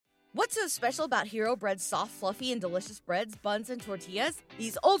What's so special about Hero Bread's soft, fluffy, and delicious breads, buns, and tortillas?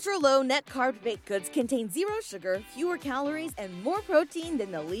 These ultra-low net-carb baked goods contain zero sugar, fewer calories, and more protein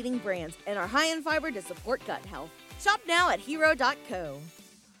than the leading brands, and are high in fiber to support gut health. Shop now at hero.co.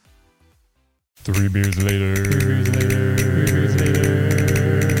 3 beers later.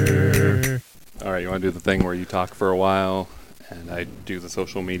 All right, you want to do the thing where you talk for a while, and I do the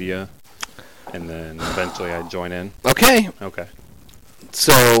social media, and then eventually I join in? Okay. Okay.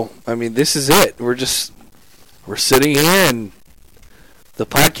 So, I mean, this is it. We're sitting here, and the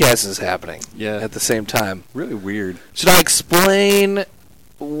podcast is happening at the same time. Really weird. Should I explain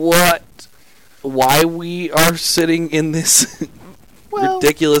why we are sitting in this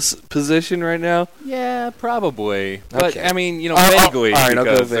ridiculous position right now? Yeah, probably. But, Okay. I mean, vaguely, all right, I'll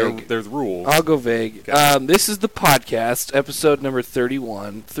go because vague. there's rules. I'll go vague. Okay. This is the podcast, episode number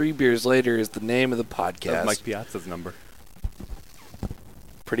 31. 3 Beers Later is the name of the podcast. That's Mike Piazza's number.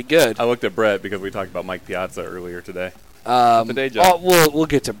 Pretty good. I looked at Brett because we talked about Mike Piazza earlier today. The day job. We'll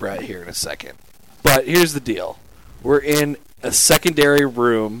get to Brett here in a second. But here's the deal. We're in a secondary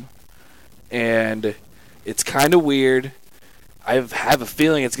room, and it's kind of weird. I have a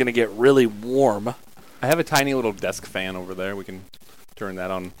feeling it's going to get really warm. I have a tiny little desk fan over there. We can turn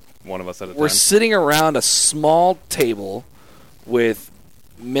that on one of us at a time. We're sitting around a small table with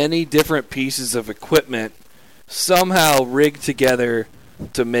many different pieces of equipment somehow rigged together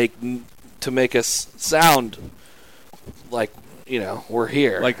to make us sound like, we're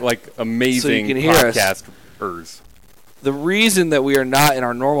here. Like amazing so you can hear us. podcasters. The reason that we are not in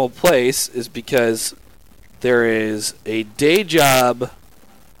our normal place is because there is a day job.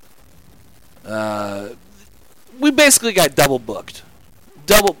 We basically got double booked.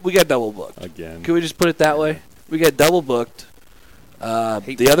 We got double booked. Again. Can we just put it that way? We got double booked.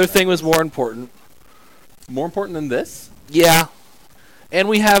 The other thing was more important. More important than this? Yeah. And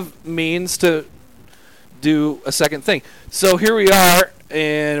we have means to do a second thing. So here we are,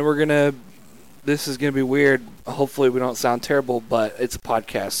 and this is going to be weird. Hopefully we don't sound terrible, but it's a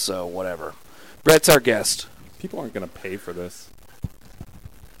podcast, so whatever. Brett's our guest. People aren't going to pay for this.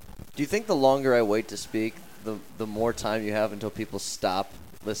 Do you think the longer I wait to speak, the more time you have until people stop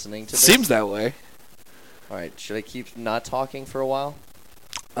listening to this? Seems that way. All right, should I keep not talking for a while?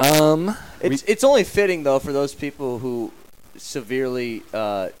 It's only fitting, though, for those people who severely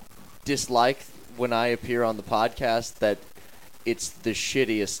dislike when I appear on the podcast that it's the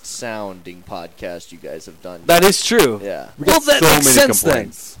shittiest sounding podcast you guys have done. That is true. Yeah. Well, that makes sense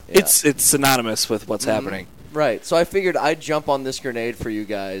complaints. then. Yeah. It's synonymous with what's happening. Right. So I figured I'd jump on this grenade for you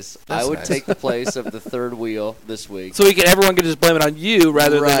guys. That's I would nice. take the place of the third wheel this week. So everyone can just blame it on you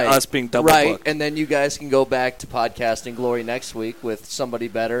rather than us being double booked. And then you guys can go back to podcasting glory next week with somebody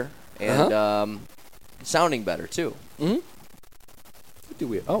better and sounding better, too. Mm-hmm. What do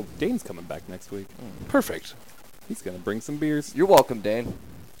we? Oh, Dane's coming back next week. Perfect. He's going to bring some beers. You're welcome, Dane.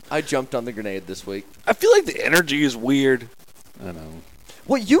 I jumped on the grenade this week. I feel like the energy is weird. I know.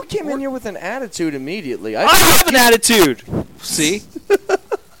 Well, you came in here with an attitude immediately. I have an attitude. See?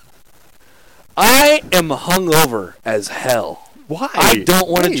 I am hungover as hell. Why? I don't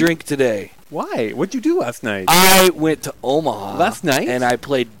want to drink today. Why? What'd you do last night? I went to Omaha last night, and I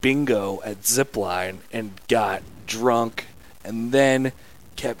played bingo at Zipline and got drunk, and then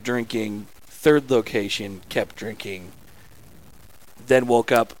kept drinking. Third location, kept drinking. Then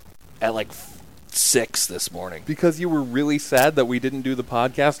woke up at 6 this morning. Because you were really sad that we didn't do the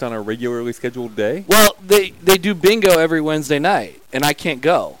podcast on a regularly scheduled day? Well, they do bingo every Wednesday night, and I can't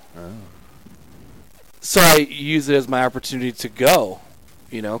go. Oh. So I use it as my opportunity to go,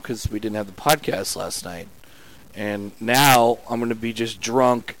 because we didn't have the podcast last night. And now I'm going to be just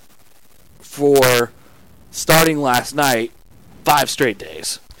drunk for starting last night 5 straight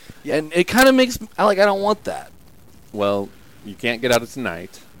days. Yeah. And it kind of makes I don't want that. Well, you can't get out of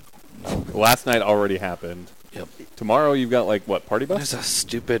tonight. Last night already happened. Yep. Tomorrow you've got party bus? There's a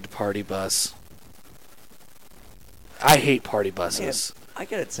stupid party bus. I hate party buses. Man, I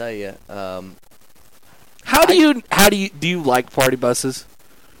gotta tell you, do you like party buses?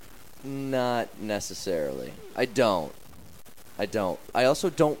 Not necessarily. I don't. I also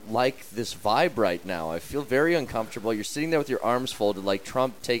don't like this vibe right now. I feel very uncomfortable. You're sitting there with your arms folded like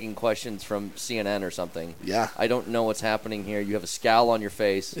Trump taking questions from CNN or something. Yeah. I don't know what's happening here. You have a scowl on your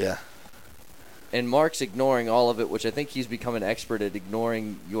face. Yeah. And Mark's ignoring all of it, which I think he's become an expert at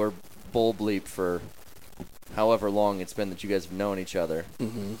ignoring your bull bleep for however long it's been that you guys have known each other.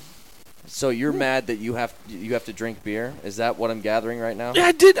 Mm-hmm. So you're mad that you have to drink beer? Is that what I'm gathering right now? Yeah,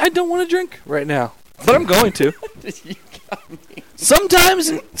 I don't want to drink right now, but I'm going to. You got me. Sometimes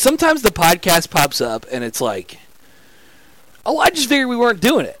the podcast pops up and it's like, oh, I just figured we weren't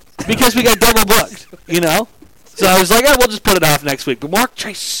doing it. because we got double booked, you know? So I was like, we'll just put it off next week. But Mark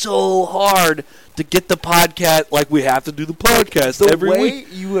tries so hard to get the podcast, like we have to do the podcast every week.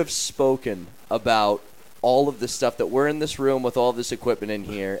 The way you have spoken about all of the stuff that we're in this room with all this equipment in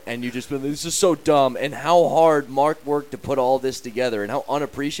here, and you just been, this is so dumb, and how hard Mark worked to put all this together, and how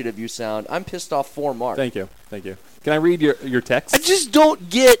unappreciative you sound. I'm pissed off for Mark. Thank you. Can I read your text? I just don't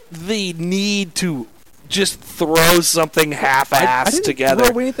get the need to just throw something half-assed together.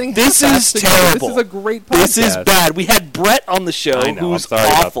 Throw anything this is together. terrible. This is a great podcast. This is bad. We had Brett on the show, I know, who's I'm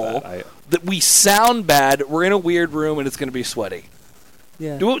sorry awful. about that we sound bad. We're in a weird room, and it's going to be sweaty.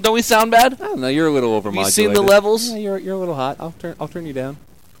 Yeah. Don't we sound bad? I don't know. You're a little overmodulated. You seen the levels? Yeah, you're a little hot. I'll turn you down.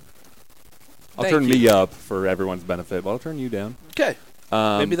 I'll Thank turn you. me up for everyone's benefit, but I'll turn you down. Okay.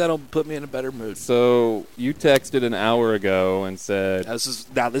 Maybe that'll put me in a better mood. So you texted an hour ago and said, This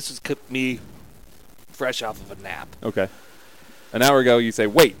is me fresh off of a nap. okay. An hour ago you say,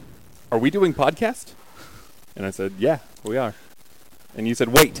 wait, are we doing podcast? And I said, yeah, we are. And you said,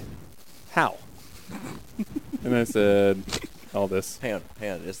 wait, how? And I said, all this. Hang on.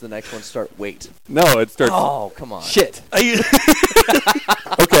 Does the next one start? Wait. No, it starts. Oh, come on. Shit.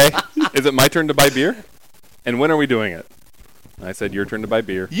 Okay. Is it my turn to buy beer? And when are we doing it? And I said, your turn to buy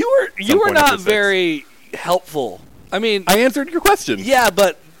beer. You were point after not 6. very helpful. I mean, I answered your question. yeah,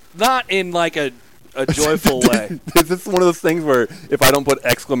 but not in like a joyful way. Is this one of those things where if I don't put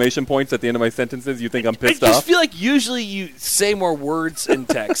exclamation points at the end of my sentences, you think I'm pissed I just off? feel like usually you say more words in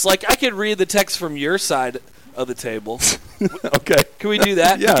text. Like I could read the text from your side of the table. Okay. Can we do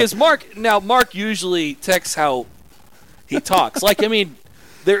that? Yeah. Because Mark usually texts how he talks. Like I mean,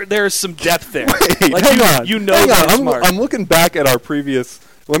 there's some depth there. Wait, like hang on. You know Hang that on. Mark. I'm looking back at our previous.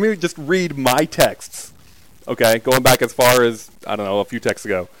 Let me just read my texts. Okay, going back as far as I don't know a few texts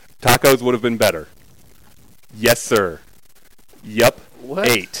ago. Tacos would have been better. Yes, sir. Yep. What?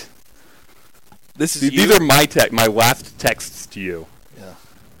 8. This is These are my last texts to you.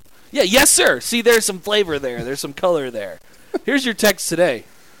 Yeah, yes, sir. See, there's some flavor there. There's some color there. Here's your text today.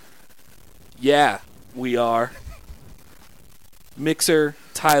 Yeah, we are. Mixer,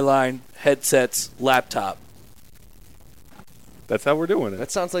 tie line, headsets, laptop. That's how we're doing it.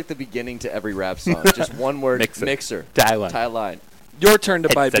 That sounds like the beginning to every rap song. Just one word. Mixer. Tie line. Tie line. Your turn to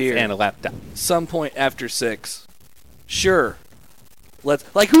buy Headsets beer. and a laptop. Some point after 6. Sure.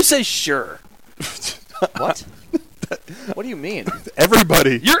 Who says sure? What? What do you mean?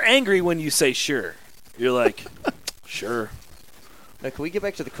 Everybody. You're angry when you say sure. You're like, sure. Now, can we get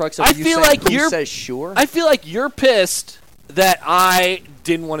back to the crux of I you feel saying like who you're- says sure? I feel like you're pissed that I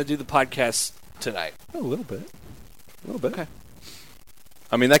didn't want to do the podcast tonight. A little bit. Okay.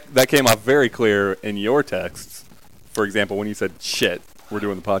 I mean, that came off very clear in your texts. For example, when you said, shit, we're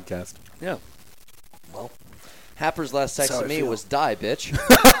doing the podcast. Yeah. Well, Happer's last text That's how to I me feel. was die, bitch.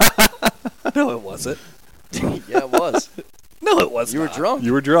 no, it wasn't. Yeah, it was. No, it wasn't. You were drunk.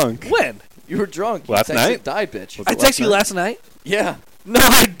 You were drunk. When? You were drunk. Last you texted night? Die, bitch. Was I it last texted you night? last night? Yeah. No,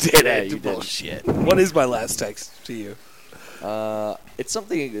 I didn't. Yeah, you did. Bullshit. What is my last text to you? It's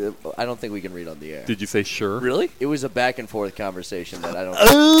something I don't think we can read on the air. Did you say sure? Really? It was a back and forth conversation that I don't.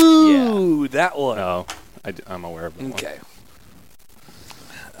 Oh, that one. No. I'm aware of that one. Okay.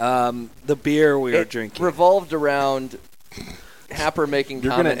 The beer we are It drinking. revolved around Happer making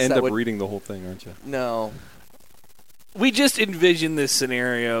You're going to comments end that up would. reading the whole thing, aren't you? No. We just envisioned this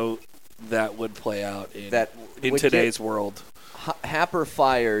scenario that would play out in That would today's world. Happer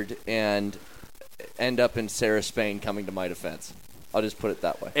fired and end up in Sarah Spain coming to my defense. I'll just put it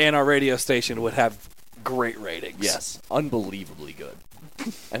that way. And our radio station would have great ratings. Yes, unbelievably good.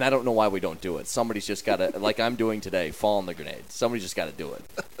 And I don't know why we don't do it. Somebody's just got to, like I'm doing today, fall on the grenade. Somebody's just got to do it.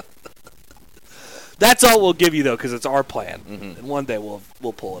 That's all we'll give you, though, because it's our plan. Mhm. And one day we'll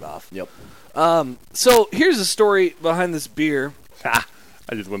pull it off. Yep. So here's the story behind this beer. I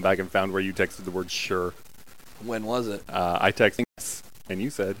just went back and found where you texted the word sure. When was it? I texted yes, and you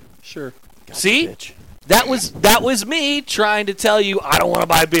said sure. Gotcha, See? bitch. That was me trying to tell you I don't want to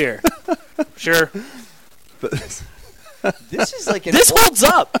buy beer. Sure. This is like an This old- holds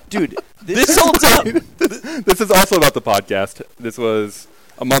up. dude. This holds up. This is also about the podcast. This was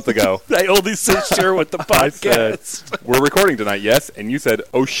a month ago. I only said sure with the I said, podcast. we're recording tonight, yes? And you said,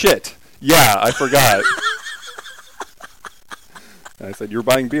 oh, shit. Yeah, I forgot. And I said, you're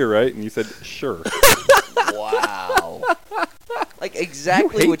buying beer, right? And you said, sure. Wow. Like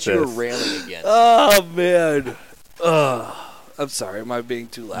exactly hate what you were this. railing against. Oh, man. I'm sorry. Am I being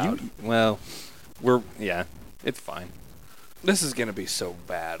too loud? Well, it's fine. This is going to be so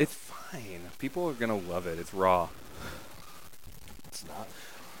bad. It's fine. People are going to love it. It's raw. It's not.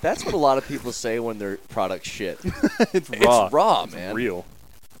 That's what a lot of people say when their product's shit. It's raw. It's raw, It's man. real.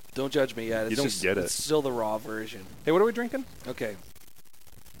 Don't judge me yet. It's You don't just, get it. It's still the raw version. Hey, what are we drinking? Okay.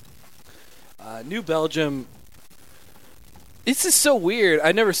 New Belgium. This is so weird.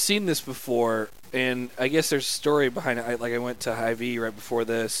 I've never seen this before, and I guess there's a story behind it. I went to Hy-Vee right before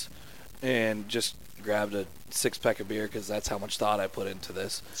this and just grabbed a 6-pack of beer because that's how much thought I put into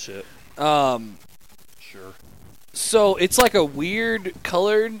this. Shit. Sure. So it's like a weird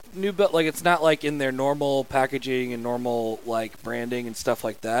colored New Belgium. Like it's not like in their normal packaging and normal like branding and stuff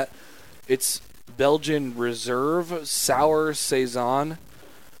like that. It's Belgian Reserve Sour Saison.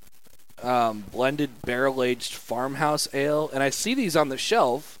 Blended barrel-aged farmhouse ale, and I see these on the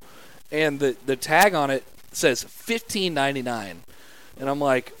shelf, and the tag on it says $15.99, and I'm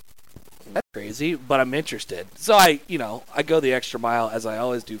like, that's crazy, but I'm interested. So I go the extra mile as I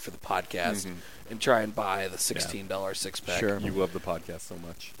always do for the podcast, and try and buy the $16 6-pack. Sure. You love the podcast so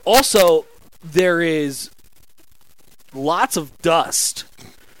much. Also, there is lots of dust.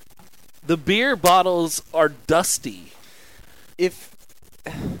 The beer bottles are dusty.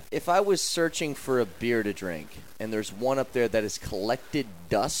 If I was searching for a beer to drink and there's one up there that has collected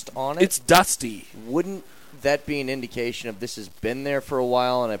dust on it, It's dusty. wouldn't that be an indication of this has been there for a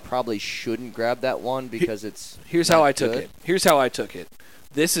while and I probably shouldn't grab that one because it's Here's not how I took good? it. Here's how I took it.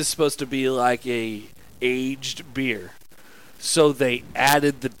 This is supposed to be like a aged beer. So they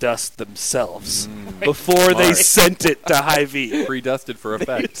added the dust themselves before they Smart. sent it to Hy-Vee. Pre-dusted for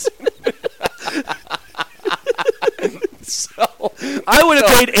effect. So I would have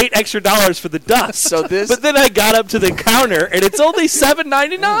paid $8 extra for the dust. So this- but then I got up to the counter and it's only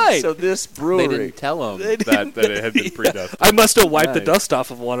 $7.99. So this They brewery, didn't tell They them didn't- that it had been pre-dusted. I must have wiped the Nice. dust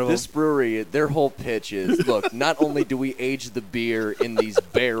off of one of them. this brewery, their whole pitch is, look, not only do we age the beer in these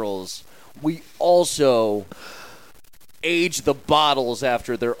barrels, we also age the bottles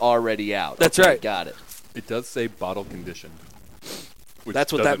after they're already out. That's Okay, right. Got it. It does say bottle conditioned. which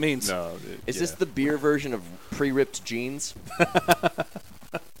That's what that doesn't- means. No, Is this the beer version of pre-ripped jeans?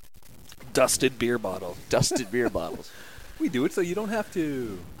 Dusted beer bottle. Dusted beer bottles. We do it so you don't have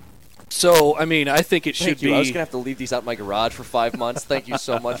to. So, I mean, I think it should Thank you. be. I was going to have to leave these out in my garage for 5 months. Thank you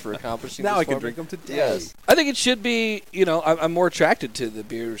so much for accomplishing Now this I can for me. drink them today. Yes. I think it should be. I'm more attracted to the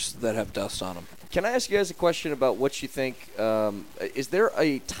beers that have dust on them. Can I ask you guys a question about what you think? Is there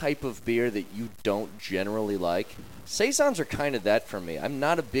a type of beer that you don't generally like? Saisons are kind of that for me. I'm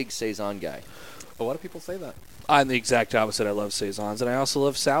not a big Saison guy. A lot of people say that. I'm the exact opposite. I love saisons, and I also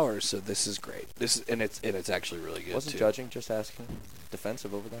love sours. So this is great. It's actually really good. Wasn't too. judging, just asking.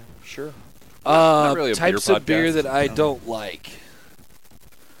 Defensive over there. Sure. Not really a beer Types of beer podcast. that I don't like.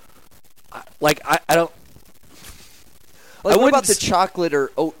 I don't. Like, what wouldn't about the s- chocolate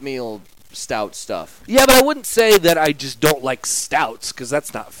or oatmeal stout stuff? Yeah, but I wouldn't say that I just don't like stouts because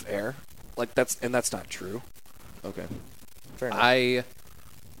that's not fair. That's not true. Okay. Fair enough. I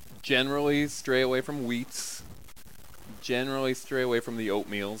generally stray away from wheats. Generally stray away from the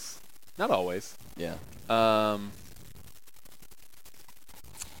oatmeals. Not always. Yeah.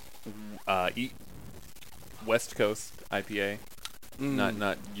 Eat West Coast IPA. Mm.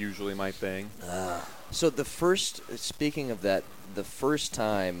 Not usually my thing. So speaking of that, the first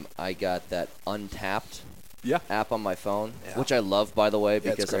time I got that Untapped Yeah. app on my phone, Yeah. which I love, by the way,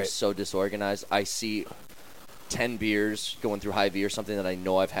 Yeah, it's because I'm great. so disorganized. I see 10 beers going through Hy-Vee or something that I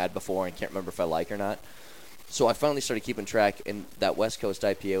know I've had before and can't remember if I like or not. So I finally started keeping track, and that West Coast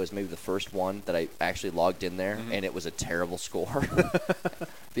IPA was maybe the first one that I actually logged in there, and it was a terrible score.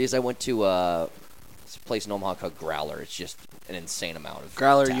 Because I went to this place in Omaha called Growler. It's just an insane amount of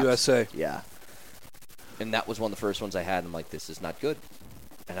Growler taps. USA. Yeah. And that was one of the first ones I had, and I'm like, this is not good.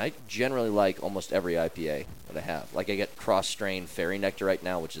 And I generally like almost every IPA that I have. Like, I get cross-strain Fairy Nectar right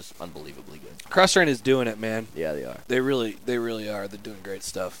now, which is unbelievably good. Crossstrain is doing it, man. Yeah, they are. They really are. They're doing great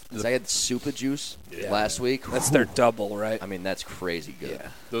stuff. 'Cause I had Super Juice Yeah. last week. That's their double, right? I mean, that's crazy good.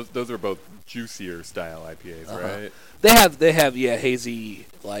 Yeah. Those are both juicier style IPAs, right? They have hazy,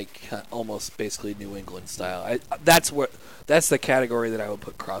 like almost basically New England style. That's the category that I would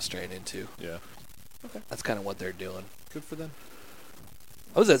put cross-strain into. Yeah. That's kind of what they're doing. Good for them.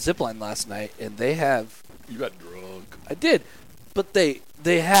 I was at Zipline last night, and they have. You got drunk. I did, but they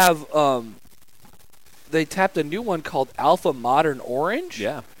have they tapped a new one called Alpha Modern Orange.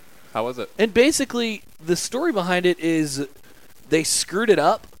 Yeah. How was it? And basically, the story behind it is they screwed it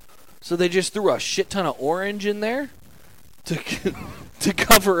up, so they just threw a shit ton of orange in there to to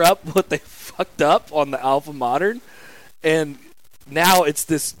cover up what they fucked up on the Alpha Modern, and now it's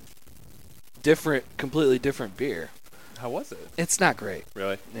this completely different beer. How was it? It's not great.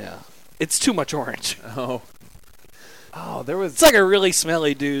 Really? Yeah, it's too much orange. Oh, there was. It's like a really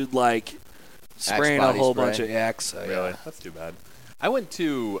smelly dude, like spraying a body whole spray. bunch of Axe. Really? That's too bad. I went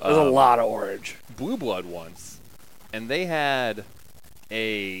to There's a lot of orange. Blue Blood once, and they had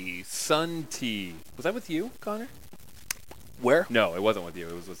a sun tea. Was that with you, Connor? Where? No, it wasn't with you.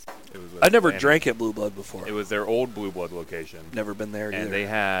 It was with I never Andy. drank at Blue Blood before. It was their old Blue Blood location. Never been there either. And they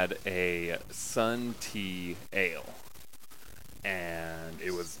had a sun tea ale. And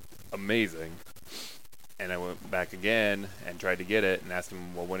it was amazing. And I went back again and tried to get it and asked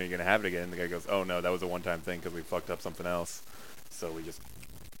him, well, when are you going to have it again? And the guy goes, oh, no, that was a one-time thing because we fucked up something else. So we just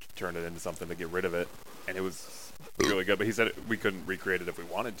turned it into something to get rid of it. And it was really good. But he said we couldn't recreate it if we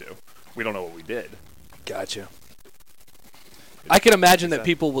wanted to. We don't know what we did. Gotcha. I can imagine that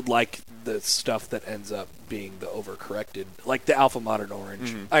people would like the stuff that ends up being the overcorrected, like the Alpha Modern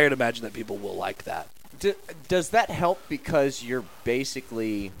Orange. Mm-hmm. I can imagine that people will like that. Does that help because you're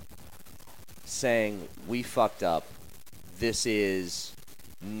basically saying we fucked up, this is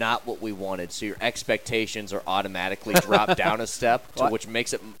not what we wanted, so your expectations are automatically dropped down a step, to which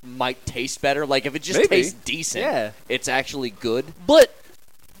makes it might taste better? Like if it just tastes decent, it's actually good. But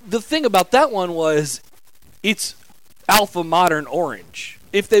the thing about that one was it's Alpha Modern Orange.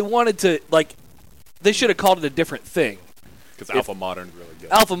 If they wanted to, like, they should have called it a different thing. Because Alpha Modern's really good.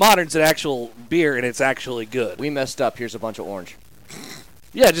 Alpha Modern's an actual beer, and it's actually good. We messed up. Here's a bunch of orange.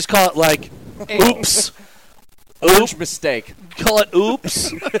 Yeah, just call it, like, oops. Orange mistake. Call it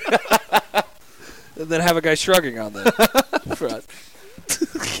oops. And then have a guy shrugging on the front.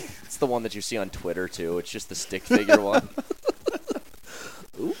 It's the one that you see on Twitter, too. It's just the stick figure one.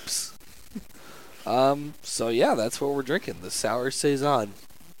 Oops. So yeah, that's what we're drinking, the Sour Saison.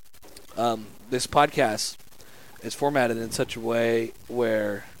 This podcast is formatted in such a way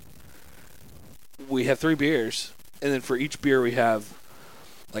where we have 3 beers, and then for each beer we have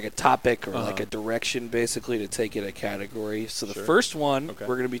like a topic or like a direction, basically, to take it a category. So the first one, we're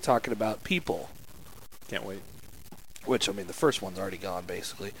going to be talking about people. Can't wait. Which, I mean, the first one's already gone,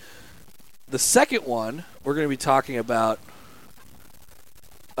 basically. The second one, we're going to be talking about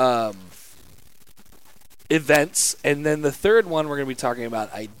events, and then the third one we're going to be talking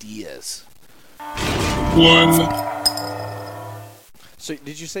about ideas. So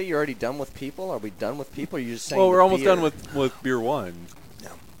did you say you're already done with people? Are we done with people? Or are you just saying Well, we're the almost beer? done with beer 1. Yeah.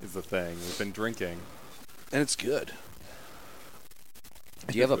 Is the thing. We've been drinking. And it's good.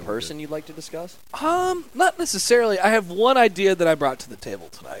 Do you have a person you'd like to discuss? Not necessarily. I have one idea that I brought to the table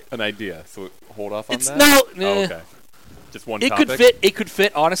tonight. An idea. So hold off on It's that? no. Oh, okay. Just one It topic? could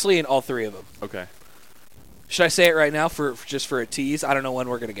fit honestly in all 3 of them. Okay. Should I say it right now for a tease? I don't know when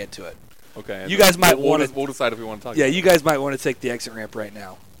we're going to get to it. Okay. You guys might want to. We'll decide if we want to talk Yeah, about you guys might want to take the exit ramp right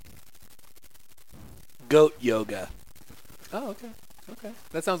now. Goat yoga. Oh, okay. Okay.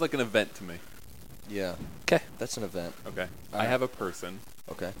 That sounds like an event to me. Yeah. Okay. That's an event. Okay. All I right. have a person,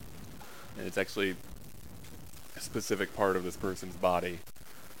 Okay. and it's actually a specific part of this person's body.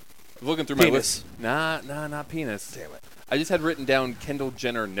 I was looking through Penis. my list. Nah, not penis. Damn it. I just had written down Kendall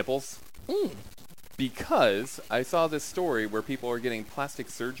Jenner nipples. Because I saw this story where people are getting plastic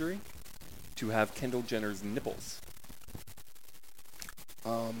surgery to have Kendall Jenner's nipples.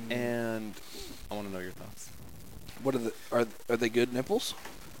 And I want to know your thoughts. What are they good nipples?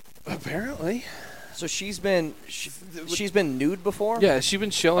 Apparently. So she's been nude before? Yeah, has she been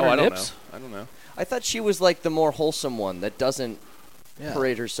showing her I don't nips? know. I don't know. I thought she was like the more wholesome one that doesn't Yeah.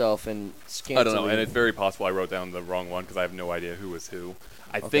 parade herself in scantily. I don't know, and it's very possible I wrote down the wrong one because I have no idea who was who.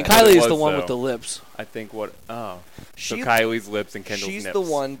 I Okay. think what Kylie it is the was, one though, with the lips. I think what. Oh, so She- Kylie's lips and Kendall's She's nips. the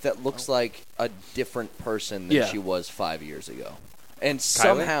one that looks like a different person than Yeah. she was 5 years ago. And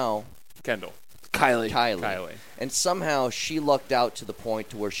somehow Kendall. Kylie. Kylie. And somehow she lucked out to the point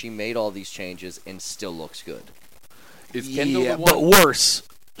to where she made all these changes and still looks good. Is Kendall Yeah, the one? but worse.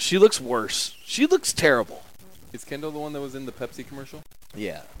 She looks worse. She looks terrible. Is Kendall the one that was in the Pepsi commercial?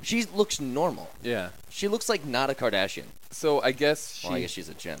 Yeah. She looks normal. Yeah. She looks like not a Kardashian. So I guess she. Well, I guess she's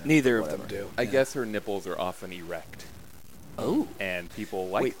a Jenner. Neither of Whatever. them do. I guess her nipples are often erect, Oh. and people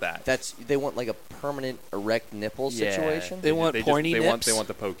like Wait, that. They want like a permanent erect nipple Yeah. situation? They want pointy nips? They want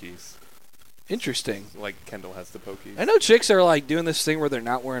the pokies. Interesting. Like Kendall has the pokies. I know chicks are like doing this thing where they're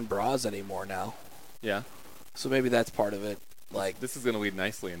not wearing bras anymore now. Yeah. So maybe that's part of it. Like, This is going to lead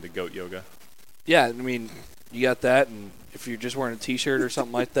nicely into goat yoga. yeah, I mean, you got that, and if you're just wearing a t-shirt or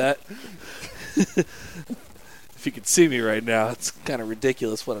something like that, if you could see me right now, it's kind of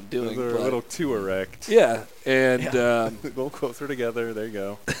ridiculous what I'm doing. They're a but- little too erect. yeah, and A little closer together. There you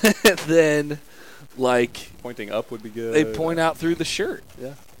go. then, like, Pointing up would be good. they point out through the shirt.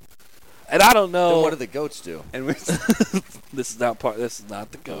 Yeah. And I don't know. Then what do the goats do? And we, This is not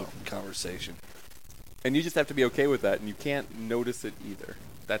the goat conversation. and you just have to be okay with that, and you can't notice it either.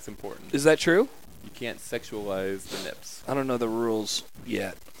 That's important. Is that true? You can't sexualize the nips. I don't know the rules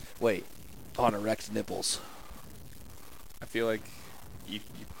yet Wait, on erect nipples. I feel like you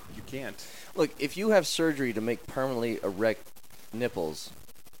can't. look, if you have surgery to make permanently erect nipples,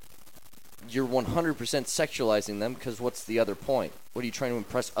 you're 100% sexualizing them because what's the other point? What are you trying to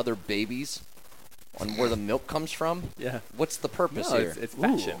impress other babies on where the milk comes from? Yeah. What's the purpose No, here? it's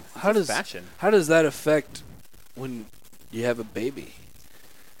fashion. Ooh, It's fashion? How does that affect when you have a baby?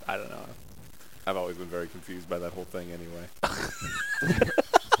 I don't know. I've always been very confused by that whole thing anyway.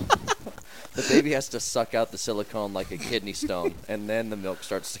 The baby has to suck out the silicone like a kidney stone, and then the milk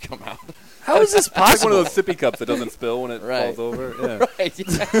starts to come out. How is this It's like one possible? of those sippy cups that doesn't spill when it Right. falls over. Yeah. Right,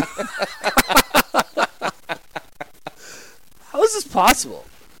 yeah. How is this possible?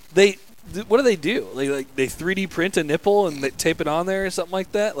 What do they do? They 3D print a nipple and they tape it on there or something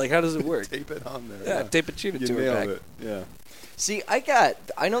like that? Like, how does it work? Tape it on there. Yeah, tape it, shoot it You to her nailed back. it. Yeah. See,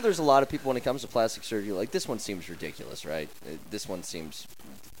 I know there's a lot of people when it comes to plastic surgery, like, this one seems ridiculous, right? This one seems...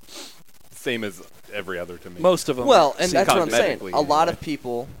 Same as every other to me. Most of them. Well, and that's what I'm saying. cosmetically, A lot anyway. of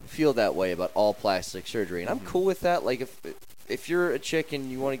people feel that way about all plastic surgery, and I'm cool with that. Like, if you're a chick and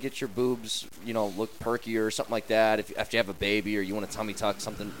you want to get your boobs, look perkier or something like that, after you have a baby or you want a tummy tuck,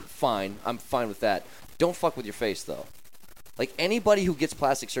 something, fine. I'm fine with that. Don't fuck with your face, though. Like, anybody who gets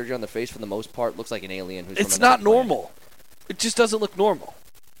plastic surgery on their face, for the most part, looks like an alien who's it's from another not planet. normal. It just doesn't look normal.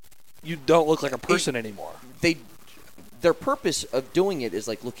 You don't look like a person anymore. Their purpose of doing it is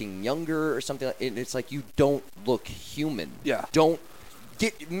like looking younger or something. And it's like you don't look human. Yeah. Don't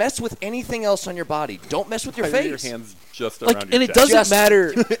mess with anything else on your body. Don't mess with your Try to get face. your hands just around your And it chest. doesn't Just-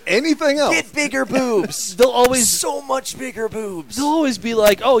 matter. Anything else. Get bigger boobs. They'll always so much bigger boobs. They'll always be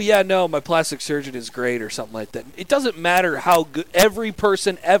like, "Oh yeah, no, my plastic surgeon is great" or something like that. It doesn't matter how good every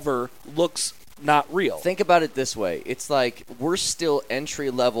person ever looks. Not real. Think about it this way. It's like we're still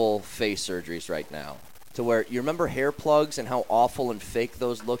entry-level face surgeries right now. To where you remember hair plugs and how awful and fake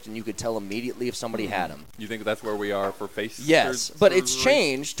those looked, and you could tell immediately if somebody had them. You think that's where we are for face Yes, but it's surgery?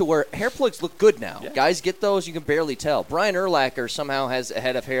 changed to where hair plugs look good now. Yeah. Guys get those, you can barely tell. Brian Urlacher somehow has a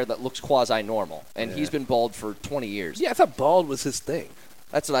head of hair that looks quasi-normal, and he's been bald for 20 years. Yeah, I thought bald was his thing.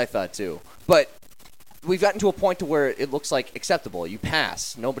 That's what I thought, too. But we've gotten to a point to where it looks like acceptable. You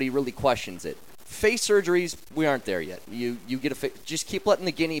pass. Nobody really questions it. Face surgeries, we aren't there yet. You get just keep letting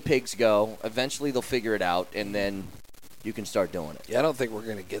the guinea pigs go. Eventually they'll figure it out, and then you can start doing it. Yeah, I don't think we're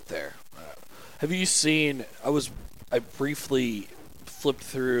gonna get there. Have you seen? I briefly flipped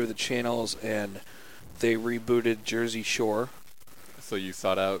through the channels and they rebooted Jersey Shore. So you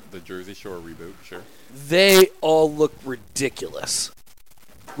sought out the Jersey Shore reboot, sure. They all look ridiculous.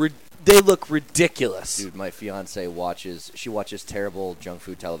 They look ridiculous. Dude, my fiance watches terrible junk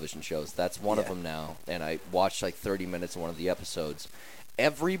food television shows. That's one of them now, and I watched like 30 minutes of one of the episodes.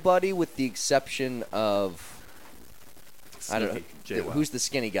 Everybody with the exception of I don't know J-Lo. who's the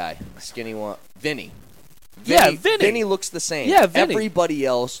skinny guy. Skinny one, Vinny. Yeah, Vinny. Vinny looks the same. Yeah, Vinny. Everybody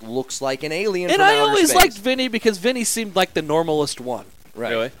else looks like an alien. And from I outer always space. liked Vinny because Vinny seemed like the normalest one.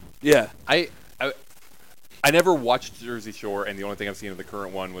 Right. Really? Yeah. I never watched Jersey Shore, and the only thing I've seen of the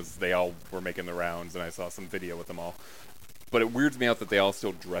current one was they all were making the rounds, and I saw some video with them all. But it weirds me out that they all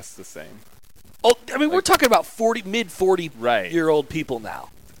still dress the same. Oh, I mean, we're talking about mid 40-year-old people now.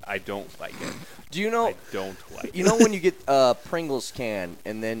 I don't like it. Do you know? I don't like it. You know when you get a Pringles can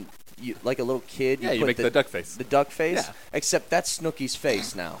and then you like a little kid. Yeah, you put make the duck face. The duck face. Yeah. Except that's Snooki's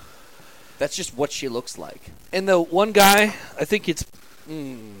face now. That's just what she looks like. And the one guy, I think it's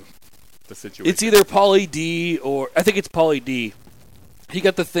The situation. it's either Pauly D or I think it's Pauly D. He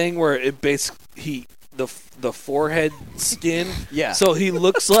got the thing where it the forehead skin. Yeah. So he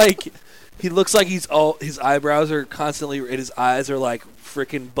looks like his eyebrows are constantly and his eyes are like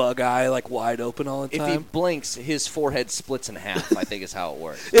freaking bug eye, like wide open all the If time. he blinks, his forehead splits in half. I think is how it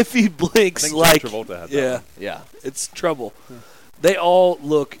works. If he I blinks, think like John Travolta had that yeah, one. Yeah. it's trouble. They all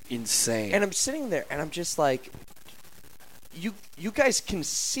look insane. And I'm sitting there and I'm just like, you guys can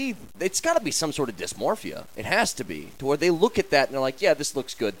see it's got to be some sort of dysmorphia. It has to be to where they look at that and they're like, yeah, this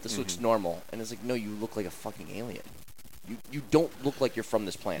looks good. This looks normal. And it's like, no, you look like a fucking alien. You don't look like you're from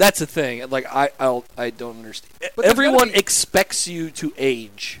this planet. That's the thing. Like I don't understand. But there's Everyone gotta be- expects you to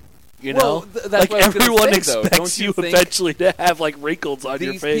age. You Well, know, that's like what I was gonna everyone say, though. expects Don't you you think eventually to have like wrinkles on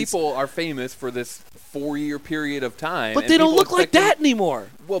your These face. people are famous for this 4-year period of time. But and they don't people look like expect that them- anymore.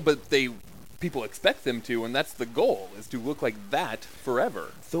 Well, but people expect them to, and that's the goal, is to look like that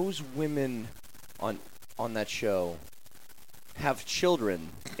forever. Those women on that show have children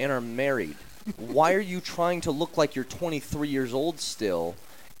and are married. Why are you trying to look like you're 23 years old still?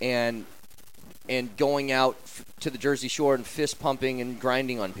 And and going out to the Jersey Shore and fist pumping and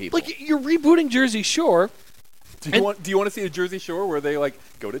grinding on people. Like, you're rebooting Jersey Shore. Do you want to see a Jersey Shore where they like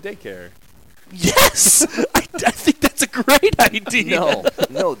go to daycare? Yes, I think that's a great idea.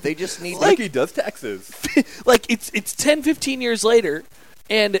 No, they just need like he does taxes. Like it's 10, 15 years later,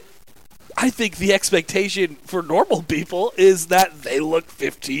 and I think the expectation for normal people is that they look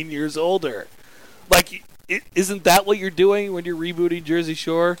 15 years older. Like, isn't that what you're doing when you're rebooting Jersey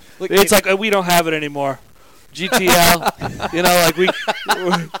Shore? Look, it's like, we don't have it anymore. GTL,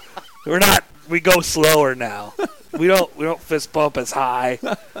 like we're not. We go slower now. We don't fist bump as high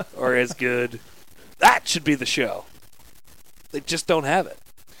or as good. That should be the show. They just don't have it.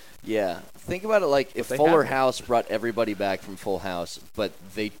 Yeah. Think about it like if Fuller House brought everybody back from Full House, but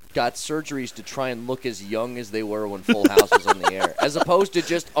they got surgeries to try and look as young as they were when Full House was on the air, as opposed to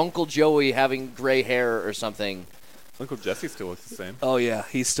just Uncle Joey having gray hair or something. Uncle Jesse still looks the same. Oh, yeah.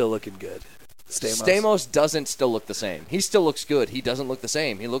 He's still looking good. Stamos doesn't still look the same. He still looks good. He doesn't look the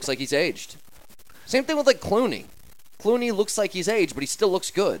same. He looks like he's aged. Same thing with like Clooney. Clooney looks like he's aged, but he still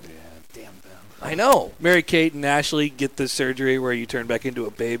looks good. Yeah, damn them. I know. Mary-Kate and Ashley get the surgery where you turn back into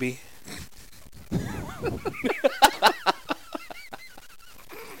a baby.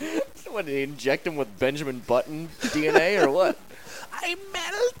 What, did he inject him with Benjamin Button DNA or what? I'm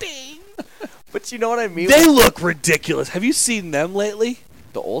melting. But you know what I mean? They look ridiculous. Have you seen them lately?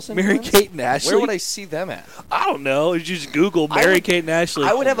 The Olsen Mary-Kate and Ashley? Where would I see them at? I don't know. You just Google Mary-Kate and Ashley.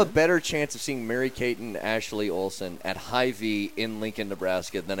 I would have a better chance of seeing Mary-Kate and Ashley Olsen at Hy-Vee in Lincoln,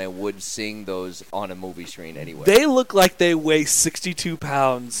 Nebraska than I would seeing those on a movie screen anyway. They look like they weigh 62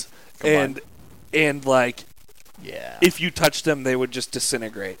 pounds and like, yeah, if you touch them, they would just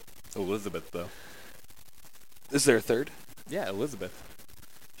disintegrate. Elizabeth, though. Is there a third? Yeah, Elizabeth.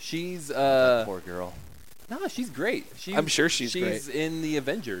 She's that poor girl. No, she's great. I'm sure she's great. She's in the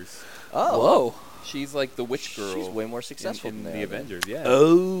Avengers. Oh, whoa! She's like the witch girl. She's way more successful in than the Avengers. Yeah.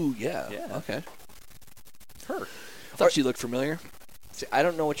 Oh, yeah. Yeah. Okay. Her. I thought she looked familiar. See, I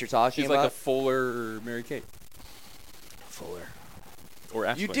don't know what you're talking She's about. like a Fuller Mary Kate. Fuller. Or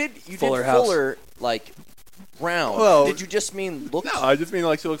Ashley. You did Fuller House. Fuller like round. Well, did you just mean look? No, I just mean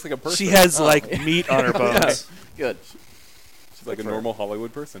like she looks like a person. She has like meat on her bones. Good. She's like a normal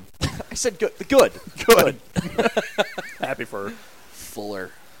Hollywood person. I said good. Good. Happy for her.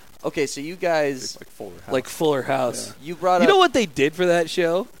 Fuller. Okay, so you guys Like Fuller House. Like Fuller House. Yeah. you brought You up. know what they did for that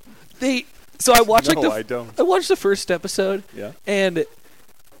show? So I watched No, I don't. I watched the first episode. Yeah. And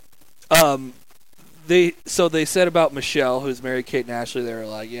they said about Michelle, who's married Kate and Ashley, they were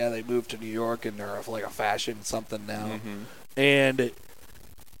like, yeah, they moved to New York and they're like a fashion something now. Mm-hmm. And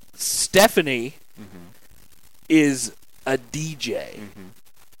Stephanie is a DJ. Mm-hmm.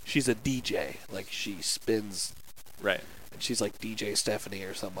 She's a DJ. Like, she spins. Right. And she's like DJ Stephanie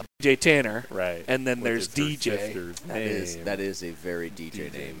or something. DJ Tanner. Right. And then Which there's is her DJ. sister's that name. is a very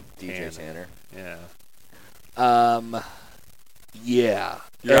DJ name, DJ Tanner. Yeah. Yeah.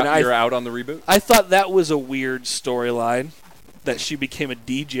 You're out on the reboot? I thought that was a weird storyline, that she became a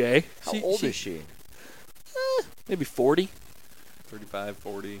DJ. How old is she? Maybe 40. 35,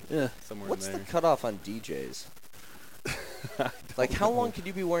 40, Yeah. somewhere What's in the there. cutoff on DJs? Like, how long could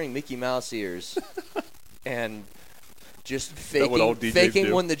you be wearing Mickey Mouse ears and just what all DJs faking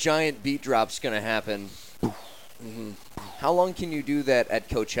do? when the giant beat drop's going to happen? How long can you do that at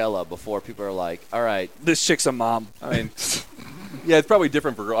Coachella before people are like, all right, This chick's a mom. I mean, yeah, it's probably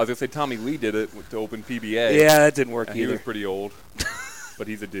different for girls. I was going to say Tommy Lee did it to open PBA. Yeah, that didn't work And he either. was pretty old, but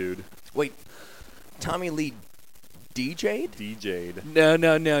he's a dude. wait, Tommy Lee DJ'd? DJ'd. No.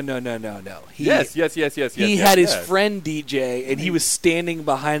 Yes. He had his friend DJ, and he was standing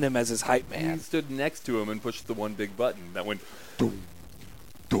behind him as his hype He man. stood next to him and pushed the one big button that went.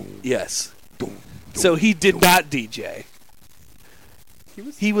 Yes. So he did not DJ.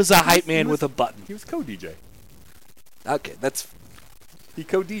 He was a hype man with a button. He was co-DJ. Okay, that's... He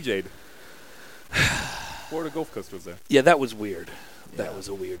co-DJ'd. Florida Gulf Coast was there. Yeah, that was weird. That was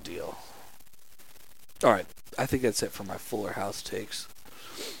a weird deal. All right. I think that's it for my Fuller House takes.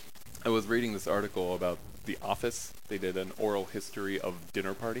 I was reading this article about The Office. They did an oral history of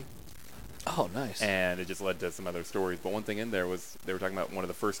Dinner Party, Oh, nice. and it just led to some other stories. But one thing in there was they were talking about one of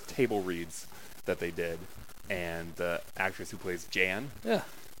the first table reads that they did, and the actress who plays Jan Yeah.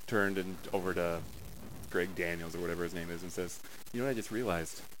 turned over to Greg Daniels or whatever his name is and says, "You know what I just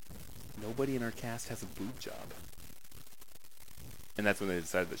realized? Nobody in our cast has a boob job." And that's when they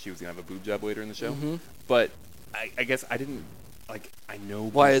decided that she was going to have a boob job later in the show. Mm-hmm. But I guess I didn't, I know.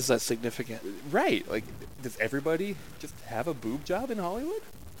 Why is that significant? Right. Like, does everybody just have a boob job in Hollywood?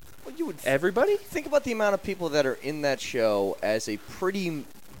 Well, you would Everybody? think about the amount of people that are in that show as a pretty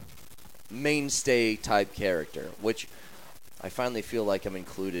mainstay type character, which I finally feel like I'm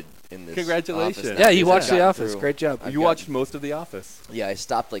included in this. Congratulations. Office Yeah, now, you because watched I've The gotten Office. through- Great job. I've You gotten- watched most of The Office. Yeah, I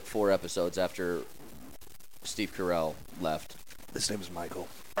stopped like 4 episodes after Steve Carell left. His name is Michael.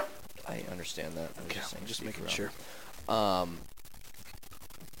 I understand that. I was Okay, saying I'm just Steve making Carell. sure.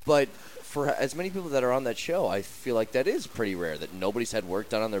 But for as many people that are on that show, I feel like that is pretty rare that nobody's had work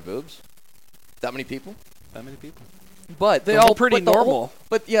done on their boobs. That many people? That many people. But They the all whole- pretty but the whole- normal.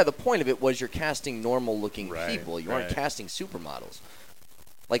 But yeah, the point of it was you're casting normal-looking Right, people. You aren't right. casting supermodels.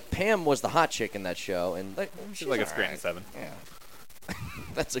 Like Pam was the hot chick in that show, and like She's like a all Scranton right. 7. Yeah,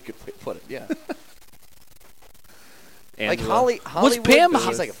 that's a good way to put it. Yeah, like Angela Hollywood, Pam she's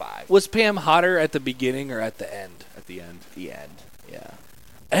hot? like a 5 Was Pam hotter at the beginning or at the end? at the end. the end. Yeah,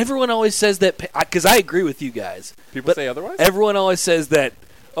 Everyone always says that, because I agree with you guys. People But say otherwise? Everyone always says that,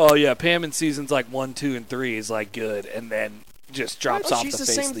 oh, yeah, Pam in seasons like 1, 2, and 3 is like good, and then just drops off she's the the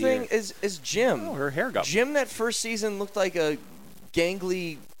face same of the thing earth. as Jim. Oh, her hair got Jim that first season looked like a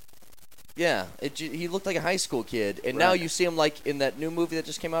gangly. Yeah, he looked like a high school kid, and now Right. you see him like in that new movie that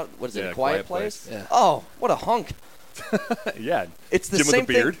just came out. What is it? Yeah, A Quiet Quiet Place. Place. Yeah. Oh, what a hunk! Yeah. It's the Jim with same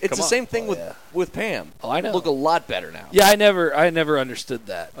the beard? thing. It's Come the on. same thing Oh, yeah. with Pam. Oh, I know. Look a lot better now. Yeah, I never understood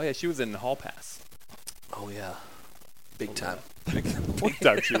that. Oh, yeah, she was in Hall Pass. Oh, yeah. Big time. Big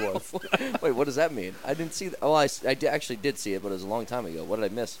time she was. Wait, what does that mean? I didn't see that. Oh, actually did see it, but it was a long time ago. What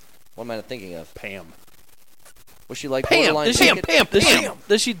did I miss? What am I thinking of? Pam. Was she like Pam, borderline does she, naked?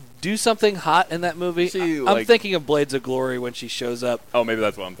 does she do something hot in that movie? She, I'm like- thinking of Blades of Glory when she shows up. Oh, maybe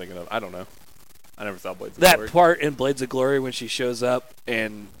that's what I'm thinking of. I don't know. I never saw Blades of That Glory. part in Blades of Glory when she shows up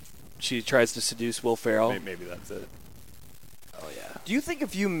and she tries to seduce Will Ferrell. Maybe that's it. Oh, yeah. Do you think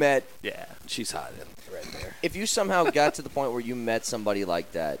if you met, Yeah. She's hot right there. if you somehow got to the point where you met somebody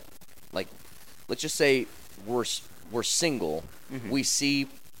like that, like, let's just say we're single, we see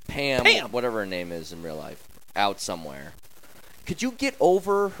Pam, whatever her name is in real life, out somewhere. Could you get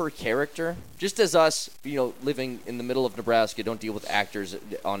over her character? Just as us, living in the middle of Nebraska, don't deal with actors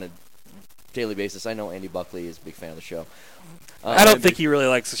on a daily basis. I know Andy Buckley is a big fan of the show. I don't think he really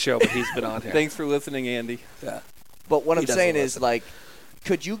likes the show, but he's been on here. Thanks for listening, Andy. Yeah. But what He I'm doesn't saying is, listen. like,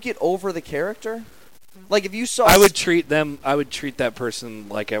 could you get over the character? Like, if you saw... I would treat that person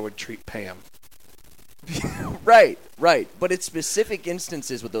like I would treat Pam. Right. But it's specific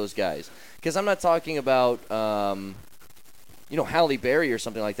instances with those guys. Because I'm not talking about, Halle Berry or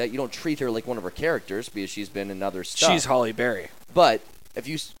something like that. You don't treat her like one of her characters because she's been in other stuff. She's Holly Berry. But if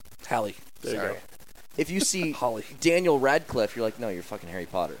you... Halle. There you Sorry. go. If you see Holly. Daniel Radcliffe, you're like, no, you're fucking Harry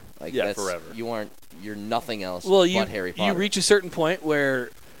Potter. Like, Yeah, that's, forever. You're nothing else Well, but Harry Potter. you reach a certain point where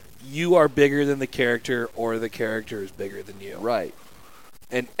you are bigger than the character or the character is bigger than you. Right.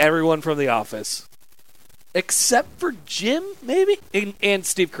 And everyone from The Office, except for Jim, maybe, and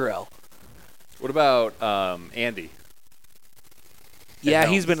Steve Carell. What about Andy? Yeah,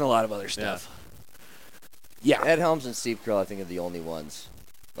 Helms. he's been in a lot of other stuff. Yeah. Ed Helms and Steve Carell, I think, are the only ones.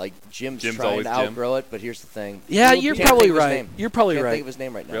 Like, Jim's trying always to Jim. outgrow it, but here's the thing. Yeah, You you're can't probably think of his right. name. You're probably Can't right. think of his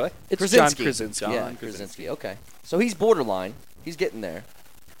name right now. Really? It's Krasinski. John Krasinski. Yeah, John Krasinski. Okay. So he's borderline. He's getting there.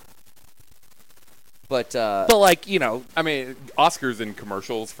 But, But, like, I mean, Oscar's in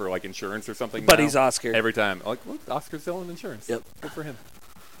commercials for, like, insurance or something but now. he's Oscar. Every time. Like, look, Oscar's selling insurance. Yep. Good for him.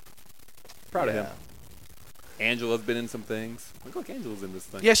 Proud of yeah. him. Angela's been in some things. Look, Angela's in this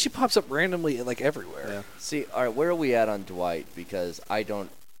thing. Yeah, she pops up randomly, like, everywhere. Yeah. See, all right, where are we at on Dwight? Because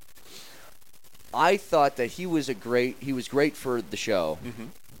I thought that he was great for the show.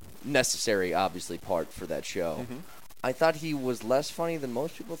 Mm-hmm. Necessary, obviously, part for that show. Mhm. I thought he was less funny than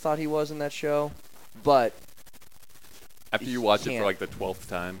most people thought he was in that show. But After you watch it can't. for, like, the 12th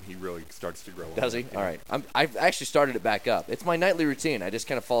time, he really starts to grow up. does he? Yeah. All right. I've actually started it back up. It's my nightly routine. I just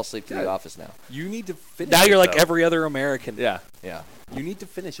kind of fall asleep to The Yeah. Office now. You need to finish Now it, you're like though. every other American. Yeah. Yeah. You need to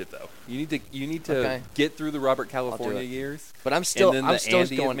finish it, though. You need to Okay. get through the Robert California it. years. But I'm still and then the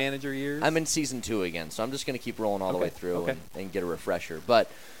Andy going. manager years. I'm in season 2 again, so I'm just going to keep rolling all the Okay, way through okay. and get a refresher.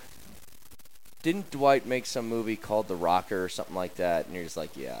 But didn't Dwight make some movie called The Rocker or something like that? And you're just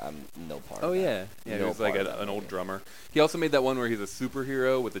like, yeah, I'm no part. Oh of that. yeah, yeah. He No was like part of that an old movie. drummer. He also made that one where he's a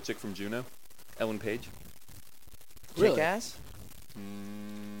superhero with the chick from Juno, Ellen Page. Really? Kick-Ass?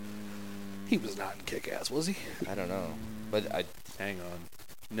 He was not in Kick-Ass, was he? I don't know, but I Hang on.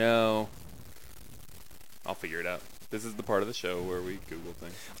 No. I'll figure it out. This is the part of the show where we Google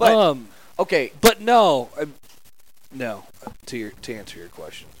things. But- okay. But no. No. To answer your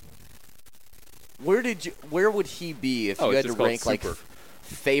question. Where would he be if Oh, you it's had to just called rank like Super.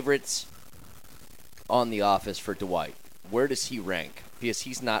 favorites on The Office for Dwight? Where does he rank? Because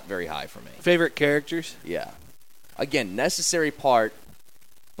he's not very high for me. Favorite characters? Yeah. Again, necessary part,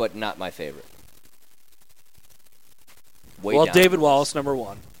 but not my favorite. Well, down David the list. Wallace, number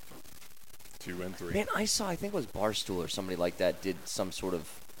 1. 2 and 3. Man, I think it was Barstool or somebody like that did some sort of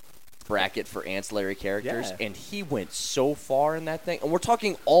bracket for ancillary characters, and he went so far in that thing. And we're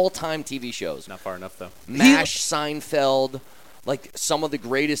talking all-time TV shows. Not far enough, though. MASH, Seinfeld, like some of the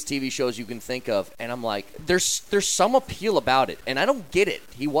greatest TV shows you can think of. And I'm like, there's some appeal about it. And I don't get it.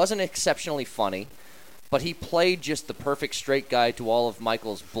 He wasn't exceptionally funny, but he played just the perfect straight guy to all of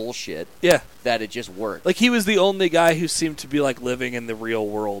Michael's bullshit. Yeah. That it just worked. Like, he was the only guy who seemed to be, like, living in the real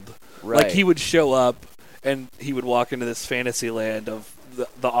world. Right. Like, he would show up, and he would walk into this fantasy land of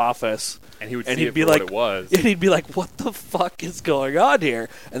the office. And he would and see he'd it be for like, what it was. And he'd be like, what the fuck is going on here?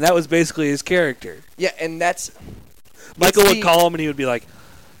 And that was basically his character. Yeah, and that's... Michael would call him, and he would be like,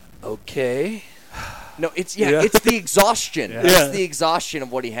 okay. No, it's the exhaustion. Yeah. It's the exhaustion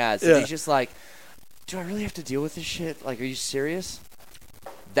of what he has. Yeah. And he's just like, do I really have to deal with this shit? Like, are you serious?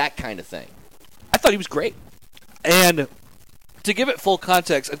 That kind of thing. I thought he was great. And to give it full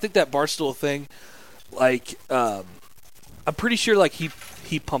context, I think that Barstool thing, like, I'm pretty sure, like,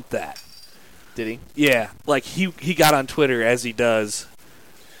 he pumped that. Did he? Yeah. Like, he got on Twitter, as he does.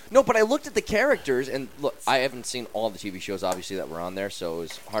 No, but I looked at the characters, and look, I haven't seen all the TV shows, obviously, that were on there, so it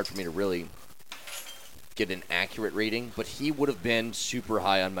was hard for me to really get an accurate reading, but he would have been super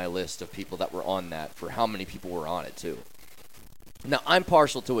high on my list of people that were on that for how many people were on it, too. Now, I'm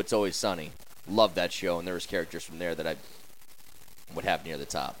partial to It's Always Sunny. Love that show, and there was characters from there that I would have near the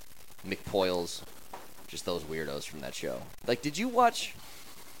top. McPoyles, just those weirdos from that show. Like, did you watch...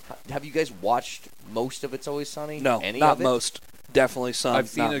 Have you guys watched most of It's Always Sunny? No, Any not of it? most. Definitely some. I've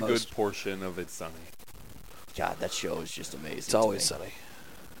seen not a most. good portion of It's Sunny. God, that show is just amazing. It's always to me. sunny.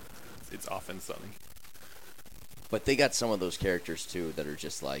 It's often sunny. But they got some of those characters, too, that are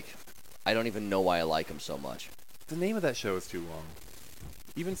just like, I don't even know why I like them so much. The name of that show is too long.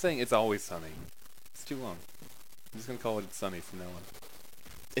 Even saying It's Always Sunny, it's too long. I'm just going to call it It's Sunny from now on.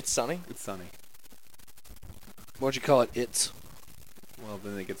 It's Sunny? It's Sunny. What'd you call it? It's? Well,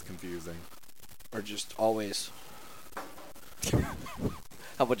 then it gets confusing. Or just always?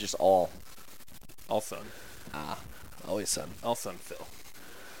 How about just all? All sun. Always sun. All sun, Phil.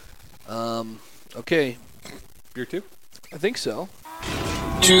 Okay. Beer 2? I think so.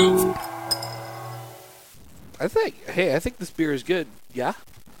 2. I think this beer is good. Yeah?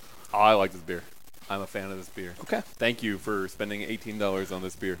 Oh, I like this beer. I'm a fan of this beer. Okay. Thank you for spending $18 on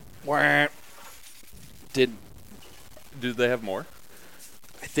this beer. Did they have more?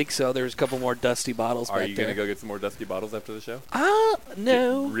 I think so. There's a couple more dusty bottles Are back you there. going to go get some more dusty bottles after the show?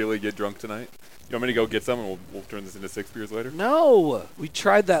 No. Really get drunk tonight? You want me to go get some and we'll turn this into 6 beers later? No. We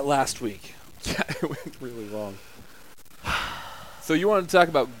tried that last week. Yeah, it went really long. So you wanted to talk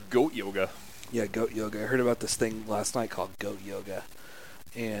about goat yoga. Yeah, goat yoga. I heard about this thing last night called goat yoga.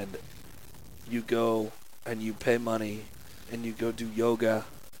 And you go and you pay money and you go do yoga,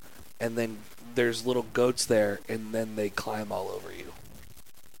 and then there's little goats there, and then they climb all over you.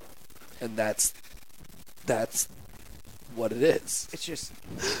 And that's what it is. It's just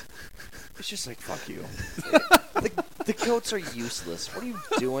like, fuck you. The goats are useless. What are you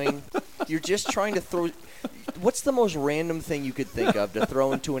doing? You're just trying to throw... What's the most random thing you could think of to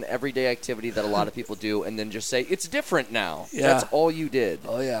throw into an everyday activity that a lot of people do and then just say, it's different now? Yeah. That's all you did.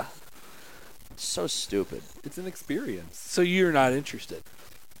 Oh, yeah. It's so stupid. It's an experience. So you're not interested.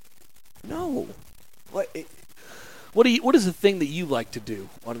 No. What is the thing that you like to do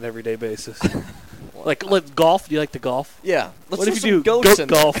on an everyday basis? Like golf? Do you like to golf? Yeah. Let's What do if some you do goats goat in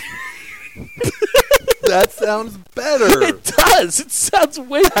golf? That sounds better. It does. It sounds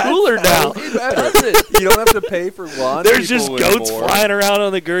way cooler now. Does it? You don't have to pay for lawn. There's just people goats anymore. flying around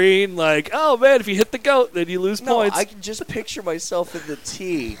on the green. Like, oh man, if you hit the goat, then you lose No, points. I can just picture myself in the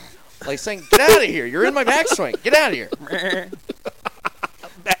tee, like saying, "Get out of here! You're in my backswing. Get out of here!"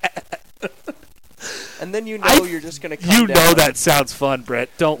 And then you're just going to come You down. know that sounds fun, Brett.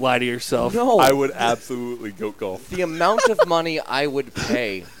 Don't lie to yourself. No, I would absolutely goat golf. the amount of money I would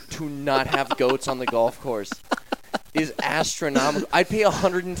pay to not have goats on the golf course is astronomical. I'd pay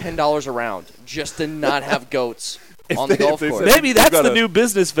 $110 a round just to not have goats on the golf they course. said- Maybe that's You've got the a- new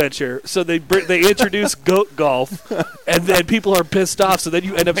business venture. So they introduce goat golf, and then people are pissed off. So then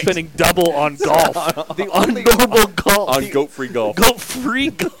you end up spending double on golf, on normal golf, On goat-free golf.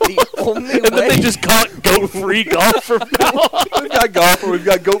 goat-free golf. The only And then way they just call it goat-free golf from now on. We've got golf or we've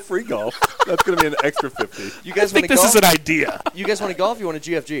got goat-free golf. That's going to be an extra 50. you I guys think want to this golf? is an idea. You guys want to golf? You want a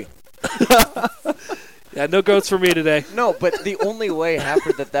GFG? Yeah, no goats for me today. No, but the only way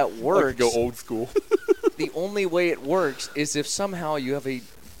after that Like works, go old school. the only way it works is if somehow you have a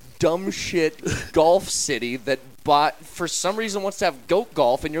dumb shit golf city that for some reason wants to have goat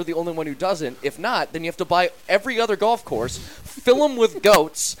golf, and you're the only one who doesn't. If not, then you have to buy every other golf course, fill them with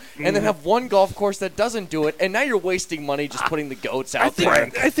goats, and then have one golf course that doesn't do it. And now you're wasting money just putting the goats out there.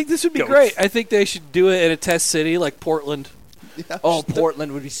 I think this would be great. I think they should do it in a test city like Portland. Yeah. Oh,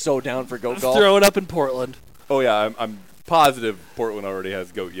 Portland would be so down for goat golf. Throw it up in Portland. Oh yeah, I'm positive Portland already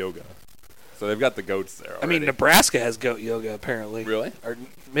has goat yoga, so they've got the goats there already. I mean, Nebraska has goat yoga apparently. Really? Or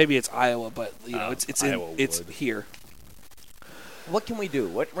maybe it's Iowa, but it's Iowa here. What can we do?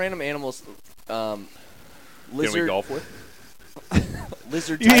 What random animals? Can Lizard. we golf with?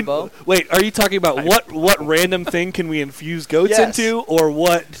 Lizard You mean- typo. wait, are you talking about what random thing can we infuse goats Yes. into, or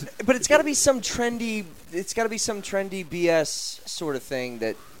what? But it's got to be some trendy. It's got to be some trendy BS sort of thing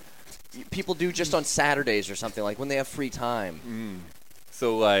that people do just on Saturdays or something, like when they have free time.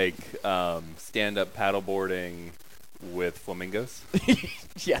 So like stand-up paddleboarding with flamingos.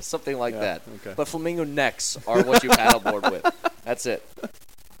 Yeah, something like that. Okay. But flamingo necks are what you paddleboard with. That's it.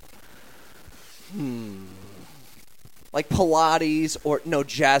 Like Pilates or no,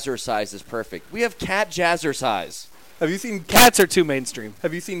 jazzercise is perfect. We have cat jazzercise. Have you seen Cats are too mainstream.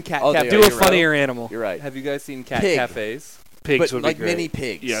 Have you seen cat Oh, they cafes? are. Do a You're right. funnier animal. You're right. Have you guys seen cat Pig. cafes? Pigs But would like be great. mini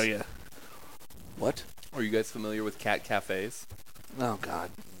pigs. Yeah. What? Are you guys familiar with cat cafes? Oh God.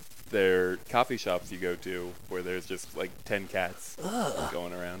 They're coffee shops you go to where there's just like 10 cats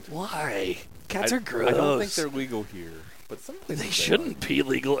going around. Why? Cats I, are gross. I don't think they're legal here, but some places They are. shouldn't be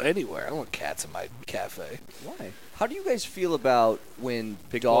legal anywhere. I don't want cats in my cafe. Why? How do you guys feel about when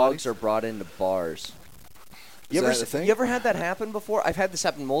Pig dogs Pilates? are brought into bars? Is that a thing? You ever had that happen before? I've had this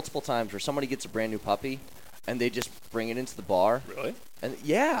happen multiple times where somebody gets a brand new puppy and they just bring it into the bar. Really? And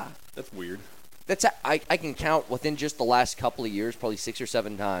yeah, That's weird. I can count within just the last couple of years, probably 6 or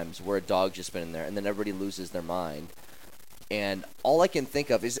 7 times where a dog's just been in there and then everybody loses their mind. And all I can think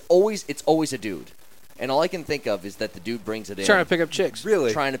of is it's always a dude. And all I can think of is that the dude brings it in. Trying to pick up chicks.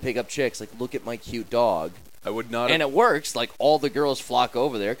 Really? Trying to pick up chicks. Like, look at my cute dog. I would not. And it works. Like, all the girls flock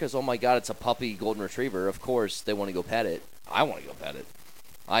over there because, oh, my God, it's a puppy golden retriever. Of course, they want to go pet it. I want to go pet it.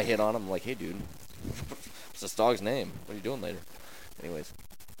 I hit on him. I'm like, hey, dude, what's this dog's name? What are you doing later? Anyways.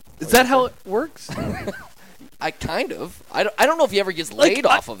 Is that how it works? I kind of. I don't know if he ever gets laid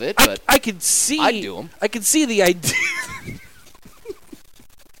off of it, but I can see. I'd do 'em. I can see the idea.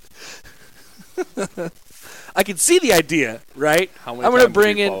 I can see the idea, right? How many I'm gonna times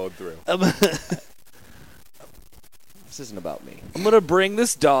bring have you in. followed through? this isn't about me. I'm gonna bring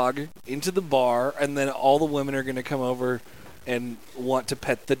this dog into the bar, and then all the women are gonna come over and want to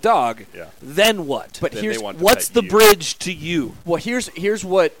pet the dog. Yeah. Then what? But Then here's they want to what's pet the you. bridge to you? Well, here's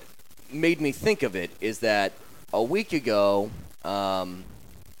what made me think of it is that a week ago, my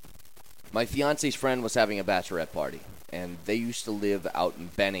fiance's friend was having a bachelorette party, and they used to live out in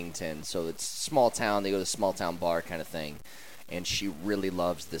Bennington, so it's a small town. They go to a small town bar kind of thing, and she really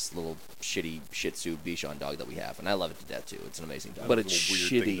loves this little shitty Shih Tzu Bichon dog that we have, and I love it to death too. It's an amazing dog. But That's it's a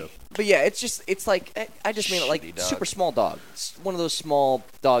weird thing shitty. to- But yeah, it's like I just mean it like Shitty dog. super small dog. It's one of those small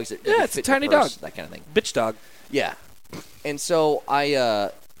dogs that Yeah, that it's a fit in your tiny purse, dog. that kind of thing. Bitch dog. Yeah, and so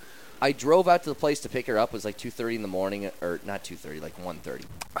I drove out to the place to pick her up. It was like 2:30 in the morning, or not 2:30, like 1:30.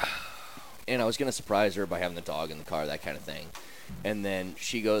 And I was gonna surprise her by having the dog in the car, that kind of thing. And then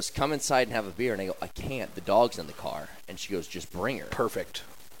she goes, "Come inside and have a beer." And I go, "I can't. The dog's in the car." And she goes, "Just bring her." Perfect.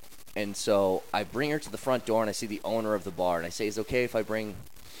 And so I bring her to the front door, and I see the owner of the bar, and I say, "Is it okay if I bring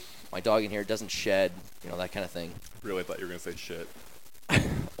my dog in here? It doesn't shed, that kind of thing." Really thought you were gonna say shit.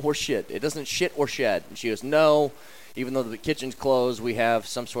 Or shit. It doesn't shit or shed. And she goes, "No, even though the kitchen's closed, we have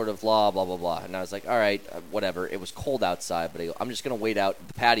some sort of law, blah, blah, blah." And I was like, all right, whatever. It was cold outside, but I go, I'm just going to wait out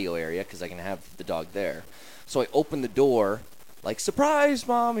the patio area because I can have the dog there. So I open the door, like, "Surprise,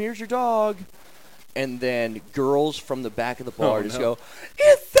 Mom, here's your dog." And then girls from the back of the bar go,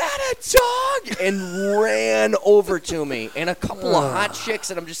 "Is that a dog?" And ran over to me. And a couple of hot chicks,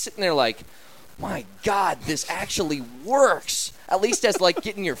 and I'm just sitting there like, my God, this actually works. At least as, like,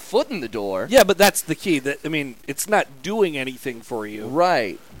 getting your foot in the door. Yeah, but that's the key. That I mean, it's not doing anything for you,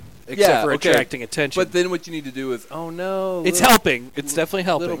 Right. except Yeah, for okay. attracting attention. But then what you need to do is, oh no, it's little- helping. It's definitely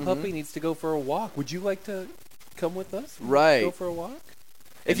helping. Little puppy needs to go for a walk. Would you like to come with us? Right. Go for a walk.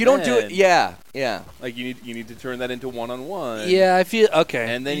 If And you don't do it, then, yeah. like you need to turn that into one-on-one. Yeah, I feel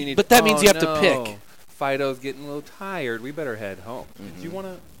okay. And then you need. but that means you have to no, pick. Fido's getting a little tired. We better head home. Do you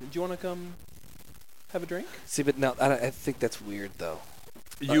wanna come have a drink? See, but no, I think that's weird though.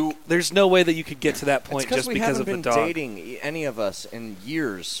 There's no way that you could get to that point It's just we because haven't of the been dog. dating any of us in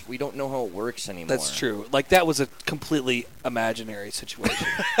years. We don't know how it works anymore. That's true. Like, that was a completely imaginary situation.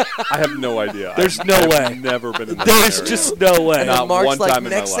 I have no idea. There's no way. I've never been in that There's scenario. just no way. And Not then Mark's one like, time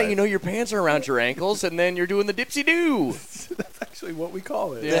in my next thing life. you know, your pants are around your ankles, and then you're doing the dipsy-doo. That's actually what we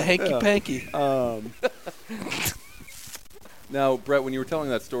call it. The hanky-panky. Now, Brett, when you were telling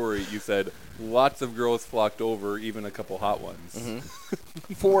that story, you said lots of girls flocked over, even a couple hot ones.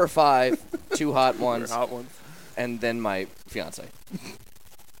 Mm-hmm. 4 or 5, 2 hot ones, Hot ones. and then my fiance.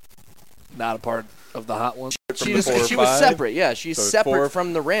 Not a part of the hot one. She the was 4 or she was 5? separate. Yeah, she's So separate 4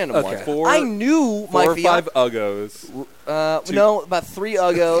 from the random Okay. one. I knew my 4 or fiance. 5 uggos. No, about 3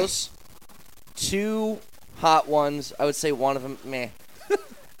 uggos, 2 hot ones. I would say one of them meh,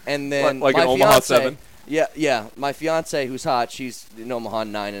 and then Like my an Omaha fiance, 7? Yeah. My fiance, who's hot, she's in Omaha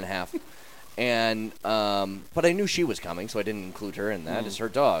 9.5, and but I knew she was coming, so I didn't include her in that. It's her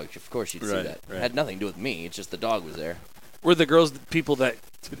dog. Of course, you'd see Right, that. right. It had nothing to do with me. It's just the dog was there. Were the girls the people that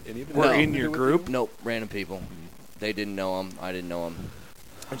Did any of them were have in to your do with group? Nope, random people. They didn't know him. I didn't know him.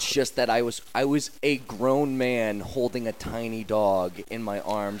 It's just that I was a grown man holding a tiny dog in my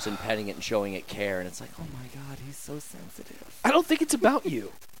arms and petting it and showing it care, and it's like, oh my god, he's so sensitive. I don't think it's about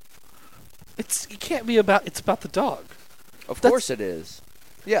you. It can't be about. It's about the dog. Of course it is.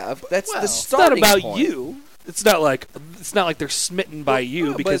 Yeah, that's the It's not starting about point. you. It's not like they're smitten by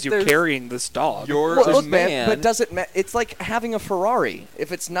you no, because but you're there's- carrying this dog. You're Well, a look, man. man, but does it it's like having a Ferrari.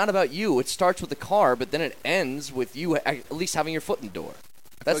 If it's not about you, it starts with the car, but then it ends with you at least having your foot in the door.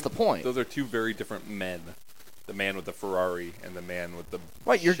 That's the point. Those are two very different men. The man with the Ferrari and the man with the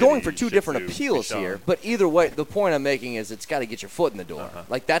Right, you're shitty going for 2 Shih different Tzu appeals Bichon. here, but either way, the point I'm making is it's got to get your foot in the door.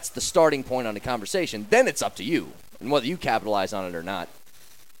 Like, that's the starting point on the conversation. Then it's up to you, and whether you capitalize on it or not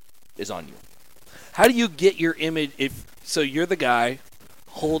is on you. How do you get your image? So you're the guy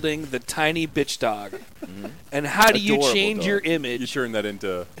holding the tiny bitch dog, and how do you Adorable change dog. your You image? turn that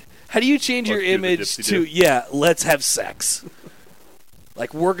into How do you change your Let's do the image dipsy-do. to let's have sex?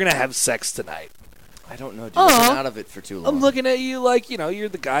 Like, we're gonna have sex tonight. I don't know, dude. Aw. I've been out of it for too long. I'm looking at you like, you're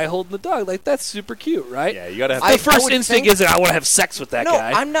the guy holding the dog. Like, that's super cute, right? you gotta have The I first would instinct think- isn't I want to have sex with that No,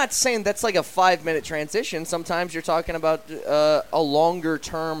 guy. I'm not saying that's like a 5-minute transition. Sometimes you're talking about a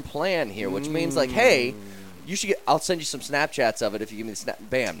longer-term plan here, which means like, hey, you should I'll send you some Snapchats of it if you give me the snap.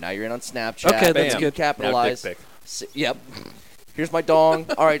 Bam, now you're in on Snapchat. Okay, that's Bam. good. Capitalize. Now dick pic. Yep. Here's my dong.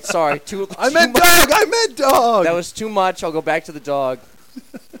 All right, sorry. I meant dog. That was too much. I'll go back to the dog.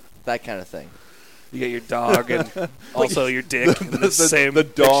 That kind of thing. You got your dog and also your dick in the same the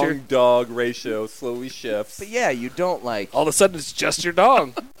picture. dog ratio slowly shifts. But yeah, you don't like. All of a sudden, it's just your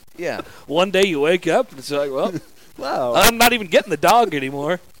dog. Yeah. One day you wake up and it's like, well, Wow. I'm not even getting the dog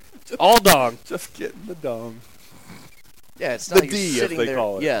anymore. All dog. Just getting the dog. Yeah, it's The not like D, you're as sitting they there.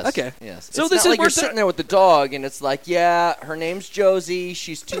 call it. Yes. Okay. Yes. So It's this not is like you're we're sitting there with the dog, and it's like, yeah, her name's Josie.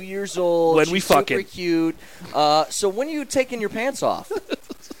 She's 2 years old. When she's we super fucking. cute. So when are you taking your pants off?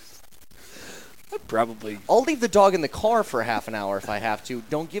 Probably. I'll leave the dog in the car for half an hour if I have to.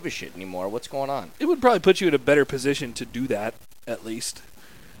 Don't give a shit anymore. What's going on? It would probably put you in a better position to do that, at least.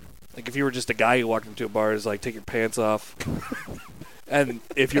 Like, if you were just a guy who walked into a bar, is like, take your pants off. And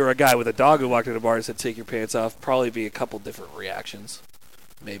if you're a guy with a dog who walked into a bar and said, take your pants off, probably be a couple different reactions.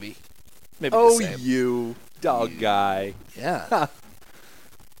 Maybe. Maybe Oh, the same. you dog guy. Yeah.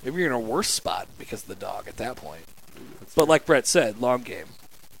 Maybe you're in a worse spot because of the dog at that point. But like Brett said, long game.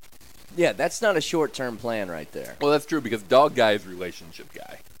 Yeah, that's not a short-term plan right there. Well, that's true because dog guy is relationship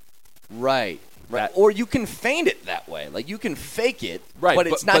guy. Right. That- Or you can feign it that way. Like, you can fake it, Right, but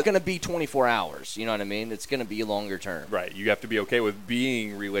it's but- not going to be 24 hours. You know what I mean? It's going to be longer term. Right. You have to be okay with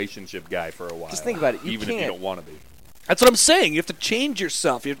being relationship guy for a while. Just think about it. You even if you can't- don't want to be. That's what I'm saying. You have to change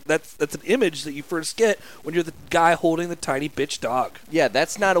yourself. That's an image that you first get when you're the guy holding the tiny bitch dog. Yeah,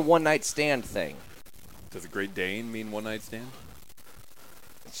 that's not a one-night stand thing. Does a Great Dane mean one night stand?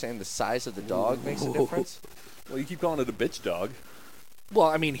 Saying the size of the dog makes a difference? Well, you keep calling it a bitch dog. Well,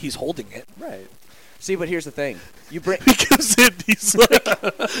 I mean, he's holding it. Right. See, but here's the thing. You bring Because he's like,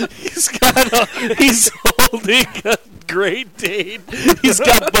 he's holding a Great Dane. He's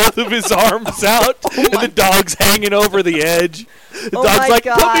got both of his arms out, and the dog's hanging over the edge. The Oh dog's my like,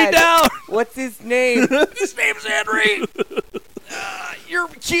 put me God. down. What's his name? His name's Henry. You're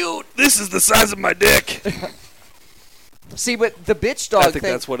cute. This is the size of my dick. See, but the bitch dog I think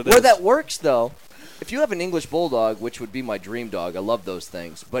thing, that's what it where is. that works, though, if you have an English Bulldog, which would be my dream dog, I love those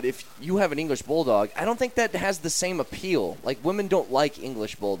things, but if you have an English Bulldog, I don't think that has the same appeal. Like, women don't like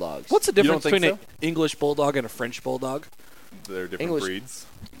English Bulldogs. What's the difference don't think between an English Bulldog and a French Bulldog? They're different English- breeds.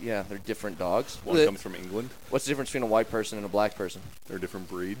 Yeah, they're different dogs. One comes from England. What's the difference between a white person and a black person? They're different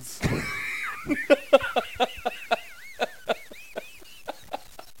breeds.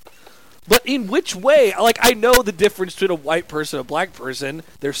 But in which way? Like, I know the difference between a white person and a black person.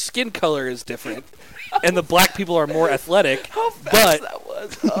 Their skin color is different, and the black people are more athletic. How fast that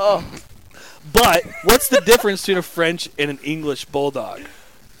was! Oh, But what's the difference between a French and an English bulldog?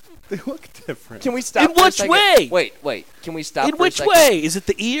 They look different. can we stop? In for a which second? way? Wait. Can we stop? In for a which second? way? Is it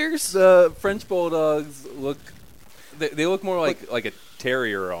the ears? The French bulldogs look. They look more like a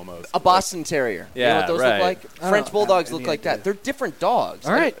terrier almost. A Boston Terrier. You know Yeah, what those right. look like? I French don't bulldogs have look any like idea. that. They're different dogs.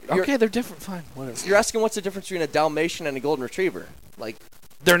 All right. You're- Okay, they're different. Fine. Whatever. You're asking what's the difference between a Dalmatian and a Golden Retriever? Like,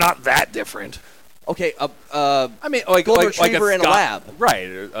 They're not that different. okay, I mean, like Golden like Retriever a and a lab. right?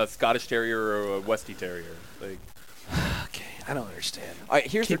 A Scottish Terrier or a Westie Terrier. Like, Okay, I don't understand. all right,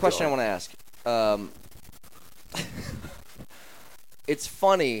 here's the Keep question going. I want to ask. It's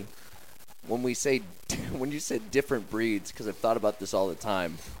funny when we say when you said different breeds, because I've thought about this all the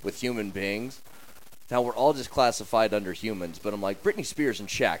time with human beings. Now we're all just classified under humans, but I'm like, Britney Spears and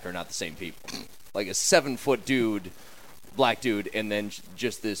Shaq are not the same people. Like a 7-foot dude, black dude, and then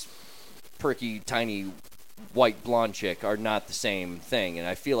just this perky, tiny, white blonde chick are not the same thing. And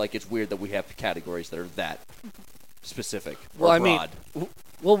I feel like it's weird that we have categories that are that specific or Well, I broad. mean,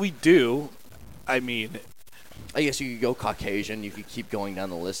 well, we do. I mean, I guess you could go Caucasian. You could keep going down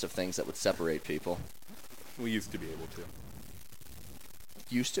the list of things that would separate people. we used to be able to.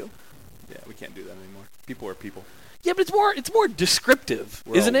 Used to? Yeah, we can't do that anymore. People are people. yeah, but it's more descriptive,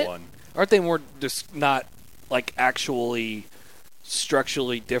 We're isn't all it? one. Aren't they more not like actually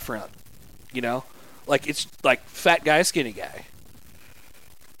structurally different? You know, like it's like fat guy, skinny guy.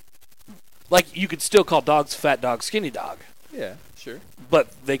 Like you could still call dogs fat dog, skinny dog, Yeah, sure. but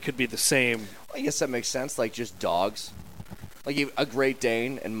they could be the same. I guess that makes sense. Like just dogs. Like a Great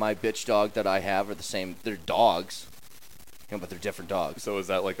Dane and my bitch dog that I have are the same. They're dogs, but they're different dogs. So is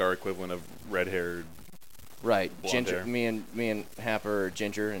that like our equivalent of red-haired? Right. Blonde Ginger. hair. Me and Happer are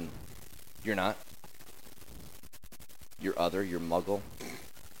Ginger, and you're not. You're other. You're Muggle.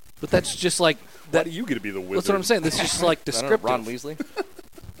 But that's just like Why that. do you get to be the wizard? That's what I'm saying. This is just like I don't know, descriptive. Ron Weasley.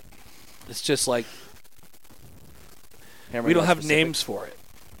 It's just like Hammer we don't Gun have specific. names for it.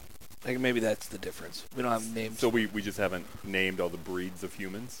 Like maybe that's the difference. We don't have names. So we just haven't named all the breeds of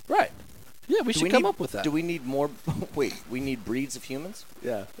humans. Right. Yeah, we Do should we come need- up with that. Do we need more? Wait, we need breeds of humans.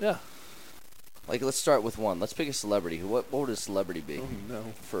 Yeah. Yeah. Like, let's start with one. Let's pick a celebrity. What would a celebrity be Oh no.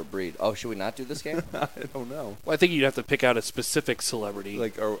 for a breed? Oh, should we not do this game? I don't know. Well, I think you'd have to pick out a specific celebrity.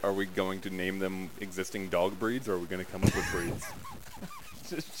 Like, are we going to name them existing dog breeds, or are we going to come up with breeds?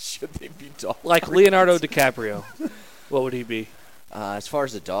 Should they be dog? Like Leonardo DiCaprio. What would he be? As far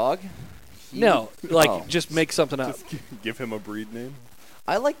as a dog, No, like Oh. just make something up. Just give him a breed name.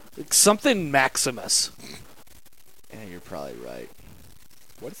 I like. Something Maximus. Yeah, you're probably right.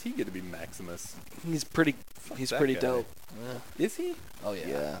 What does he get to be Maximus? He's pretty. He's that pretty guy. dope. Is he? Oh yeah.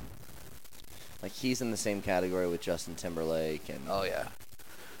 Yeah. Like he's in the same category with Justin Timberlake and Oh yeah.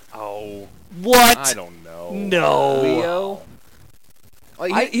 Oh, What? I don't know. No. Leo. Oh,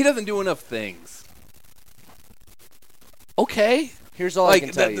 he doesn't do enough things. Okay. Here's all Like, I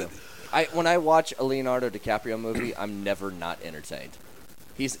can tell the- you. When I watch a Leonardo DiCaprio movie, I'm never not entertained.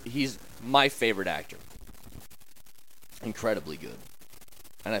 He's my favorite actor. Incredibly good.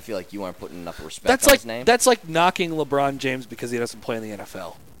 And I feel like you aren't putting enough respect That's on like his name. that's like knocking LeBron James because he doesn't play in the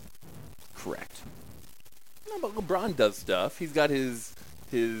NFL. Correct. No, but LeBron does stuff. He's got his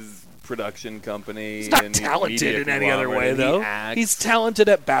production company. He's not and his talented media in any other way, conglomerate, and he though. acts. He's talented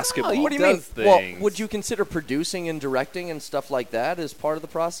at basketball. he What do you mean? does Well, things. would you consider producing and directing and stuff like that as part of the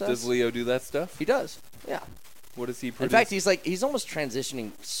process? Does Leo do that stuff? He does. Yeah. What does he In produce? fact, he's almost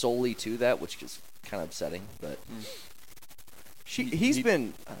transitioning solely to that, which is kind of upsetting. But he's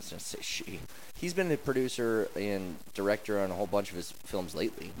been. I was gonna say she. He's been the producer and director on a whole bunch of his films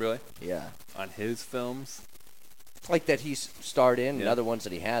lately. really Yeah. on his films. Like that he's starred in and Yeah. other ones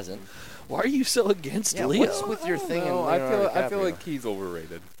that he hasn't. Why are you so against Yeah, Leo? what's with your thing? No, in I Leonardo feel DiCaprio? like he's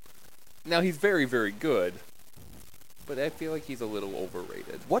overrated. Now he's very, very good, but I feel like he's a little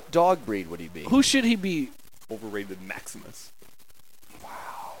overrated. What dog breed would he be? Who should he be? Overrated Maximus.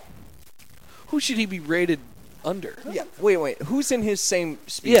 Who should he be rated under? Yeah. Wait. Who's in his same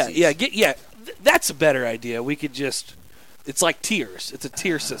species? Yeah. That's a better idea. We could just. It's like tiers. It's a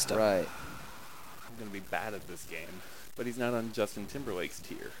tier system. Right. I'm gonna be bad at this game, but he's not on Justin Timberlake's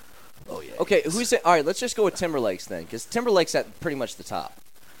tier. Oh yeah. Okay. Who's it? All right. Let's just go with Timberlake's then, because Timberlake's at pretty much the top.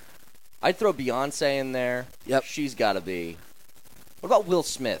 I'd throw Beyonce in there. Yep. She's got to be. What about Will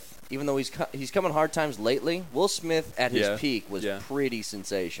Smith? Even though he's coming hard times lately, Will Smith at his peak was pretty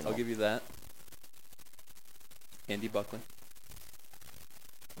sensational. I'll give you that. Andy Buckland.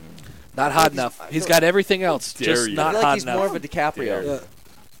 Not hot enough. He's got everything else, just you. not I feel like hot he's enough. more of a DiCaprio. Yeah.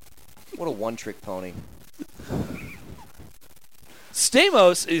 What a one-trick pony.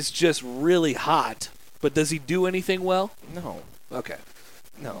 Stamos is just really hot, but does he do anything well? No. Okay.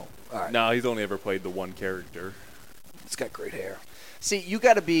 No. All right. No, he's only ever played the one character. He's got great hair. See, you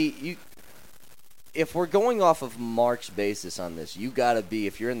got to be if we're going off of Mark's basis on this, you got to be,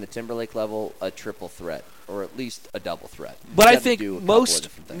 if you're in the Timberlake level, a triple threat or at least a double threat. But I gotta think do a couple of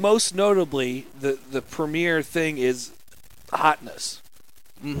different things. most notably, the premier thing is hotness.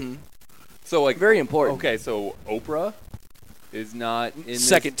 Mm-hmm. So, like, very important. Okay, so Oprah is not in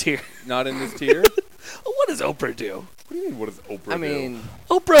Second tier. Not in this tier. What does Oprah do? What do you mean? What does Oprah I mean,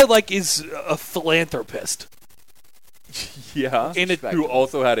 Oprah is a philanthropist. do? Yeah. Respectable. Who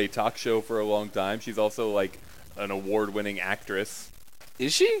also had a talk show for a long time. She's also like an award-winning actress.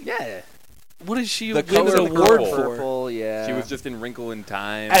 Is she? yeah. What does she The win color an of award purple. for? Purple, yeah. She was just in Wrinkle in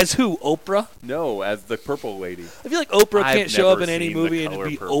Time. As who? Oprah? No, as the purple lady. I feel like Oprah I've can't show up never in any seen movie The and Color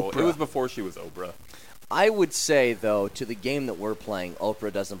be Purple. Oprah. It was before she was Oprah. I would say, though, to the game that we're playing,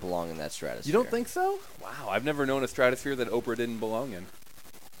 Oprah doesn't belong in that stratosphere. You don't think so? Wow, I've never known a stratosphere that Oprah didn't belong in.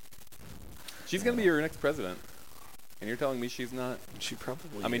 She's going to be your next president. And you're telling me she's not? She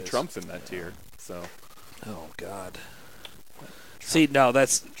probably I mean, is. Trump's in that tier, so. Oh, God. See, no,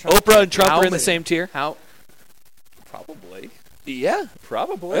 that's Oprah and Trump How are in the many- same tier? How? Probably. Yeah.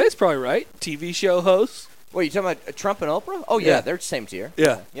 Probably. That's probably right. TV show hosts. Wait, you talking about Trump and Oprah? Oh, yeah, Yeah. they're same tier.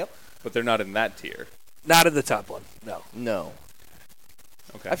 Yeah. Yep. But they're not in that tier. Not in the top one. No. No.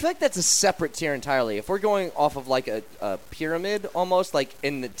 Okay. I feel like that's a separate tier entirely. If we're going off of like a pyramid almost, like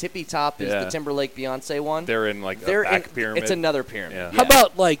in the tippy top is Yeah. the Timberlake Beyonce one. They're in like They're a back in, pyramid. It's another pyramid. Yeah. How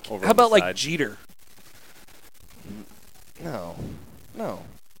about Over on the side. Jeter? No.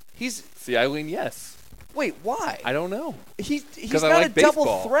 He's See, Eileen, yes. wait. Why? I don't know. He's Because I not like a double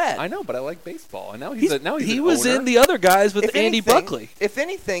baseball. threat. I know, but I like baseball. And now He he's an was owner. in the other guys with If Andy anything- Buckley. If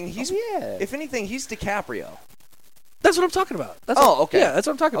anything, he's yeah. If anything, he's DiCaprio. That's what I'm talking about. Okay. Yeah, that's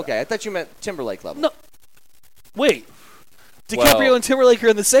what I'm talking about. Okay, I thought you meant Timberlake level. No. Wait. DiCaprio Well, and Timberlake are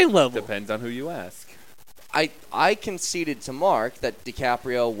in the same level. Depends on who you ask. I conceded to Mark that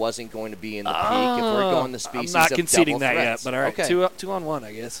DiCaprio wasn't going to be in the peak if we're going the species I'm not of conceding double that yet, threats. but all right. Okay. Two on one,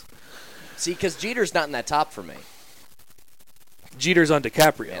 I guess. See, because Jeter's not in that top for me. Jeter's on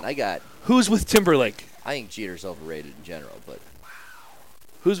DiCaprio. Man, Who's with Timberlake? I think Jeter's overrated in general, but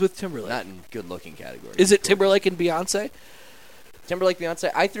Who's with Timberlake? not in good-looking categories. Is it Timberlake and Beyonce? Timberlake, Beyonce?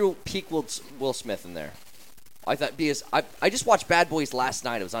 I threw peak Will Smith in there. I thought because I just watched Bad Boys last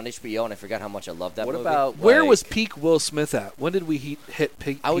night. It was on HBO, and I forgot how much I loved that What movie. about Where like, was peak Will Smith at? When did we hit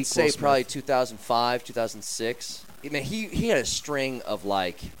peak? I would peak say Will Smith? probably 2005, 2006. I mean, he had a string of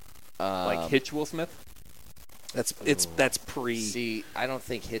like Hitch Will Smith? That's pre. See, I don't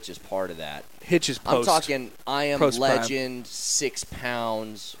think Hitch is part of that. Hitch is post. I'm talking I Am post-prime. Legend, 6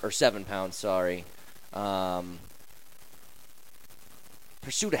 pounds, or 7 pounds, sorry.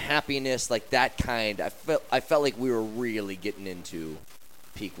 Pursuit of Happiness, like that kind. I felt like we were really getting into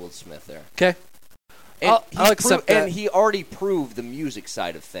peak Will Smith there. Okay. And I'll accept that. And he already proved the music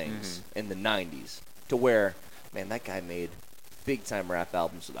side of things in the 90s to where, man, that guy made big-time rap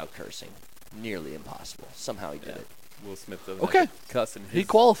albums without cursing. Nearly impossible. Somehow he did it. Will Smith doesn't Okay. have to cuss in his He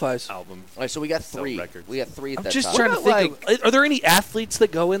qualifies. albums. All right, so we got Sell 3. records. We got 3 at I'm that just top. trying to What think about, of. Are there any athletes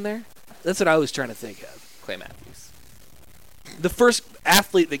that go in there? That's what I was trying to think of. Clay Matthews. The first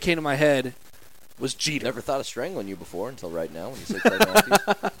athlete that came to my head was Jeter. Never thought of strangling you before until right now when you said Clay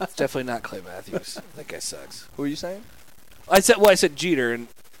Matthews. It's definitely not Clay Matthews. That guy sucks. Who are you saying? I said Jeter, and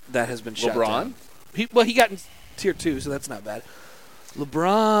that has been shot LeBron? down. He got in tier 2, so that's not bad.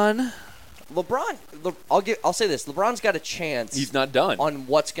 LeBron. I'll say this. LeBron's got a chance. He's not done. On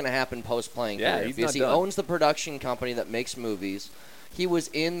what's going to happen post-playing Yeah, career. he's Because not he done. owns the production company that makes movies. He was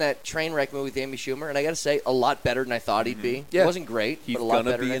in that Trainwreck movie with Amy Schumer, and I got to say, a lot better than I thought he'd be. Yeah. It wasn't great, He's but a lot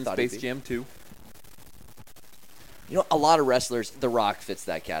gonna better be than I in thought Space he'd be. Jam 2. You know, a lot of wrestlers, The Rock fits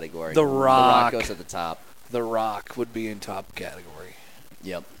that category. The Rock. goes at the top. The Rock would be in top category.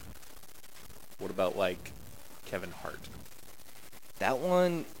 Yep. What about like Kevin Hart? That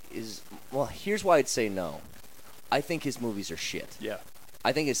one is, well, here's why I'd say no. I think his movies are shit. Yeah.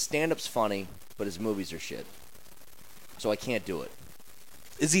 I think his stand-up's funny, but his movies are shit. So I can't do it.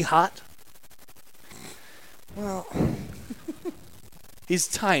 Is he hot? Well, He's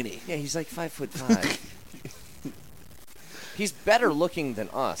tiny. yeah, he's like 5'5". He's better looking than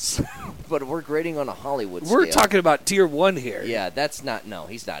us, but we're grading on a Hollywood We're scale. talking about tier 1 here. Yeah, that's not. No,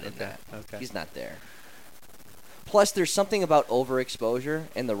 he's not in that. Okay. He's not there. Plus, there's something about overexposure,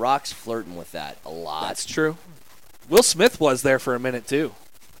 and The Rock's flirting with that a lot. That's true. Will Smith was there for a minute, too.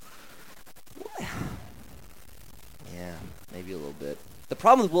 Yeah, maybe a little bit. The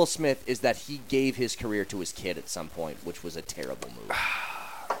problem with Will Smith is that he gave his career to his kid at some point, which was a terrible move.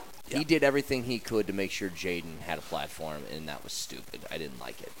 He did everything he could to make sure Jaden had a platform, and that was stupid. I didn't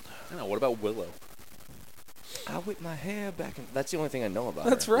like it. I don't know. What about Willow? I whip my hair back. That's the only thing I know about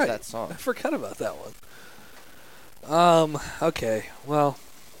That's her, is right. that song. I forgot about that one. Okay, well.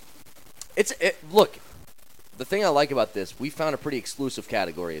 Look, the thing I like about this, we found a pretty exclusive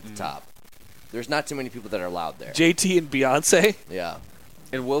category at the top. There's not too many people that are allowed there. JT and Beyonce, Yeah,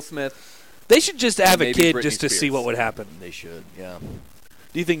 And Will Smith. they should just have a Maybe kid Britney just to see Spears. what would happen. they should. Yeah.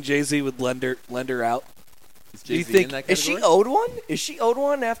 Do you think Jay-Z would lend her out? Is Do you Jay-Z think- in that Is she category? owed one? Is she owed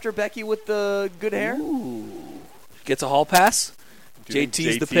one after Becky with the good hair? Ooh. Gets a hall pass? Do you think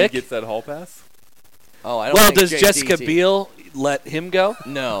JT's the JT pick? Gets that hall pass? Oh, I don't Well, think does Jessica JT Biel let him go?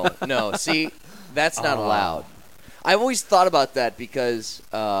 No. See, that's not allowed. I've always thought about that because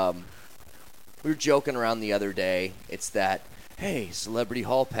we were joking around the other day. It's that, hey, celebrity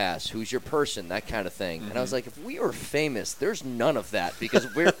hall pass, who's your person, that kind of thing. And I was like, if we were famous, there's none of that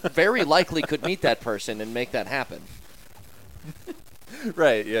because we're very likely could meet that person and make that happen.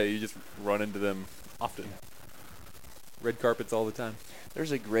 Right, yeah, you just run into them often. Red carpets all the time.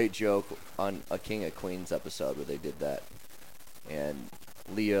 There's a great joke on a King of Queens episode where they did that. And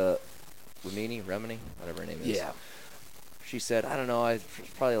Leah Remini, whatever her name is. Yeah. She said, I don't know, I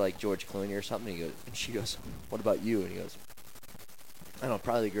probably like George Clooney or something. And she goes, what about you? And he goes, I don't know,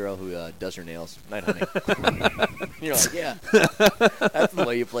 probably the girl who does her nails. Night, honey. You're like, yeah, that's the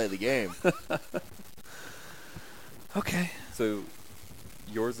way you play the game. Okay. So,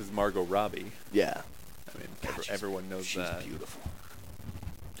 yours is Margot Robbie. Yeah. I mean, God, everyone knows she's that. beautiful.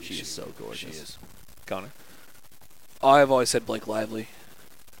 She is so gorgeous. She is. Connor? I've always said Blake Lively.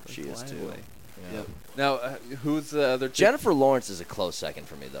 She is too. Lively. Yeah. Yep. Now, who's the other chick? Jennifer Lawrence is a close second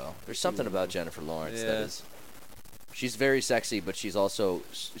for me, though. There's something about Jennifer Lawrence that Yeah. is. She's very sexy, but she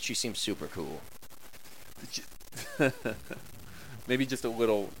seems super cool. Maybe just a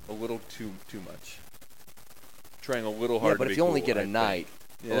little too much. Trying a little Yeah, hard. but to if be you only cool, get I a think. night,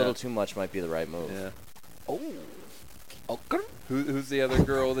 Yeah. a little too much might be the right move. Yeah. Oh. Who's the other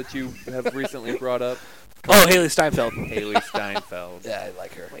girl that you have recently brought up? Oh, Haley Steinfeld. Haley Steinfeld. Yeah, I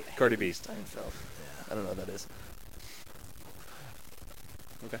like her. Cardi B. Steinfeld. Yeah, I don't know what that is.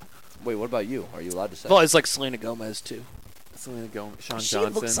 Okay. Wait, what about you? Are you allowed to say? Well, it's like Selena Gomez, too. Selena Gomez. Sean she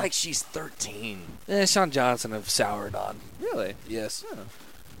Johnson. looks like she's 13. Sean Johnson have soured on. Really? Yes. Yeah.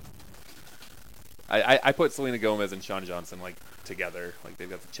 I put Selena Gomez and Sean Johnson like together. Like they've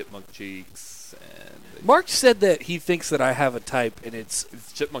got the chipmunk cheeks and Mark said that he thinks that I have a type, and it's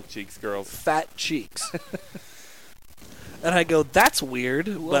it's chipmunk cheeks, girls. fat cheeks. And I go, that's weird,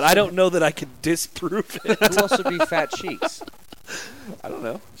 but I don't know that I can disprove it. Who else would be fat cheeks? I don't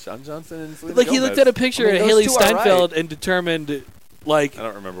know. Sean Johnson and Selena Like, Gomez. he looked at a picture I mean, of those Haley two are Steinfeld right. and determined, like... I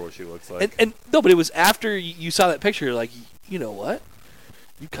don't remember what she looks like. And no, but it was after you saw that picture, you're like, you know what?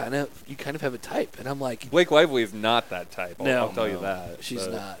 You kind of have a type. And I'm like... Blake Lively is not that type. I'll tell you No, that. She's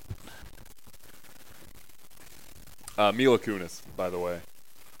but- not. Mila Kunis, by the way.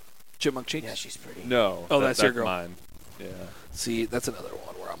 Chipmunk cheeks? Yeah, she's pretty. No. Oh, that's your girl. Mine. Yeah. See, that's another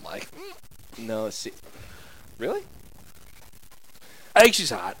one where I'm like... No, see, Really? I think she's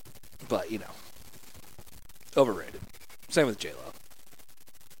hot, but, you know. Overrated. Same with J-Lo.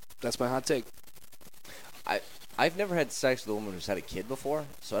 That's my hot take. I've never had sex with a woman who's had a kid before,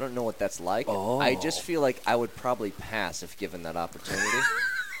 so I don't know what that's like. Oh. I just feel like I would probably pass if given that opportunity.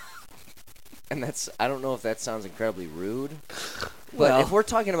 And I don't know if that sounds incredibly rude, but Well- if we're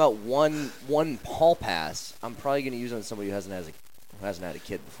talking about one hall pass, I'm probably going to use it on somebody who hasn't had a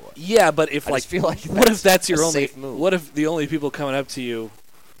kid before. Yeah, but if I just feel like what if that's your a only? safe move. What if the only people coming up to you?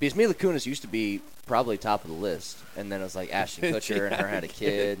 Because Mila Kunis used to be probably top of the list, and then it was like Ashton Kutcher and her had a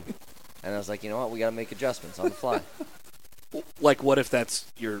kid, and I was like, you know what, we got to make adjustments on the fly. Like, what if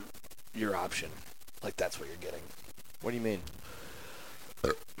that's your option? Like, that's what you're getting. What do you mean?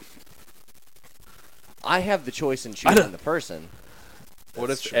 I have the choice in choosing the person. What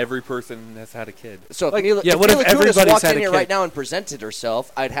if every person has had a kid? So if Like, Mila, yeah, if what if Mila Kunis everybody's walked had in a here kid? right now and presented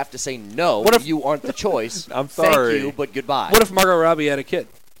herself, I'd have to say no. What if- you aren't the choice? I'm sorry. Thank you, but goodbye. What if Margot Robbie had a kid?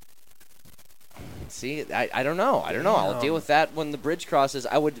 See, I don't know. I'll deal with that when the bridge crosses.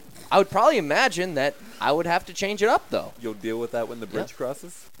 I would probably imagine that I would have to change it up though You'll deal with that when the bridge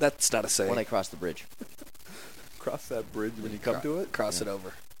crosses? That's not a saying. when I cross the bridge. Cross that bridge when you come to it. Cross it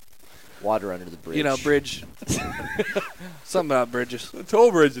over. Water under the bridge. You know, bridge. Something about bridges. The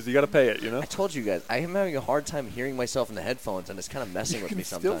toll bridges, you got to pay it. You know. I told you guys, I am having a hard time hearing myself in the headphones, and it's kind of messing with me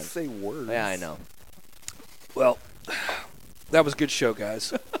sometimes. Still say words. Yeah, I know. Well, that was a good show,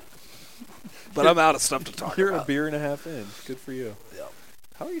 guys. But I'm out of stuff to talk You're about. a beer and a half in. Good for you. Yeah.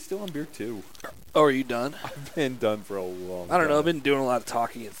 How are you still on beer 2? Oh, are you done? I've been done for a long time. I don't know. I've been doing a lot of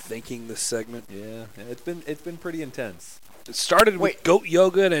talking and thinking this segment. Yeah, it's been pretty intense. It started with goat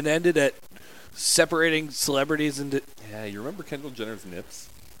yoga and ended at separating celebrities into. Yeah, you remember Kendall Jenner's nips?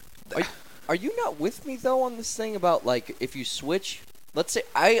 Are you not with me, though, on this thing about, like, if you switch? Let's say,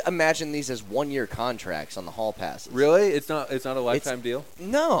 I imagine these as 1-year contracts on the hall passes. Really? It's not a lifetime deal?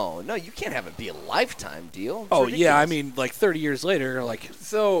 No, you can't have it be a lifetime deal. It's Oh, ridiculous. yeah. I mean, like 30 years later, like.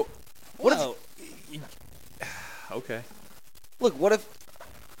 So, What okay. Look, what if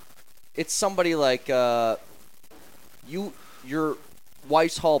it's somebody like your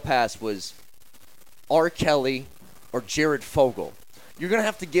wife's hall pass was R. Kelly or Jared Fogle? You're gonna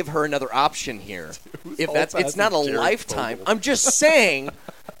have to give her another option here. It's not a Jared lifetime. Fogle? I'm just saying,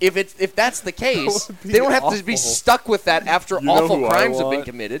 if that's the case, That would be they don't have to be awful. stuck with that after You know awful who I crimes have been want?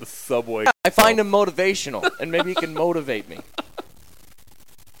 committed. The Subway. I find him motivational, and maybe he can motivate me.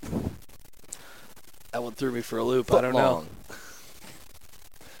 That one threw me for a loop. I don't know. Footlong.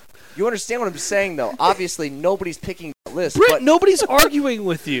 You understand what I'm saying, though? Obviously, nobody's picking that list, Britt, but nobody's arguing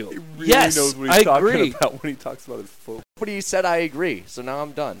with you. He really yes, knows what I he's talking agree. about when he talks about his foot. nobody said I agree, so now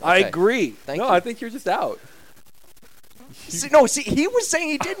I'm done. I Okay. agree. Thank No, you. I think you're just out. See, he was saying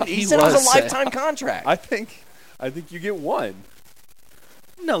he didn't. He He said it was was a saying- lifetime contract. I think you get one.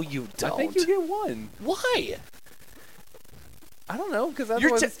 No, you don't. I think you get one. Why? I don't know, because You're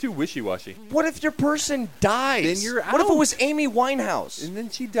otherwise t- it's too wishy-washy. What if your person dies? Then you're What if it out. was Amy Winehouse? And then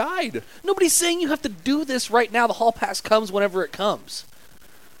she died. Nobody's saying you have to do this right now. The hall pass comes whenever it comes.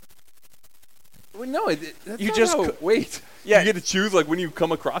 Well, no, that's You not just how- co- wait. Yeah. You get to choose like when you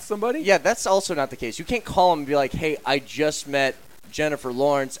come across somebody. Yeah, that's also not the case. You can't call him and be like, "Hey, I just met Jennifer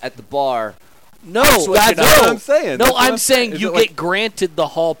Lawrence at the bar." No, switching that's up. That's what I'm saying. No, That's what I'm saying Is you it like- get granted the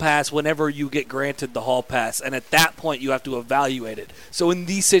hall pass whenever you get granted the hall pass, and at that point you have to evaluate it. So in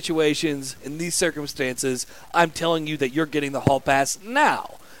these situations, in these circumstances, I'm telling you that you're getting the hall pass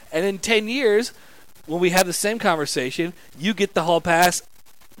now. And in 10 years, when we have the same conversation, you get the hall pass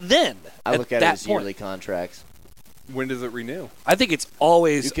then. I look at it that as point. yearly contracts. When does it renew? I think it's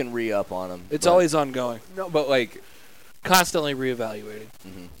always You can re-up on them. it's always ongoing, No, but like constantly reevaluating.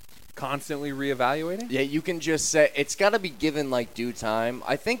 constantly reevaluating. Yeah, you can just say it's got to be given like due time.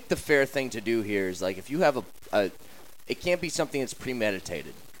 I think the fair thing to do here is like if you have it can't be something that's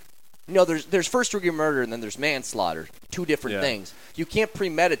premeditated. No, there's first degree murder and then there's manslaughter. Two different Yeah. things. You can't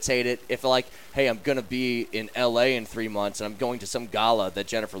premeditate it if like, hey, I'm gonna be in L.A. in 3 months and I'm going to some gala that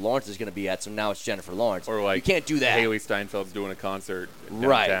Jennifer Lawrence is gonna be at, so now it's Jennifer Lawrence. Or like you can't do that. Haley Steinfeld's doing a concert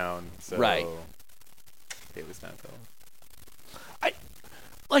Right. downtown. So Right. Haley Steinfeld.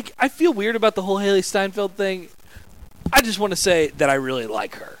 I feel weird about the whole Haley Steinfeld thing. I just want to say that I really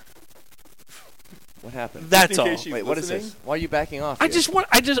like her. What happened? That's in all. case she's Wait, what is listening? this? Why are you backing off? I here?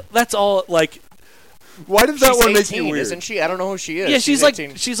 just that's all. Like, Why does that She's one 18, make you weird? isn't she? I don't know who she is. yeah, she's like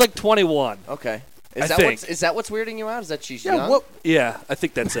 18. she's like 21. Okay. I think. Is that what's weirding you out? Is that she's Yeah, young? what? Yeah, I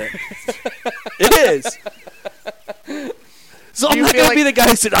think that's it. It is. So I'm you not feel gonna be like- the guy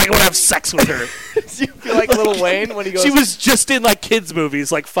who said I want to have sex with her. Do you feel like Lil Wayne when he goes? She was just in like kids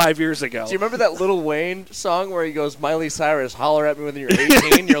movies like 5 years ago. Do you remember that Lil Wayne song where he goes, "Miley Cyrus, holler at me when you're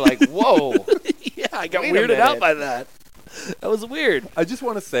 18"? You're like, "Whoa." Yeah, I got Wait a weirded out minute. by that. That was weird. I just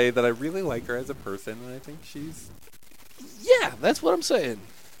want to say that I really like her as a person, and I think she's Yeah, that's what I'm saying.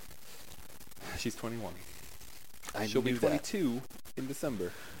 21. I She'll be knew that. 22 in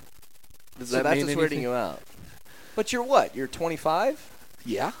December. Does So that that's mean what's weirding anything? you out. But you're what? You're 25?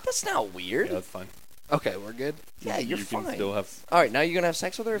 Yeah. That's not weird. Yeah, that's fine. Okay, we're good. Yeah, you're you fine. can still have. All right, now you're gonna have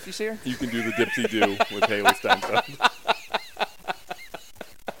sex with her if you see her. You can do the dipsy do with Haley Steinfeld.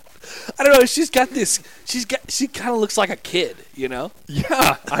 I don't know. She's got this. She kind of looks like a kid, you know.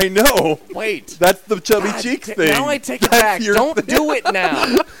 Yeah, I know. Wait. That's the chubby God, cheeks t- thing. Now I take it That's back. your Don't thing. do it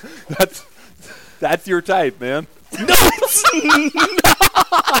now. That's your type, man. No, it's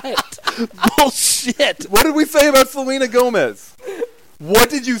not. Bullshit. What did we say about Selena Gomez? What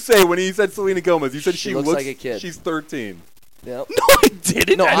did you say when he said Selena Gomez? You said She she looks like a kid. She's 13. Yep. No, I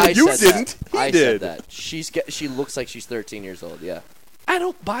didn't. No, I you said didn't. That. He I did. said that. She looks like she's 13 years old. Yeah. I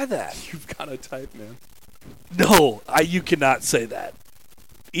don't buy that. You've got a type, man. No, you cannot say that.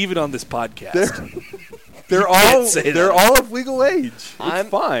 even on this podcast. They're all of legal age. It's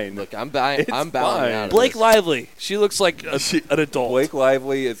fine. Look, I'm bowing fine. out. Blake Lively. She looks like an adult. Blake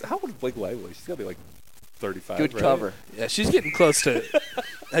Lively is... How old is Blake Lively? She's got to be like 35, Good right? cover. Yeah, she's getting close to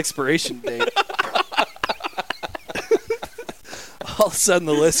expiration date. All of a sudden,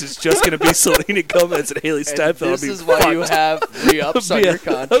 the list is just going to be Selena Gomez and Haley Steinfeld. This is why you have re-ups on your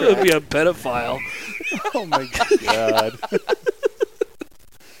contract. That would be a pedophile. Oh, my God.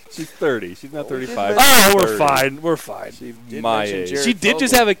 She's 30. She's not 35. Oh, we're 30. fine. We're fine. She's Did my mention age. Jared She did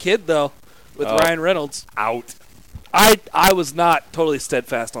just Fogle. have a kid, though, with Ryan Reynolds. Out. I was not totally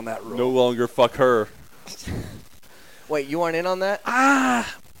steadfast on that rule. No longer fuck her. Wait, you aren't in on that?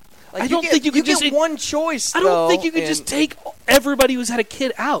 Like I don't think you could just get one choice. I don't think you could just take everybody who's had a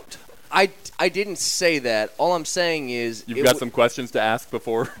kid out. I didn't say that. All I'm saying is You've got some questions to ask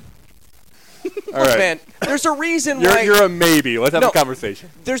before. All Look, right. man, there's a reason why You're a maybe. Let's have No. a conversation.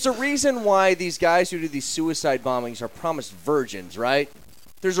 there's a reason why these guys who do these suicide bombings are promised virgins, right?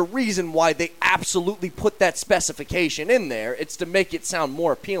 There's a reason why they absolutely put that specification in there. It's to make it sound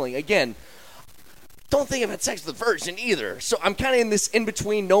more appealing. Again, don't think I've had sex with a virgin either. So I'm kind of in this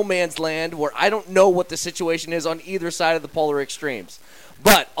in-between no man's land where I don't know what the situation is on either side of the polar extremes.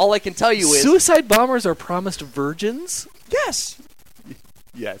 But all I can tell you is... Suicide bombers are promised virgins? Yes.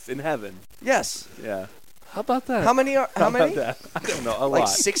 Yes, in heaven. Yes. Yeah. How about that? How many are... How many? About that? I don't know. A Like lot.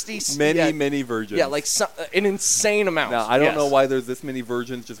 60... Many virgins. Yeah, like an insane amount. Now, I don't Yes. know why there's this many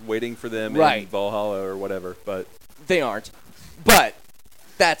virgins just waiting for them Right. in Valhalla or whatever, but... They aren't. But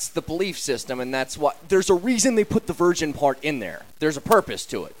that's the belief system, and that's what... There's a reason they put the virgin part in there. There's a purpose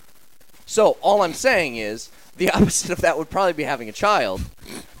to it. So all I'm saying is the opposite of that would probably be having a child.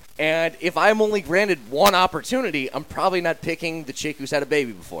 And if I'm only granted one opportunity, I'm probably not picking the chick who's had a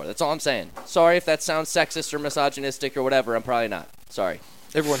baby before. That's all I'm saying. Sorry if that sounds sexist or misogynistic or whatever. I'm probably not. Sorry.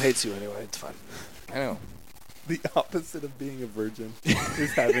 Everyone hates you anyway. It's fine. I know. The opposite of being a virgin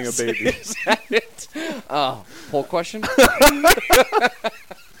is having a baby. Is that it? Poll question?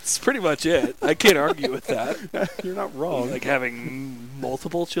 That's pretty much it. I can't argue with that. You're not wrong. Like having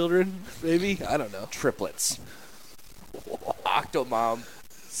multiple children, maybe? I don't know. Triplets. Octomom.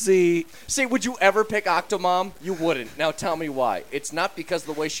 See, Would you ever pick Octomom? You wouldn't. Now tell me why. It's not because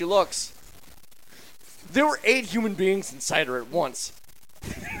of the way she looks. There were 8 human beings inside her at once.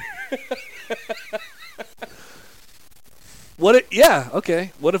 yeah,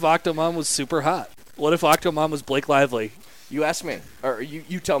 okay. What if Octomom was super hot? What if Octomom was Blake Lively? You ask me. Or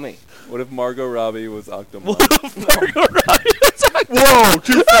you tell me. What if Margot Robbie was Octomom? Margot Robbie was Octomom. Whoa,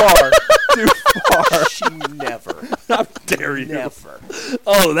 too far. Too far. She never. How dare you? Never.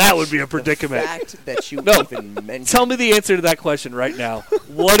 Oh, that would be a The predicament. fact that you No. even mentioned Tell me the answer to that question right now.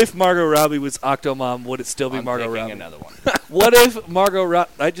 What if Margot Robbie was Octomom? Would it still be I'm Margot picking Robbie? another one. What if Margot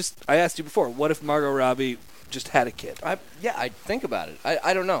Robbie... I asked you before. What if Margot Robbie just had a kid? I'd think about it.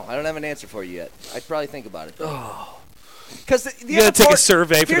 I don't know. I don't have an answer for you yet. I'd probably think about it. Oh. Because You gotta take a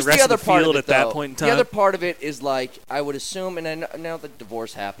survey for the rest of the field at that point in time. The other part of it is like, I would assume, and I know that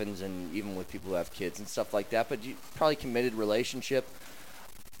divorce happens, and even with people who have kids and stuff like that, but you probably committed relationship,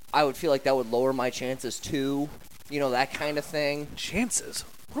 I would feel like that would lower my chances too. You know, that kind of thing. Chances?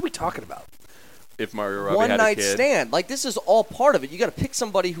 What are we talking about? If Margot Robbie One had a night kid. stand. Like, this is all part of it. You got to pick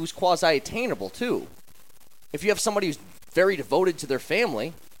somebody who's quasi-attainable too. If you have somebody who's very devoted to their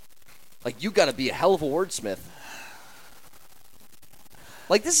family, like, you got to be a hell of a wordsmith.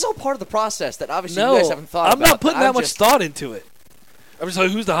 Like, this is all part of the process that obviously you guys haven't thought I'm about. not putting but that much thought into it. I'm just like,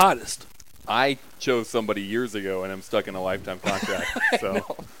 who's the hottest? I chose somebody years ago, and I'm stuck in a lifetime contract.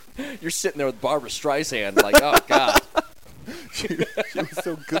 So You're sitting there with Barbara Streisand, like, oh, God. she was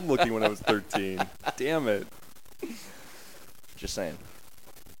so good looking when I was 13. Damn it. Just saying.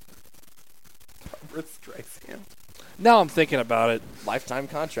 Barbara Streisand. Now I'm thinking about it. Lifetime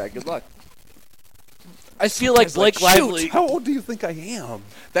contract. Good luck. I feel like Blake Lively... How old do you think I am?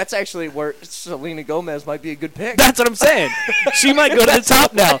 That's actually where Selena Gomez might be a good pick. That's what I'm saying. She might go to the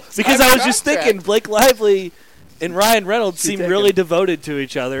top now. Because I was just contract. thinking, Blake Lively and Ryan Reynolds She seem take really him. devoted to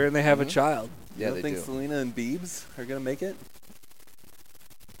each other, and they have a child. Yeah, you they don't think do. Selena and Biebs are going to make it?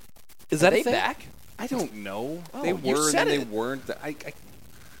 Is Are that they a thing? back? I don't know. Oh, they you were said and it. they weren't.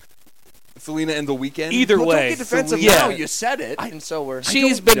 Selena and The Weeknd? Either Well, way. don't get defensive Selena- now. Yeah. You said it, and so we're...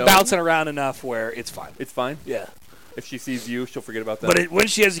 She's don't been know. bouncing around enough where it's fine. It's fine. Yeah. If she sees you, she'll forget about that. But when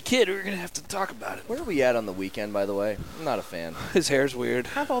she has a kid, we're going to have to talk about it. Where are we at on The Weekend, by the way? I'm not a fan. His hair's weird.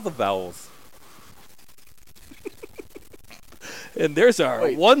 have all the vowels. And there's our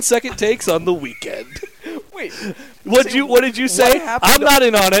Wait. 1 second takes on The Weekend. Wait. What did you say? happened I'm to- not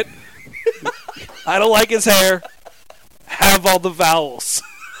in on it. I don't like his hair. Have all the vowels.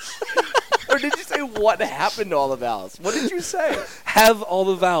 Or did you say what happened to all the vowels? What did you say? Have all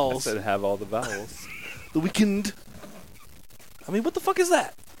the I vowels. said have all the vowels. The weekend. I mean, what the fuck is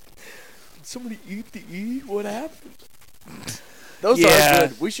that? Somebody eat the E? What happened? Those Yeah. are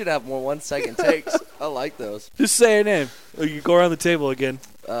good. We should have more 1 second takes. I like those. Just say a name. Oh, you go around the table again.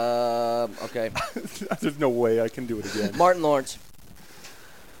 Okay. There's no way I can do it again. Martin Lawrence.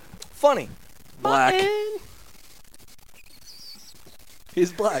 Funny. Black.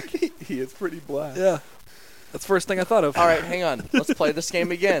 He's black. He is pretty black. Yeah. That's the first thing I thought of. All right, hang on. Let's play this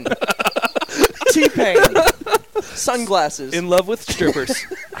game again. T-Pain. Sunglasses. In love with strippers.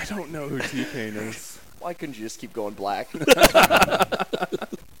 I don't know who T-Pain is. Why couldn't you just keep going black?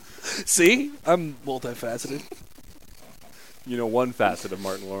 See? I'm multifaceted. You know one facet of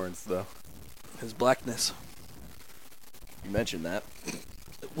Martin Lawrence, though. His blackness. You mentioned that.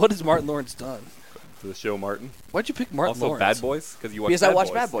 What has Martin Lawrence done? For the show Martin. Why'd you pick Martin Also Lawrence? Bad Boys, because you watched Because Bad I watched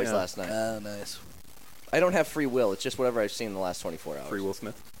Boys. Bad Boys Yeah. last night. Oh, nice. I don't have free will. It's just whatever I've seen in the last 24 hours. Free Will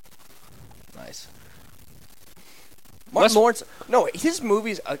Smith. Nice. Martin Lawrence. No, his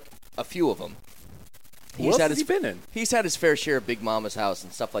movies, a few of them. Who else has he been in? He's had his fair share of Big Mama's House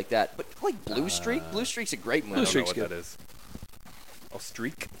and stuff like that. But like Blue Streak? Blue Streak's a great movie. I don't know Streak's what good. that is. Oh,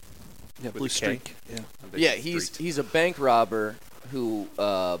 Streak? Yeah, With Blue a K? Streak. Yeah. Yeah, he's a bank robber who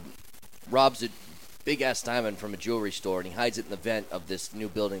robs a big-ass diamond from a jewelry store, and he hides it in the vent of this new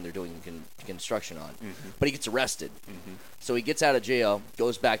building they're doing construction on. Mm-hmm. But he gets arrested. So he gets out of jail,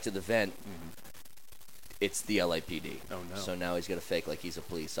 goes back to the vent. It's the LAPD. Oh, no. So now he's got to fake like he's a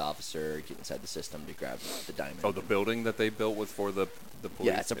police officer, get inside the system to grab the diamond. Oh, the building that they built was for the police?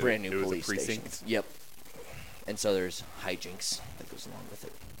 Yeah, it's a brand new it was police a precinct? station. Yep. And so there's hijinks that goes along with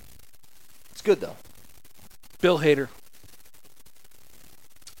it. It's good, though. Bill Hader.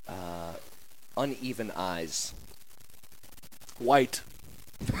 Uneven eyes. White.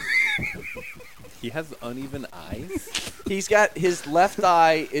 He has uneven eyes? He's got his left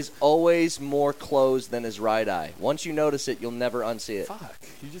eye is always more closed than his right eye. Once you notice it, you'll never unsee it. Fuck.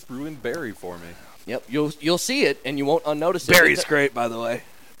 You just ruined Barry for me. Yep, you'll see it and you won't unnotice it. Barry's great, by the way.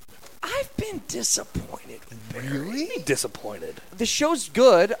 I've been disappointed with Barry. Really? Disappointed. The show's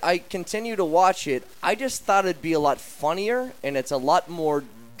good. I continue to watch it. I just thought it'd be a lot funnier, and it's a lot more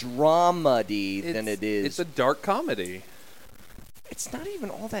dramedy than it is. It's a dark comedy. It's not even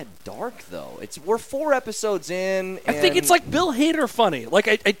all that dark, though. We're 4 episodes in. I think it's like Bill Hader funny. Like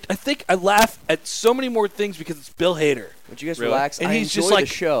I think I laugh at so many more things because it's Bill Hader. Would you guys Really? relax? And I he's enjoy just like-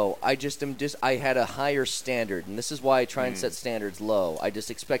 the show. I had a higher standard, and this is why I try and set standards low. I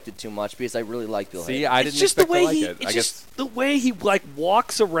just expected too much because I really like Bill See, Hader. I It's didn't just the expect way to like he. it. It's I just guess the way he like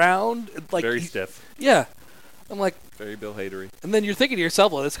walks around. Like very he- stiff. Yeah, I'm like, Very Bill Hadery. and then you're thinking to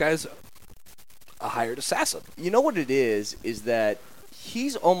yourself, well, this guy's a hired assassin. You know what it is that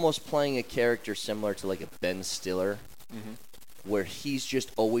he's almost playing a character similar to like a Ben Stiller, where he's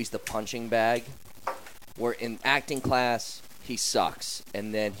just always the punching bag. Where in acting class he sucks,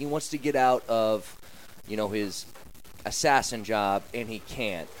 and then he wants to get out of, his assassin job, and he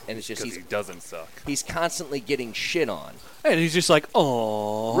can't, and it's just Because he doesn't suck. he's constantly getting shit on. And he's just like,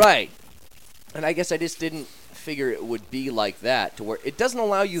 oh, Right. And I guess I just didn't figure it would be like that, to where it doesn't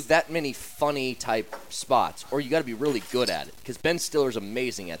allow you that many funny type spots, or you got to be really good at it, because Ben Stiller's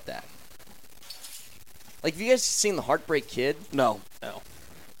amazing at that. Like, have you guys seen The Heartbreak Kid? No.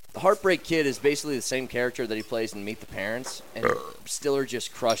 The Heartbreak Kid is basically the same character that he plays in Meet the Parents, and Stiller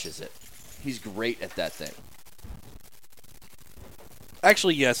just crushes it. He's great at that thing.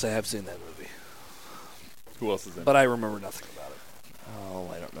 Actually, yes, I have seen that movie, Who else is in but I remember nothing about it. Oh,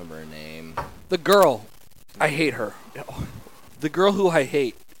 I don't remember her name. The girl, I hate her. The girl who I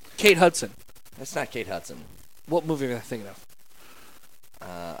hate, Kate Hudson. That's not Kate Hudson. What movie am I thinking of?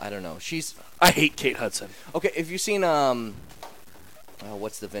 I don't know. She's I hate Kate Hudson. okay. Have you seen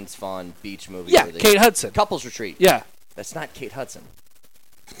what's the Vince Vaughn beach movie? Yeah, where they- Kate Hudson. Couples Retreat. Yeah. That's not Kate Hudson.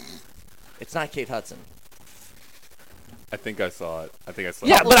 It's not Kate Hudson. I think I saw it.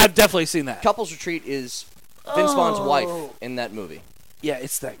 Yeah, but I've definitely seen that. Couples Retreat is Vince Vaughn's wife in that movie. Yeah,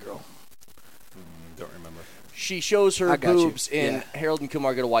 it's that girl. Don't remember. She shows her I got you. boobs in Yeah. Harold and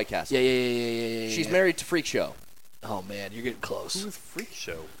Kumar Go to White Castle. Yeah. She's married to Freak Show. Oh man, you're getting close. Who was Freak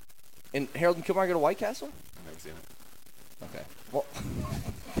Show? In Harold and Kumar Go to White Castle? I've never seen it. Okay. Well,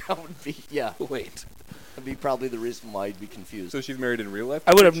 that would be, yeah. Wait, That'd be probably the reason why you'd be confused. So she's married in real life?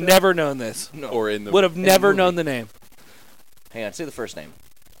 I would have Freak Show? never known this. No. Or in the... Would have the never movie. known the name. Hang on, say the first name.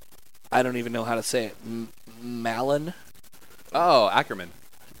 I don't even know how to say it. Malin. Oh, Ackerman.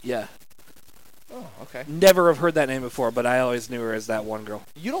 Yeah. Oh, okay. Never have heard that name before, but I always knew her as that one girl.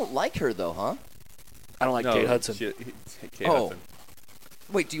 You don't like her, though, huh? I don't like No, Kate Hudson. Kate Oh. Hudson.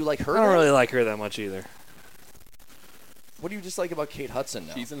 Wait, do you like her? I don't then? really like her that much either. What do you dislike about Kate Hudson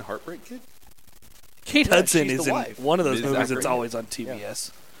now? She's in Heartbreak Kid? Kate Yeah, Hudson she's is the in wife. one of those Ms. movies Zachary. that's always on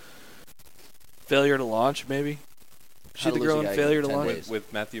TBS. Failure to Launch, maybe? She How to the Lose girl a in Guy Failure in to 10 Launch? Days.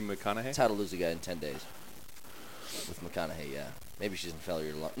 With Matthew McConaughey? It's How to Lose a Guy in 10 Days. With McConaughey, yeah. Maybe she's in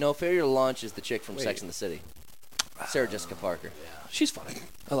Failure to Launch. No, Failure to Launch is the chick from Wait. Sex and the City. Sarah Jessica Parker. She's funny.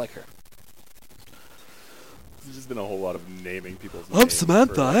 I like her. There's just been a whole lot of naming people's I'm names.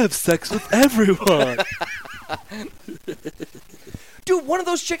 Samantha. I have sex with everyone. Dude, one of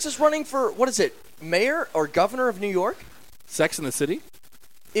those chicks is running for, what is it, mayor or governor of New York? Sex in the City?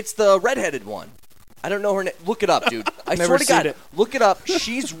 It's the redheaded one. I don't know her name. Look it up, dude. I Never swear to God, seen it. look it up.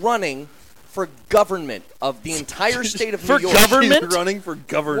 She's running for government of the entire state of For New York. government? She's running for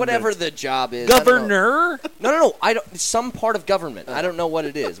government. Whatever the job is. I don't know. Governor? No. I don't. Some part of government. I don't know what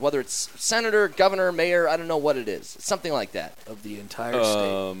it is. Whether it's senator, governor, mayor. I don't know what it is. Something like that. Of the entire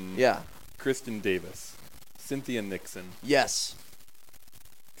state. Yeah. Kristen Davis. Cynthia Nixon. Yes.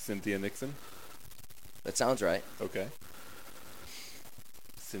 Cynthia Nixon? That sounds right. Okay.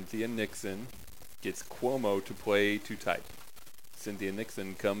 Cynthia Nixon gets Cuomo to play to type. Cynthia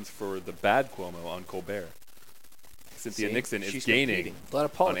Nixon comes for the bad Cuomo on Colbert. Cynthia See? Nixon is She's gaining competing. A lot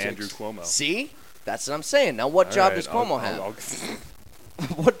of on politics. Andrew Cuomo. See? That's what I'm saying. Now, what job does Cuomo have?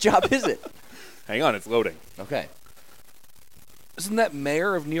 What job is it? Hang on, it's loading. Okay. Isn't that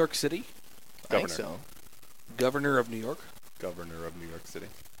mayor of New York City? I think Governor. so. Governor of New York? Governor of New York City.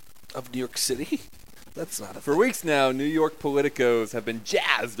 Of New York City? That's not a For thing. weeks now, New York politicos have been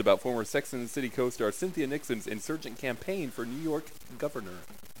jazzed about former Sex and the City co-star Cynthia Nixon's insurgent campaign for New York governor.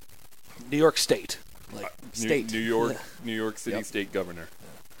 New York State. Like, State. New York City Yep. state governor.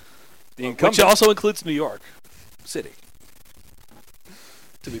 The which incumbent, also includes New York City.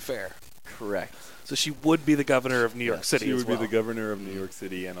 To be fair. Correct. So she would be the governor of New York City she as would well. be the governor of New York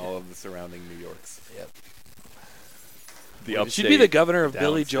City and all of the surrounding New Yorks. Yep. The upstate, She'd be the governor of the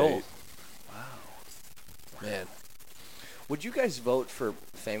Billy downstate. Joel. Man. Would you guys vote for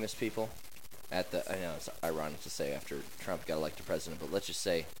famous people at the? I know it's ironic to say after Trump got elected president, but let's just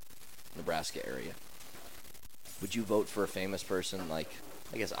say Nebraska area. Would you vote for a famous person like?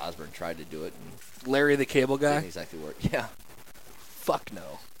 I guess Osborne tried to do it and Larry the Cable Guy? didn't exactly work. Yeah. Fuck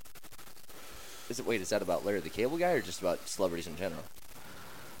no. Is that about Larry the Cable Guy or just about celebrities in general?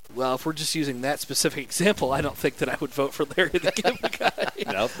 Well, if we're just using that specific example, I don't think that I would vote for Larry the Cable Guy.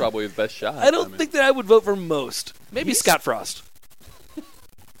 That was probably his best shot. I don't mean, think that I would vote for most. Maybe Scott Frost.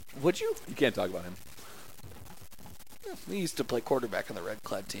 Would you? you can't talk about him. He used to play quarterback on the Red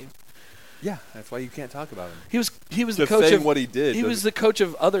Clad team. Yeah, that's why you can't talk about him. He was the Just coach saying of what he did. He was the coach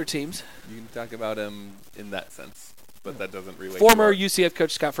of other teams. You can talk about him in that sense, but that doesn't relate. Former to our UCF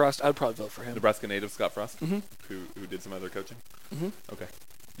coach Scott Frost. I would probably vote for him. Nebraska native Scott Frost, Mhm. who did some other coaching. Mhm. Okay,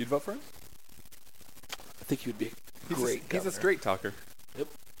 you'd vote for him. I think he would be He's great. He's a governor. straight talker.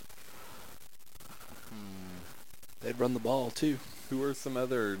 They'd run the ball too. Who are some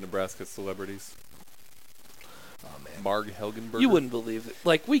other Nebraska celebrities? Oh man, Marg Helgenberger. you wouldn't believe it.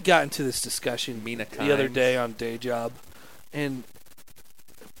 Like we got into this discussion Mina the other Kimes. day on Day Job, and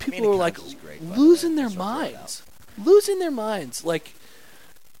people Mina were like Kimes is great, by the losing way. their Just wanna throw it minds, losing their minds. Like,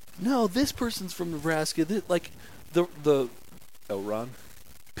 no, this person's from Nebraska. Like the Elron.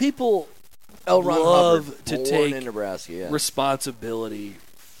 people L. Ron love Hubbard, to born take in Nebraska. Yeah. responsibility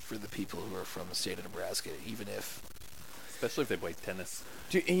for the people who are from the state of Nebraska, even if Especially if they play tennis.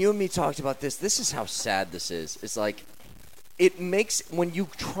 Dude, and you and me talked about this. This is how sad this is. It's like, it makes, when you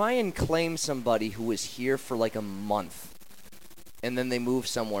try and claim somebody who is here for like a month and then they move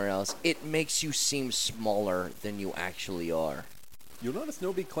somewhere else, it makes you seem smaller than you actually are. You'll notice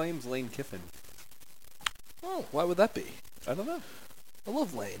nobody claims Lane Kiffin. oh, why would that be? I don't know. I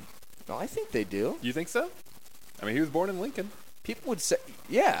love Lane. No, I think they do. You think so? I mean, he was born in Lincoln. People would say,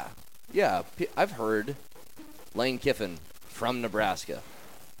 yeah. I've heard Lane Kiffin from Nebraska.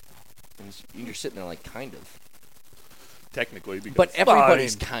 And you're sitting there like, kind of. Technically, because But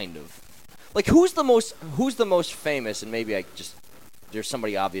everybody's Fine. kind of. Like, who's the most famous, and maybe there's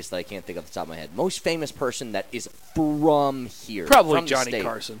somebody obvious that I can't think off the top of my head. Most famous person that is from here. Probably from the Johnny state.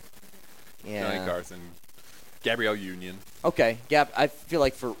 Carson. Yeah. Johnny Carson, Gabrielle Union. Okay, I feel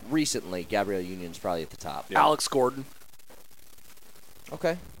like for recently, Gabrielle Union's probably at the top. Yeah. Alex Gordon.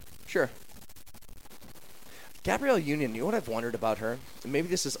 Okay, sure. Gabrielle Union, you know what I've wondered about her? And maybe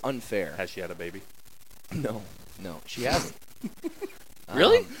this is unfair. Has she had a baby? No, she hasn't.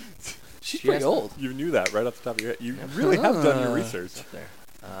 Really? She's she pretty has old. You knew that right off the top of your head. You really have done your research. There.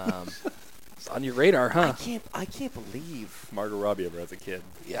 It's on your radar, huh? I can't believe Margot Robbie ever has a kid.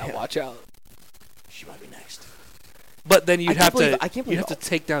 Yeah, Yeah. watch out. she might be next. But then you'd have I can't believe to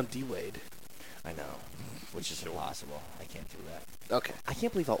take down D Wade. I know, which is impossible. I can't do that. Okay. I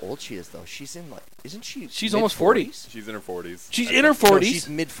can't believe how old she is, though. She's in, isn't she? She's almost 40. She's in her 40s. She's in her 40s? No, she's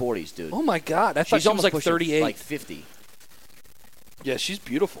mid-40s, dude. Oh, my God. I thought She's she was almost like 38. like 50. Yeah, she's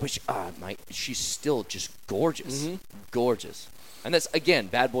beautiful. Which, she's still just gorgeous. Mm-hmm. Gorgeous. And that's, again,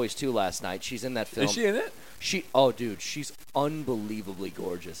 Bad Boys 2 last night. She's in that film. Is she in it? Dude, she's unbelievably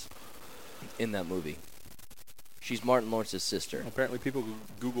gorgeous in that movie. She's Martin Lawrence's sister. Apparently people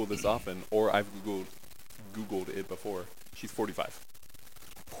Google this often, or I've Googled it before. She's 45.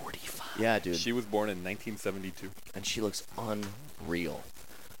 45. Yeah, dude. She was born in 1972. And she looks unreal.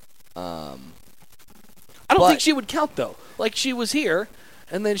 I don't think she would count, though. Like, she was here,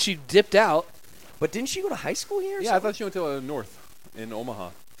 and then she dipped out. But didn't she go to high school here? Yeah, I thought she went to North in Omaha.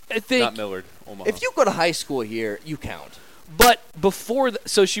 I think. Not Millard, Omaha. If you go to high school here, you count. But before,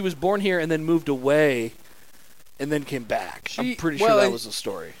 so she was born here and then moved away and then came back. I'm pretty sure that was the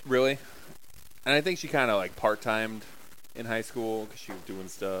story. Really? And I think she kind of like part-timed in high school because she was doing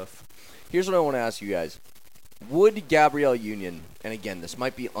stuff. Here's what I want to ask you guys. Would Gabrielle Union, and again, this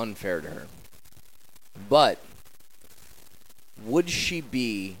might be unfair to her, but would she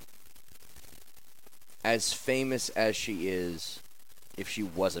be as famous as she is if she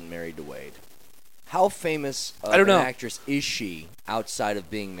wasn't married to Wade? How famous of an actress is she outside of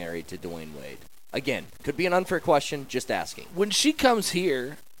being married to Dwayne Wade? Again, could be an unfair question, just asking. When she comes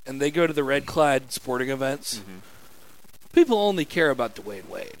here and they go to the Red Clad sporting events, people only care about Dwayne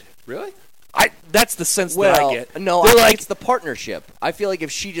Wade. Really? That's the sense that I get. No, I think it's the partnership. I feel like if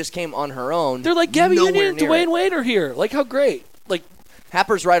she just came on her own, they're like, Gabby Union and Dwayne Wade are here. Like, how great. Like,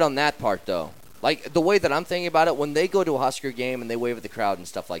 Happer's right on that part, though. Like, the way that I'm thinking about it, when they go to a Husker game and they wave at the crowd and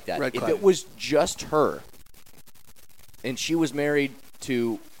stuff like that, if it was just her and she was married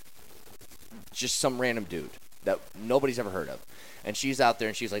to just some random dude that nobody's ever heard of, and she's out there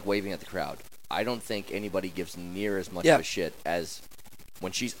and she's, like, waving at the crowd, I don't think anybody gives near as much of a shit as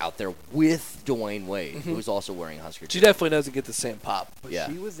when she's out there with Dwayne Wade, who's also wearing a Husker jersey. She definitely doesn't get the same pop. But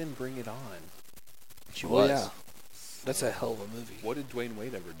she was in Bring It On. She was. Yeah. That's a hell of a movie. What did Dwayne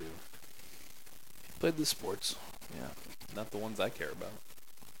Wade ever do? Played the sports. Yeah. Not the ones I care about.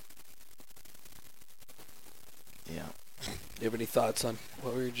 Yeah. Do you have any thoughts on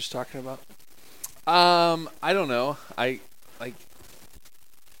what we were just talking about? I don't know. I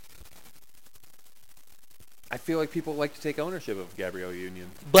feel like people like to take ownership of Gabrielle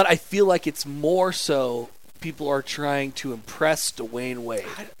Union. But I feel like it's more so people are trying to impress Dwayne Wade.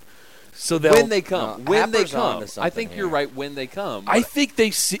 So when they come, Happer's I think you're right. When they come, I think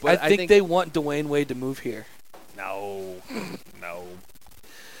they see. I think they want Dwayne Wade to move here. No.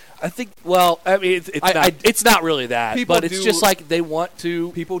 I think. Well, I mean, it's not really that. But it's just like they want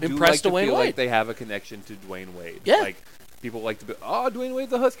to impress Dwayne Wade. Like they have a connection to Dwayne Wade. Yeah. Like people like to be. Oh, Dwayne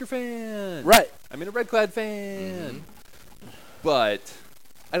Wade's a Husker fan. Right. I mean, a Red Clad fan. But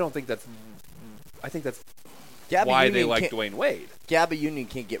I don't think that's. I think that's why they like Dwayne Wade. Gabby Union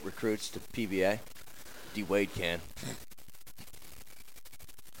can't get recruits to PBA. D. Wade can.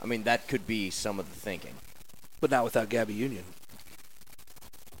 I mean, that could be some of the thinking. But not without Gabby Union.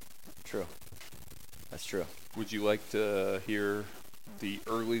 True. That's true. Would you like to hear the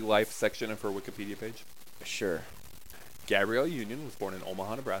early life section of her Wikipedia page? Sure. Gabrielle Union was born in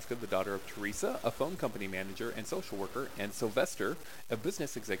Omaha, Nebraska, the daughter of Teresa, a phone company manager and social worker, and Sylvester, a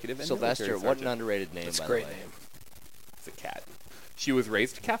business executive and Sylvester, military what an sergeant. underrated name, That's by a great the way. name. It's a cat. She was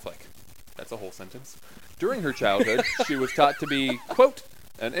raised Catholic. That's a whole sentence. During her childhood, she was taught to be, quote,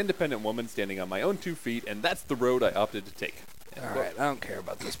 an independent woman standing on my own 2 feet, and that's the road I opted to take. All right, I don't care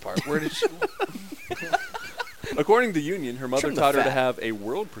about this part. Where did she? According to Union, her mother Trim the taught her to fat. have a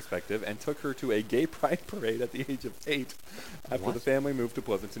world perspective and took her to a gay pride parade at the age of 8 after the family moved to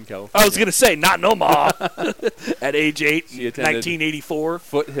Pleasanton, California. I was gonna say not in Omaha at age 8, She attended 1984.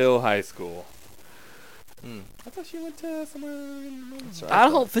 Foothill High School. I thought she went to somewhere. I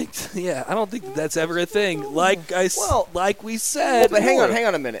don't think. I don't think that's ever a thing. Like we said. But hang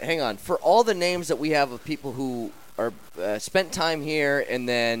on a minute. Hang on. For all the names that we have of people who are spent time here and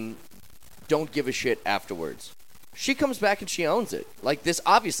then don't give a shit afterwards, she comes back and she owns it. Like, this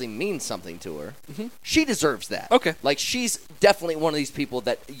obviously means something to her. Mm-hmm. She deserves that. Okay. Like, she's definitely one of these people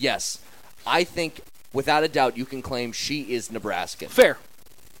that, yes, I think without a doubt you can claim she is Nebraskan. Fair.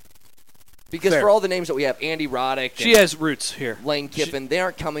 Because for all the names that we have, Andy Roddick, she has roots here. Lane Kiffin, they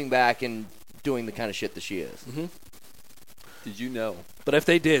aren't coming back and doing the kind of shit that she is. Mm-hmm. Did you know? But if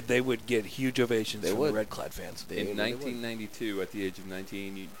they did, they would get huge ovations from would. the Red Clad fans. In 1992, at the age of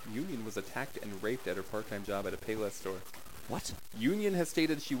 19, Union was attacked and raped at her part-time job at a Payless store. What? Union has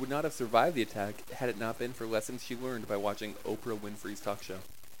stated she would not have survived the attack had it not been for lessons she learned by watching Oprah Winfrey's talk show.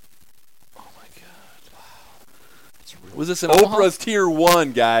 Oh my god! Wow. That's a real. Was this in Omaha? Oprah's tier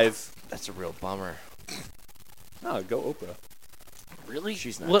 1, guys. That's a real bummer. No, go Oprah. Really?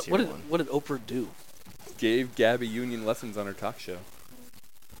 She's not What tier did one. what did Oprah do? Gave Gabby Union lessons on her talk show.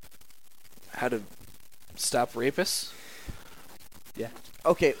 How to stop rapists? Yeah.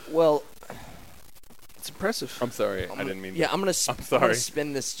 Okay, well, It's impressive. I'm sorry. I didn't mean yeah, that. I'm gonna I'm sorry.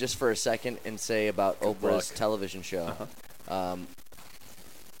 spin this just for a second and say about Good Oprah's luck. television show. Uh-huh.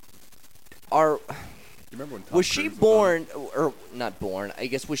 You remember when Tom Was she Cruise born, or not born, I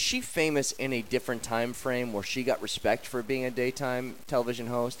guess, was she famous in a different time frame where she got respect for being a daytime television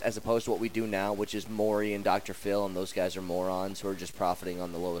host as opposed to what we do now, which is Maury and Dr. Phil, and those guys are morons who are just profiting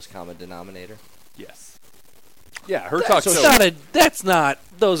on the lowest common denominator? Yes. Yeah, her talk That's show. not a. That's not.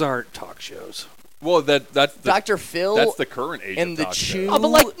 Those aren't talk shows. Well, that's the Dr. Phil that's the current age and of the talk Chew. show. Oh, but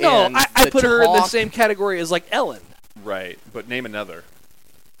like no, and I the put her in the talk. same category as like Ellen. Right, but name another.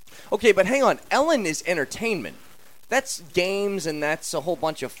 Okay, but hang on. Ellen is entertainment. That's games and that's a whole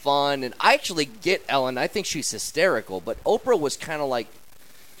bunch of fun. And I actually get Ellen. I think she's hysterical. But Oprah was kind of like,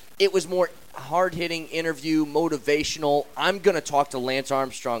 it was more hard-hitting interview, motivational. I'm going to talk to Lance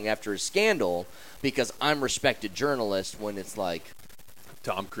Armstrong after his scandal because I'm a respected journalist, when it's like,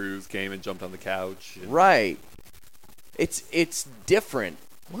 Tom Cruise came and jumped on the couch. And right. It's different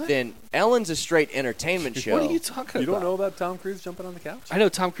than Ellen's a straight entertainment show. What are you talking You about? don't know about Tom Cruise jumping on the couch? I know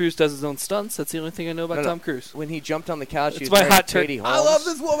Tom Cruise does his own stunts. That's the only thing I know about No, no. Tom Cruise. When he jumped on the couch, he It's was my married hot to take. Katie Holmes. I love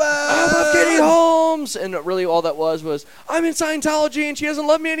this woman. I love Katie Holmes. And really all that was, I'm in Scientology and she doesn't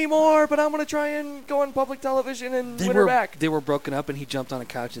love me anymore, but I'm going to try and go on public television and win her back. They were broken up, and he jumped on a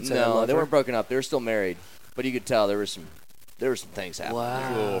couch and said, "I No, love they her." weren't broken up. They were still married. But you could tell there were some things happening. Wow.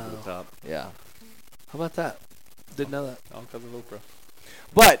 A little over the top. Yeah. How about that? Didn't know that. All because of Oprah.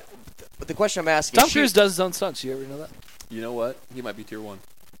 But the question I'm asking Tom is, Cruise does his own stunts. You ever know that? You know what? He might be tier 1.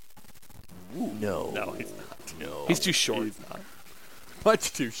 No. No, he's not. No. He's too short. He's not.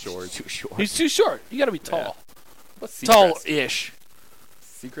 Much too short. too short. He's too short. You got to be tall. What's Seacrest? Tall-ish.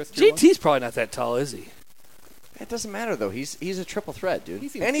 Seacrest tier 1? JT's probably not that tall, is he? It doesn't matter, though. He's a triple threat, dude. He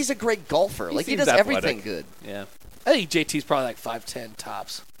seems- And he's a great golfer. he Like, he seems does everything athletic. good. Yeah. I think JT's probably like 5'10"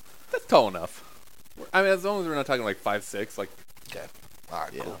 tops. That's tall enough. I mean, as long as we're not talking like 5'6", like, Okay. All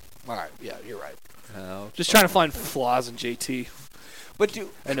right, Yeah. cool. All right, yeah, you're right. oh, Just trying to find flaws in JT. But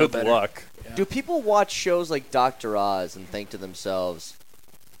I know good better. luck. do people watch shows like Dr. Oz and think to themselves,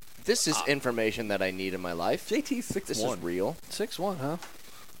 this is information that I need in my life? JT's This 6'1". is real. 6'1", huh?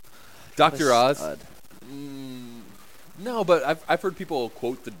 Dr. Oz. Stud. No, but I've heard people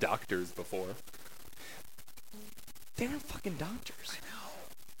quote the doctors before. They aren't fucking doctors. I know.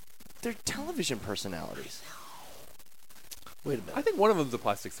 They're television personalities. Wait a minute. I think one of them's a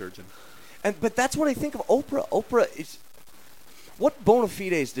plastic surgeon. But that's what I think of Oprah. Oprah is. What bona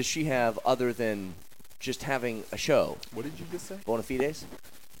fides does she have other than just having a show? What did you just say? Bona fides?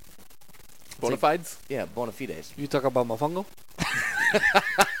 Bonafides? Yeah, bona fides. You talk about Mofongo?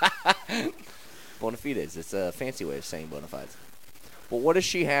 Bona fides. It's a fancy way of saying bona fides. Well, what does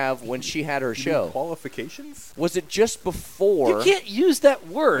she have when she had her You mean show? qualifications? Was it just before? You can't use that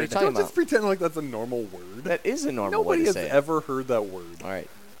What are you word. talking Don't about? just pretend like that's a normal word. That is a normal way Nobody to has say it. ever heard that word. All right.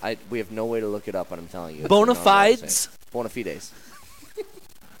 We have no way to look it up, but I'm telling you. it's a Bona normal way to say fides? it. Bona fides.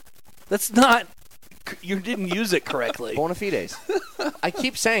 That's not. You didn't use it correctly. Bona fides. I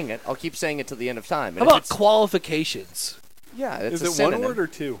keep saying it. I'll keep saying it till the end of time. How And if about it's- qualifications? Yeah, it's Is a it synonym. one word or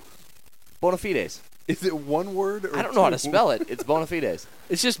two? Bona fides. Is it one word or I don't know how to two? spell it. It's bona fides.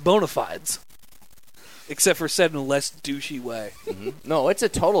 It's just bona fides. Except for said in a less douchey way. No, it's a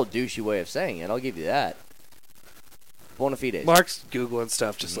total douchey way of saying it. I'll give you that. Bona fides. Mark's Googling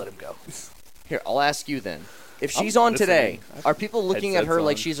stuff. Just let him go. Here, I'll ask you then. If I'm she's on listening. today, are people looking at her Headsets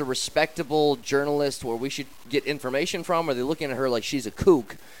like on. she's a respectable journalist where we should get information from? Or are they looking at her like she's a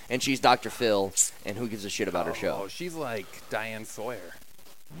kook and she's Dr. Phil and who gives a shit about her show? Oh, she's like Diane Sawyer.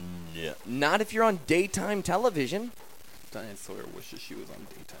 Yeah. Not if you're on daytime television. Diane Sawyer wishes she was on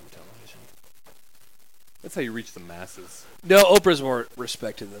daytime television. That's how you reach the masses. No, Oprah's more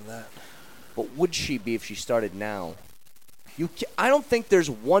respected than that. But would she be if she started now? I don't think there's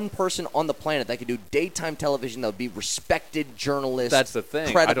one person on the planet that could do daytime television that would be respected journalist. That's the thing.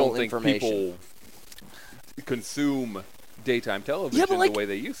 I Credible don't think information. people consume daytime television Yeah, but like- the way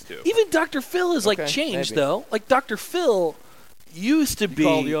they used to. Even Dr. Phil is like Okay, changed maybe. though. Like Dr. Phil used to be.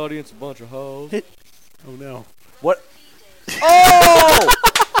 audience a bunch of hoes. Oh no. What? Oh!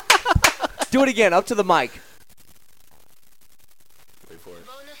 Do it again. Up to the mic. Wait for it.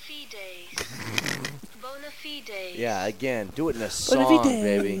 Bona fides. Bona fides. Yeah, again, do it in a song,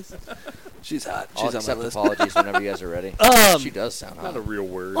 baby. She's hot. I'll She's on my accept list. apologies whenever you guys are ready. She does sound hot. Not a real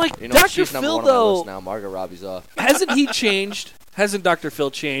word. Like You know, Dr. she's number Phil, one on my though, list now. Margot Robbie's off. hasn't he changed? Hasn't Dr. Phil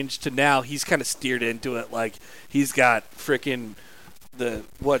changed to now? He's kind of steered into it. Like he's got freaking the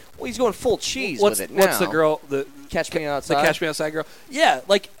what? Well, he's going full cheese What's with it now. what's the girl? The Catch Me the Outside? Catch Me Outside girl. Yeah,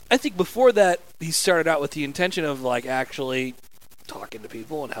 like I think before that he started out with the intention of like actually talking to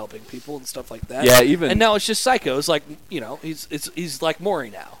people and helping people and stuff like that. Yeah, even and now it's just psychos. Like he's like Maury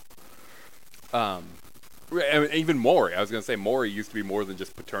now. I mean, even Maury. I was going to say Maury used to be more than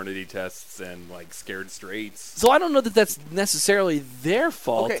just paternity tests and like scared straights. So I don't know that that's necessarily their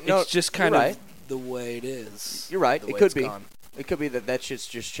fault. Okay, no, it's just kind you're of right. the way it is. You're right. the It way could it's be. gone. It could be that shit's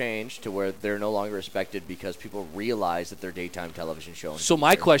just changed to where they're no longer respected because people realize that they're daytime television show. So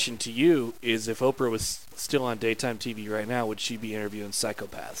my question to you is, if Oprah was still on daytime TV right now, would she be interviewing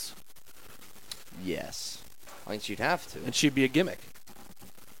psychopaths? Yes. I think she'd have to. And she'd be a gimmick.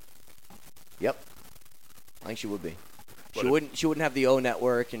 Yep. I think she would be. But She wouldn't have the O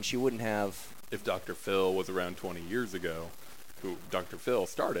Network, and she wouldn't have. If Dr. Phil was around 20 years ago, who Dr. Phil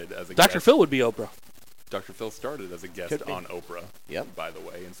started as a Dr. guest. Phil would be Oprah. Dr. Phil started as a guest Could be. on Oprah, Yep. by the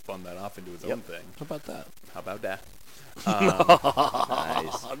way, and spun that off into his Yep. own thing. How about that? How about that?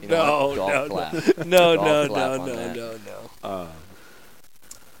 Nice. You know what? Golf clap. No, Golf no, clap no, on no, that. no.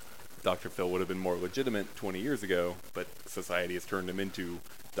 Dr. Phil would have been more legitimate 20 years ago, but society has turned him into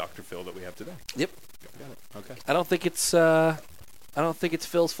Dr. Phil that we have today. Yep. Got it. Okay. I don't think it's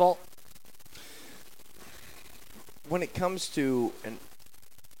Phil's fault. When it comes to, and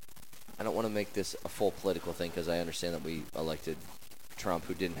I don't want to make this a full political thing because I understand that we elected Trump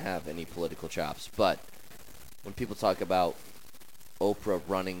who didn't have any political chops, but when people talk about Oprah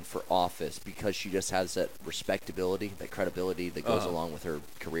running for office because she just has that respectability, that credibility that goes along with her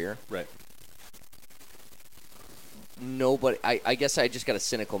career, Right. nobody, I guess I just got a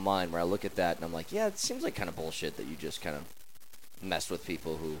cynical mind where I look at that and I'm like, yeah, it seems like kind of bullshit that you just kind of messed with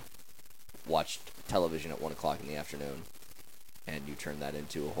people who watched television at 1 o'clock in the afternoon and you turn that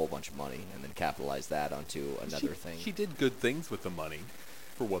into a whole bunch of money and then capitalize that onto another thing. She did good things with the money,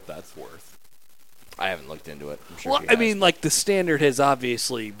 for what that's worth. I haven't looked into it. I'm sure Well, she I has, mean, but like the standard has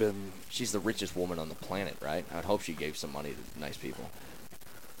obviously been. she's the richest woman on the planet, right? I'd hope she gave some money to nice people.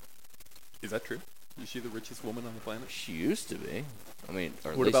 Is that true? Is she the richest woman on the planet? She used to be. I mean,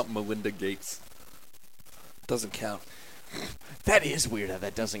 or at What least- about Melinda Gates? Doesn't count. That is weird how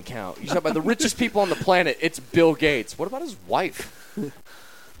that doesn't count. You talk about the richest people on the planet. It's Bill Gates. What about his wife?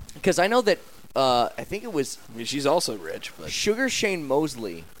 Because I know that I think it was I mean, she's also rich, but Sugar Shane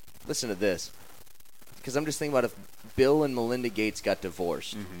Mosley. Listen to this. Because I'm just thinking about if Bill and Melinda Gates got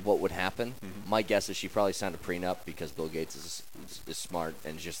divorced, what would happen? My guess is she probably signed a prenup because Bill Gates is smart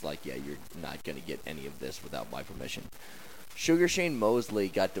and is just like, yeah, you're not going to get any of this without my permission. Sugar Shane Mosley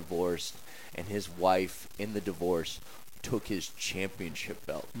got divorced, and his wife in the divorce took his championship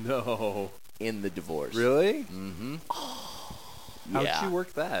belt No. in the divorce. Really? Mm-hmm. How'd Yeah. she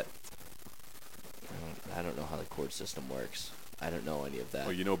work that? I don't know how the court system works. I don't know any of that. Oh,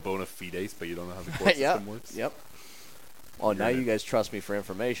 you know bona fides, but you don't know how the court yeah. system works? Yep. Oh, now You're you guys trust me for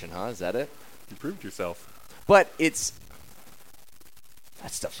information, huh? Is that it? You proved yourself. But it's...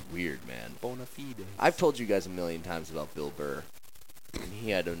 That stuff's weird, man. Bona fides. I've told you guys a million times about Bill Burr. And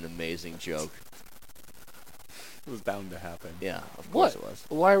he had an amazing joke. It was bound to happen. Yeah, of course what? it was.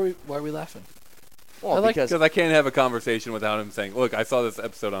 Why are we laughing? Well, I like- because... Because I can't have a conversation without him saying, look, I saw this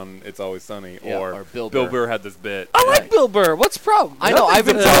episode on It's Always Sunny, Yeah, or Bill Burr. had this bit. I like Bill Burr. What's the problem? I know. I've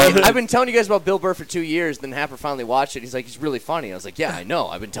Nothing's- been telling you guys about Bill Burr for 2 years. Then Happer finally watched it. He's like, he's really funny. I was like, yeah, I know.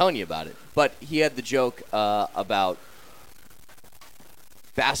 I've been telling you about it. But he had the joke about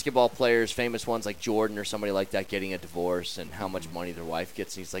basketball players, famous ones like Jordan or somebody like that, getting a divorce and how much money their wife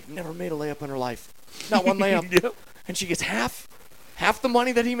gets. And he's like, never made a layup in her life, not one layup, Yep. and she gets half the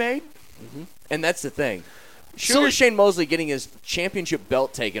money that he made. And that's the thing. Sugar Shane Mosley getting his championship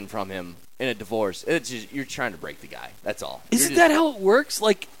belt taken from him in a divorce. It's just, you're trying to break the guy. That's all. Isn't that how it works?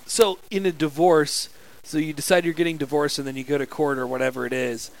 Like, so in a divorce, so you decide you're getting divorced, and then you go to court or whatever it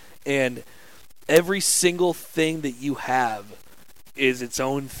is, and every single thing that you have is its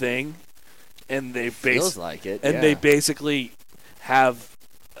own thing, and they feels like it? and yeah. they basically have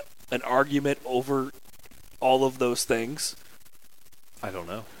an argument over all of those things. I don't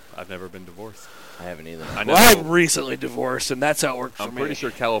know. I've never been divorced. I haven't either. I know. Well, I'm recently divorced, and that's how it worked for I'm me. pretty sure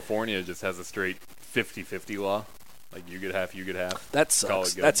California just has a straight 50-50 law. Like, you get half, you get half. That Call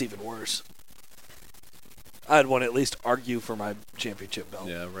sucks. it good. That's even worse. I'd want to at least argue for my championship belt.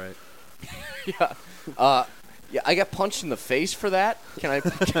 Yeah, right. Yeah, I got punched in the face for that. Can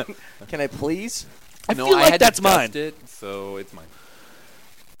I please? I No, feel I like had that's to dust mine. It, so it's mine.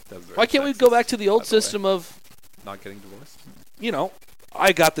 That was very Why can't we sexist, go back to the by old way. system of, Not getting divorced?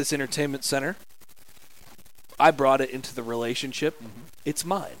 I got this entertainment center. I brought it into the relationship. Mm-hmm. It's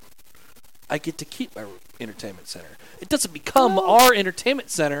mine. I get to keep my entertainment center. It doesn't become our entertainment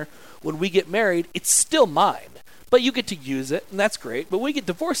center when we get married. It's still mine. But you get to use it, and that's great. But when we get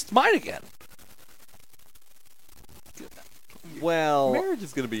divorced, it's mine again. Well, Marriage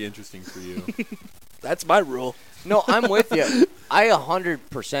is going to be interesting for you. That's my rule. no, I'm with you. I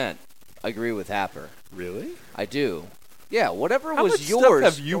 100% agree with Happer. Really? I do. Yeah, whatever How was much yours.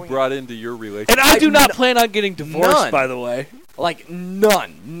 stuff have you going- brought into your relationship? And I do I've not n- plan on getting divorced, None. by the way. Like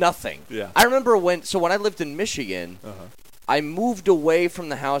nothing. Yeah. I remember when I lived in Michigan, Uh-huh. I moved away from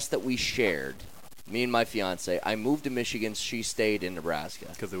the house that we shared. Me and my fiance. I moved to Michigan. She stayed in Nebraska.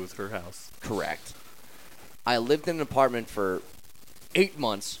 Because it was her house. Correct. I lived in an apartment for 8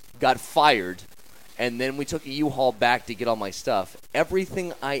 months, got fired, and then we took a U-Haul back to get all my stuff.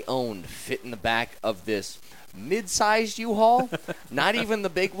 Everything I owned fit in the back of this mid-sized U-Haul, not even the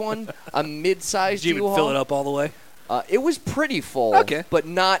big one, a mid-sized Did you U-Haul. even fill it up all the way? It was pretty full, Okay. but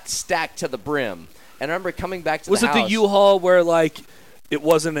not stacked to the brim. And I remember coming back to Was the it house. the U-Haul where, like, it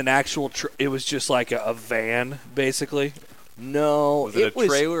wasn't an actual it was just like a van, basically? No, Was it a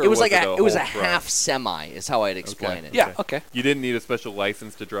trailer or It was was like it a a it was a whole truck? half semi, is how I'd explain it. Yeah, okay. You didn't need a special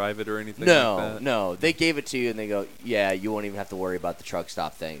license to drive it or anything No, like that? no. They gave it to you, and they go, yeah, you won't even have to worry about the truck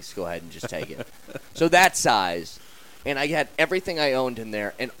stop things. Go ahead and just take it. So that size, and I had everything I owned in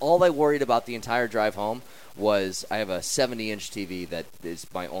there, and all I worried about the entire drive home was I have a 70-inch TV that is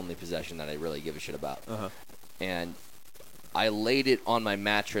my only possession that I really give a shit about. Uh-huh. And I laid it on my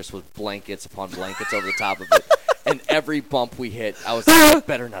mattress with blankets upon blankets over the top of it. And every bump we hit, I was like, that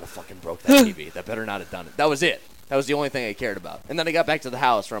better not have fucking broke that TV. That better not have done it. That was it. That was the only thing I cared about. And then I got back to the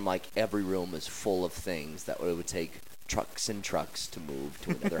house where I'm like, every room is full of things that it would take trucks and trucks to move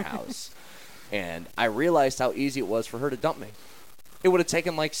to another house. And I realized how easy it was for her to dump me. It would have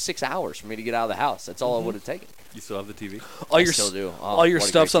taken like 6 hours for me to get out of the house. That's all it would have taken. You still have the TV? All your still do. Oh, all your what a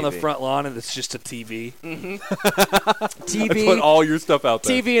stuff's great on the TV. front lawn, and it's just a TV. TV, Put all your stuff out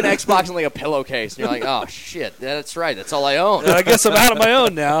there. TV and Xbox in like a pillowcase. And you're like, oh, shit. That's right. That's all I own. And I guess I'm out on my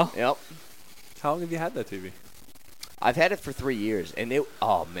own now. Yep. How long have you had that TV? I've had it for 3 years. And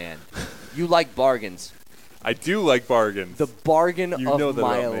oh, man. You like bargains. I do like bargains. The bargain You know of that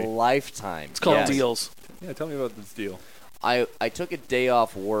my about me. lifetime. It's called Yes. deals. Yeah, tell me about this deal. I took a day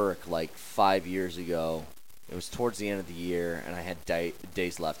off work like 5 years ago. It was towards the end of the year, and I had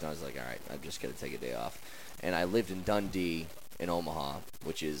days left, and I was like, all right, I'm just going to take a day off. And I lived in Dundee in Omaha,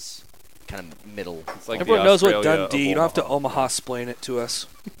 which is kind of middle. It's like Everyone the knows what Australia Dundee. of You don't have to Omaha. Omaha-splain it to us.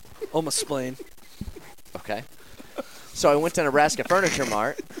 Omaha-splain. Okay. So I went to Nebraska Furniture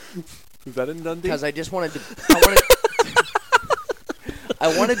Mart Is that in Dundee? because I just wanted to.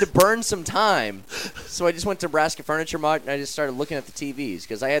 I wanted to burn some time, so I just went to Nebraska Furniture Mart and I just started looking at the TVs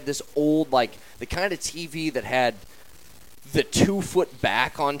because I had this old, like, the kind of TV that had the 2-foot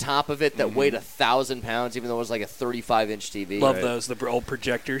back on top of it that weighed 1,000 pounds, even though it was like a 35-inch TV. Love Right. those, the old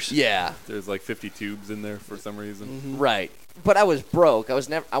projectors. Yeah, There's like 50 tubes in there for some reason. right. But I was broke. I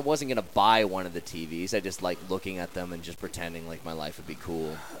wasn't gonna buy one of the TVs. I just liked looking at them and just pretending like my life would be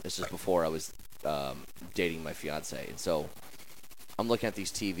cool. This is before I was dating my fiance, and so I'm looking at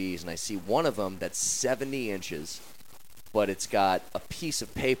these TVs and I see one of them that's 70 inches, but it's got a piece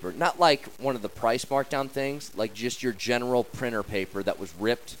of paper, not like one of the price markdown things, like just your general printer paper that was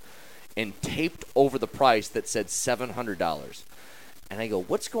ripped and taped over the price that said $700. And I go,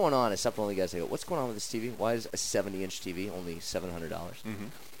 what's going on? I stopped one of the guys. I go, what's going on with this TV? Why is a 70-inch TV only $700? Mm-hmm.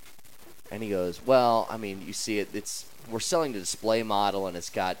 And he goes, well, I mean, you see it. We're selling the display model, and it's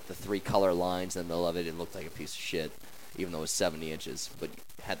got the 3 color lines in the middle of it. It looked like a piece of shit, even though it was 70 inches. But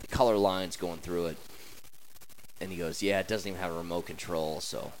it had the color lines going through it. And he goes, yeah, it doesn't even have a remote control,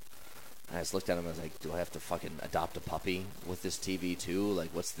 so... And I just looked at him and I was like, do I have to fucking adopt a puppy with this TV too? Like,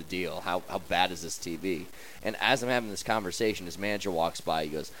 what's the deal? How bad is this TV? And as I'm having this conversation, his manager walks by. He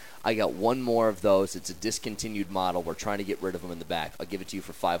goes, I got one more of those. It's a discontinued model. We're trying to get rid of them in the back. I'll give it to you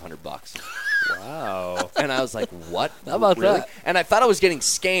for $500. Wow. And I was like, what? How about really? that? And I thought I was getting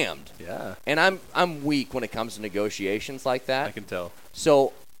scammed. Yeah, And I'm weak when it comes to negotiations like that. I can tell.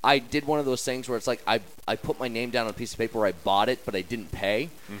 So I did one of those things where it's like I put my name down on a piece of paper where I bought it, but I didn't pay.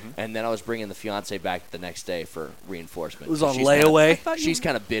 And then I was bringing the fiance back the next day for reinforcement. It was So on she's layaway? She's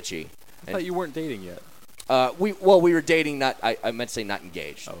kind of bitchy. I thought you weren't dating yet. We were dating, not I meant to say not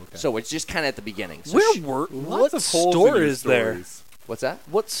engaged. Oh, okay. So it's just kind of at the beginning. So What Lots of holes in store your is there? stories. what's that?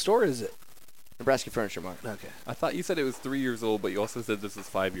 What store is it? Nebraska Furniture Mart. Okay. I thought you said it was 3 years old, but you also said this was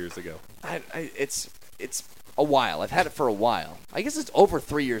 5 years ago. It's a while. I've had it for a while. I guess it's over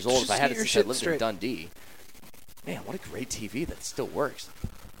 3 years old if I had it since I lived in Dundee. Man, what a great TV that still works.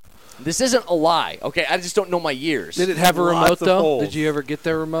 This isn't a lie, okay? I just don't know my years. Did it have a remote, Lots of though? holes. Did you ever get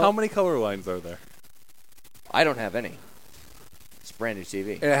their remote? How many color lines are there? I don't have any. It's a brand new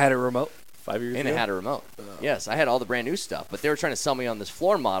TV. And it had a remote? 5 years And ago? it had a remote. Yes, I had all the brand new stuff, but they were trying to sell me on this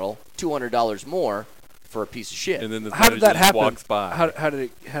floor model $200 more for a piece of shit. And then this How did that happen? walks by. How did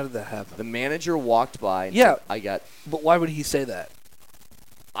that happen? The manager walked by and Yeah. said, I got... But why would he say that?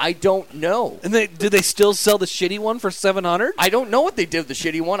 I don't know. And did they still sell the shitty one for $700? I don't know what they did with the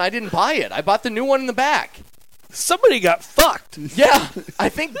shitty one. I didn't buy it. I bought the new one in the back. Somebody got fucked. Yeah, I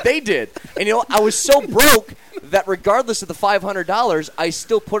think they did. And, I was so broke that regardless of the $500, I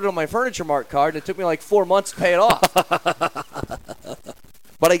still put it on my Furniture Mart card, and it took me like 4 months to pay it off.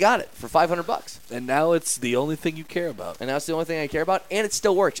 But I got it for $500. And now it's the only thing you care about. And that's the only thing I care about, and it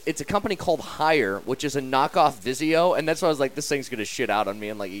still works. It's a company called Haier, which is a knockoff Vizio, and that's why I was like, this thing's going to shit out on me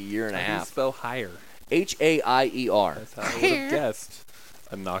in like a year and a How do you half. spell higher? Haier. That's how I would have guessed.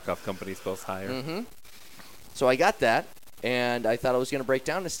 A knockoff company spells higher. Mm-hmm. So I got that, and I thought it was going to break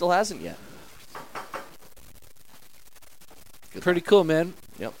down, and it still hasn't yet. Pretty cool, man.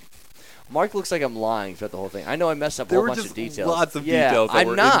 Yep. Mark looks like I'm lying throughout the whole thing. I know I messed up a There whole were bunch just of details. lots of yeah, details that I'm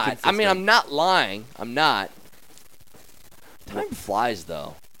were not. inconsistent. I mean, I'm not lying. I'm not. Time flies,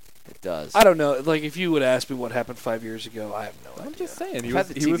 though. It does. I don't know. Like, if you would ask me what happened 5 years ago, I have no idea. I'm just saying. I've had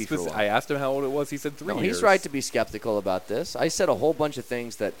the TV for a while. I asked him how old it was. He said 3 No, years. he's right to be skeptical about this. I said a whole bunch of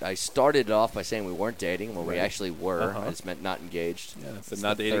things that I started off by saying we weren't dating when we Right. actually were. Uh-huh. I just meant not engaged. Yeah, It's said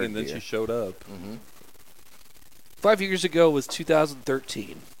not the dating, third and then year. she showed up. Mm-hmm. 5 years ago was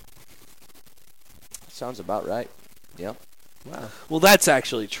 2013. Sounds about right. Yep. Wow. Well, that's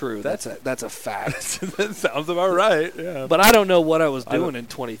actually true. That's- That's a fact. That sounds about right. Yeah. But I don't know what I was I don't- doing in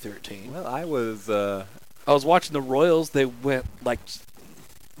 2013. Well, I was I was watching the Royals. They went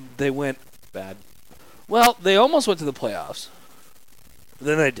bad. well. They almost went to the playoffs.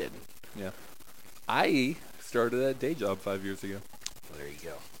 Then they didn't. Yeah. I started a day job 5 years ago, There you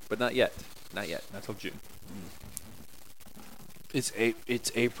go. but not yet. Not yet. Not till June.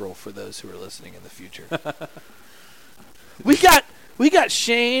 It's April for those who are listening in the future. we got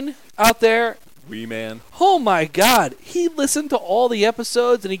Shane out there. Wee man. Oh my God! He listened to all the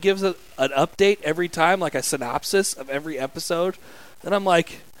episodes and he gives an update every time, like a synopsis of every episode. And I'm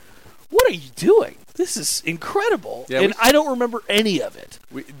like, "What are you doing? This is incredible!" Yeah, and I don't remember any of it.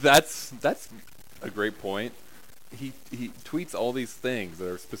 That's a great point. He tweets all these things that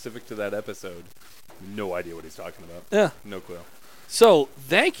are specific to that episode. No idea what he's talking about. Yeah. No clue. So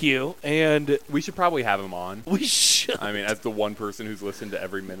thank you, and We should probably have him on. we should. I mean, as the one person who's listened to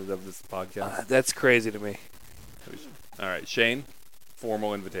every minute of this podcast. That's crazy to me. We should. All right, Shane,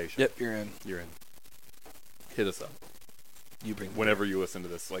 formal invitation. Yep, you're in. You're in. Hit us up You bring. whenever you listen to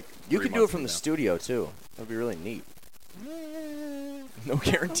this. Like You 3 could do it months from the now. studio, too. That would be really neat. No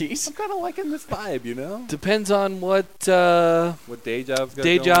guarantees. I'm kind of liking this vibe, you know? Depends on what What day job's got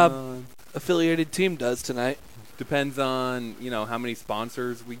Day going job. on. affiliated team does tonight. Depends on, how many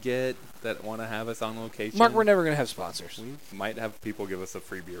sponsors we get that want to have us on location. Mark, we're never gonna have sponsors. We might have people give us a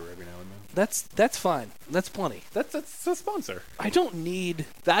free beer every now and then. That's fine. That's plenty. That's a sponsor. I don't need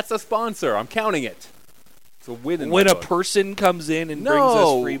That's a sponsor. I'm counting it. It's a win in when my a book. person comes in and No, brings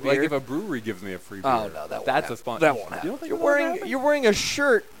us free beer. like if a brewery gives me a free beer. Oh, no, that won't That's happen. a sponsor. That won't happen. You don't think You're that won't wearing happen? you're wearing a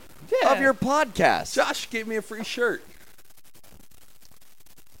shirt Yeah. of your podcast. Josh gave me a free shirt.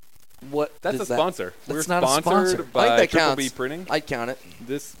 what? That's does a sponsor. That's We're not a sponsored sponsor. I by think that Triple counts. B Printing. I'd count it.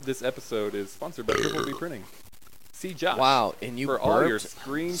 This episode is sponsored by Triple B Printing. See Josh. Wow, and you for all your burped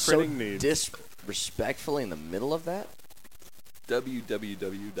screen so printing needs. disrespectfully in the middle of that?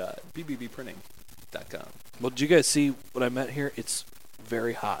 www.bbbprinting.com. Well, did you guys see what I meant here? It's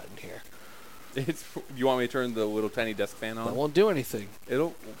very hot in here. It's. You want me to turn the little tiny desk fan That on? won't do anything. It'll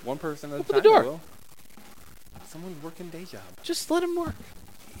one person at Open a the time. door. It will. Someone's working day job. Just let him work.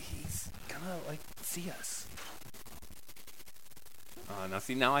 He's gonna see us.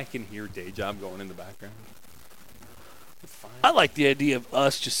 Now I can hear day job going in the background. It's fine. I like the idea of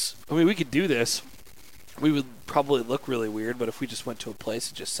us just. I mean, we could do this. We would probably look really weird, but if we just went to a place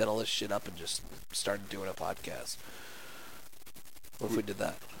and just set all this shit up and just started doing a podcast, what if we did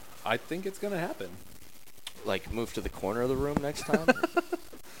that? I think it's gonna happen. Like move to the corner of the room next time?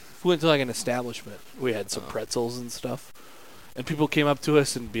 If we went to like an establishment, we had some pretzels and stuff, and people came up to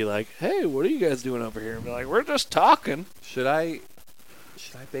us and be like, "Hey, what are you guys doing over here?" And be like, "We're just talking." Should I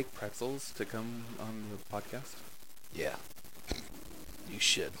bake pretzels to come on the podcast? Yeah, you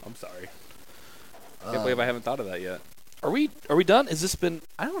should. I'm sorry. Can't believe I haven't thought of that yet. Are we done? Has this been?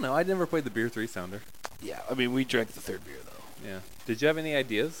 I don't know. I never played the beer 3-sounder. Yeah, I mean we drank the third beer though. Yeah. Did you have any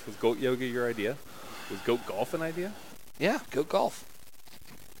ideas? Was goat yoga your idea? Was goat golf an idea? Yeah, go golf.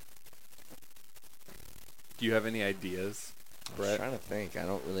 Do you have any ideas, I was Brett? trying to think. I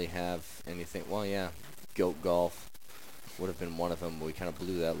don't really have anything. Well, yeah, goat golf would have been one of them. But we kind of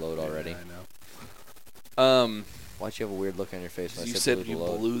blew that load already. Yeah, I know. Why'd you have a weird look on your face when You I said blew you the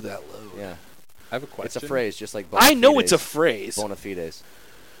load? blew that load. Yeah, I have a question. it's a phrase, just like bona I know it's a fides. phrase. Bona fides.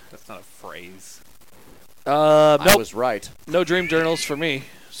 That's not a phrase. I Nope. was right. No dream journals for me.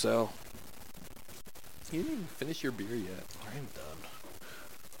 So You didn't even finish your beer yet. I'm done.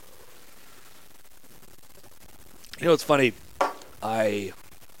 You know what's funny? I've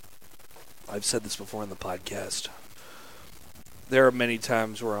said this before in the podcast. There are many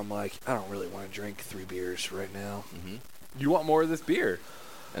times where I'm like, I don't really want to drink 3 beers right now. Mm-hmm. You want more of this beer.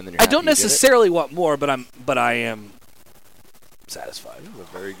 And then you're I happy don't you did it? necessarily want more, but I am satisfied. This is a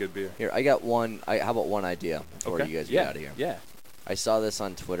very good beer. Here, I got one. How about one idea before you guys get out of here? Yeah. I saw this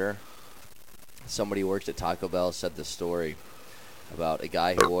on Twitter. Somebody who works at Taco Bell said the story about a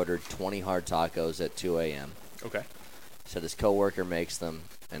guy who ordered 20 hard tacos at 2 a.m. Okay. Said his coworker makes them,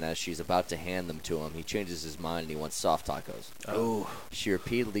 and as she's about to hand them to him, he changes his mind and he wants soft tacos. Oh, She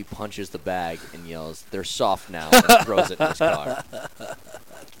repeatedly punches the bag and yells, "They're soft now," and throws it in his car.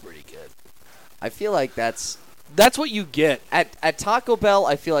 that's pretty good. I feel like that's What you get. at Taco Bell.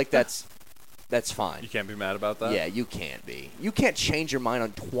 I feel like that's fine. You can't be mad about that? Yeah, you can't be. You can't change your mind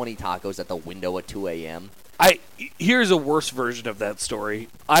on 20 tacos at the window at 2 a.m. Here's a worse version of that story.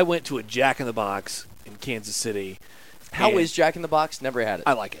 I went to a Jack in the Box in Kansas City. How and is Jack in the Box? Never had it.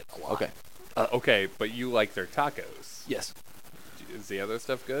 I like it a lot. Okay. Okay, but you like their tacos. Yes. Is the other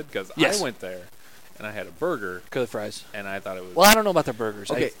stuff good? Because Yes. I went there, and I had a burger, Curly fries. and I thought it was... Well, I don't know about the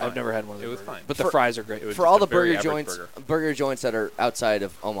burgers. Okay, I've never had one of It the was burgers. fine. But the For- fries are great. it was For all just the a very burger average joints, burger. that are outside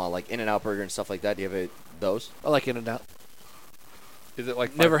of Omaha, like In-N-Out Burger and stuff like that, do you have those? I like In-N-Out. Is it like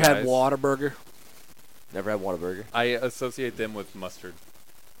Five Never had Guys? Whataburger. Never had Whataburger. I associate them with mustard.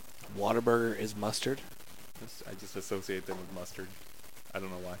 Whataburger is mustard. I just associate them with mustard. I don't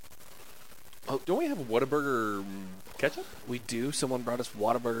know why. Oh. Don't we have Whataburger ketchup? We do. Someone brought us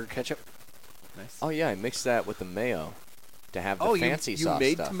Whataburger ketchup. Nice. Oh yeah, I mixed that with the mayo to have the Oh, fancy you sauce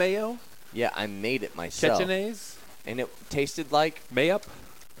made stuff. mayo? Yeah, I made it myself, Ketchup? and it tasted like Mayup?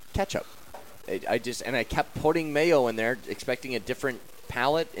 ketchup. I kept putting mayo in there, expecting a different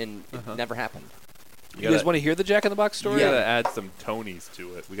palate, and it never happened. You guys want to hear the Jack in the Box You story? gotta add some Tonys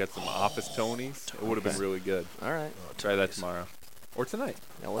to it. We got some office Tonys. It would have been Okay. really good. All right, Try that tomorrow. Or tonight.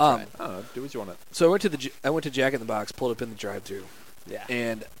 now we'll try it. I don't know. Do what you want. So I went to Jack in the Box, pulled up in the drive-thru, Yeah.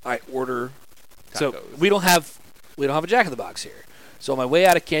 and I order. So Tacos. we don't have a Jack in the Box here. So on my way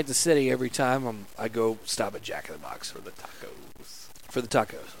out of Kansas City, every time I go stop at Jack in the Box For the tacos. for the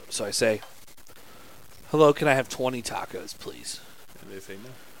tacos. So I say, "Hello, can I have 20 tacos, please?" And they say no.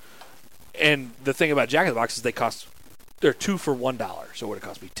 And the thing about Jack in the Box is they're 2 for $1. So it would have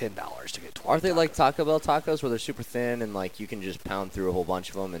cost me $10 to get 20. Aren't they like tacos. Taco Bell tacos where they're super thin and like you can just pound through a whole bunch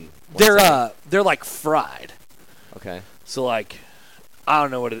of them? And They're like fried. okay. So like, I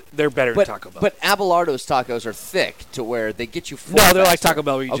don't know they're better But than Taco Bell. but Abelardo's tacos are thick to where they get you full. no, they're like faster. Taco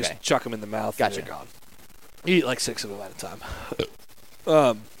Bell where you Okay. just chuck them in the mouth Gotcha. and they're gone. You eat like 6 of them at a time.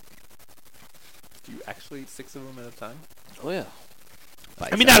 Do you actually eat 6 of them at a time? Oh yeah. By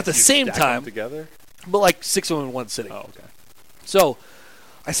I mean, not at the You same stack them time, together? but like 6 of them in one sitting. Oh, okay. So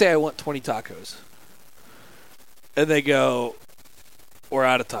I say I want 20 tacos. And they go, "We're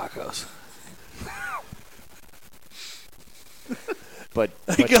out of tacos." But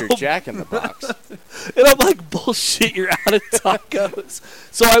go- you're Jack in the Box. And I'm like, "Bullshit, you're out of tacos."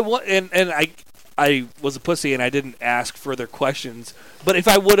 So I want, and I was a pussy and I didn't ask further questions. But if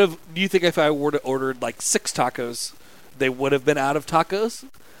I would have, do you think if I would have ordered like 6 tacos, they would have been out of tacos?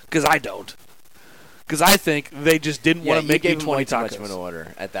 Because I don't. Because I think they just didn't want to make me 20 too much tacos. of an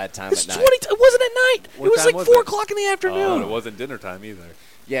order at that time It's at 20 night. it wasn't at night. What it was time like was 4 it? o'clock in the Oh, afternoon. it wasn't dinner time either.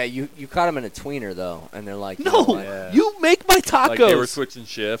 Yeah, you caught them in a tweener though, and they're like, you know No, what? Yeah. you make my tacos. Like they were switching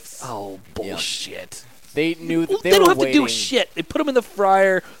shifts. Oh, bullshit. They knew that They they don't were have waiting. to do shit. They put them in the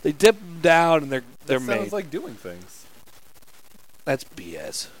fryer, they dip them down, and they're That made. sounds like doing things. That's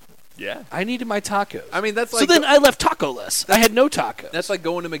BS. Yeah. I needed my tacos. I mean, that's so like then I left taco-less. I had no tacos. that's like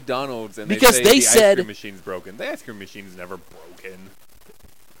going to McDonald's and Because they they say the said- ice cream machine's broken. The ice cream machine's never broken.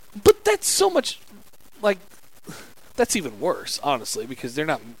 But that's so much, like, that's even worse, honestly, because they're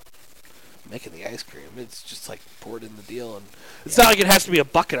not making the ice cream. It's just like poured in the deal, and it's not like it has to be a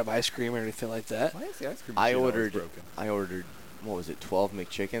bucket of ice cream or anything like that. Why is the ice cream I machine always ordered. broken? I ordered. What was it? 12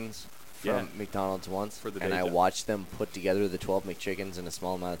 McChickens, from McDonald's once, For the and day I job. watched them put together the 12 McChickens in a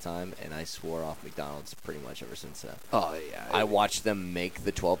small amount of time, and I swore off McDonald's pretty much ever since then. Oh, yeah. I watched them make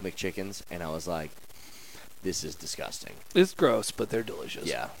the 12 McChickens, and I was like, this is disgusting. It's gross, but they're delicious.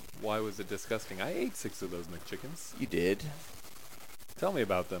 Yeah, Why was it disgusting? I ate 6 of those McChickens. you did. Tell me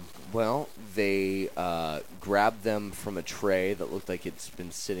about them. Well, they grabbed them from a tray that looked like it's been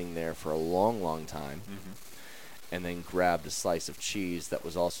sitting there for a long, long time, and then grabbed a slice of cheese that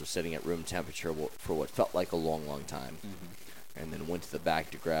was also sitting at room temperature for what felt like a long, long time, and then went to the back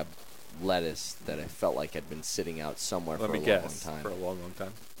to grab lettuce that I felt like had been sitting out somewhere Let for me a long, guess. long time. For a long, long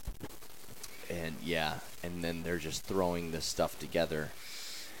time. And and then they're just throwing this stuff together.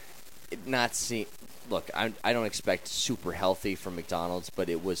 Look, I don't expect super healthy from McDonald's, but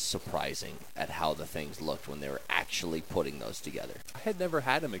it was surprising at how the things looked when they were actually putting those together. I had never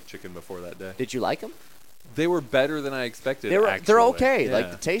had a McChicken before that day. Did you like them? They were better than I expected. They're okay. Yeah.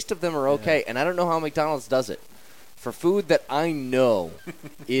 Like the taste of them are okay, and I don't know how McDonald's does it. For food that I know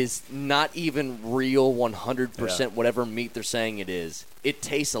is not even real 100% whatever meat they're saying it is, it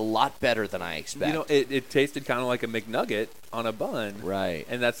tastes a lot better than I expect. You know, it tasted kind of like a McNugget on a bun. Right.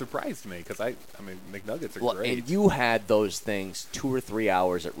 And that surprised me because I mean, McNuggets are Well, great. and you had those things 2 or 3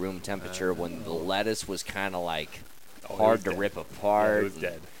 hours at room temperature when the lettuce was kind of like hard to rip apart. Yeah, it was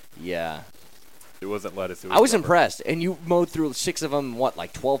dead. Yeah. It wasn't lettuce. It was I was rubber. impressed. And you mowed through 6 of them, what,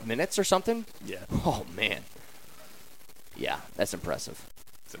 like 12 minutes or something? Yeah, Oh, man. Yeah, that's impressive.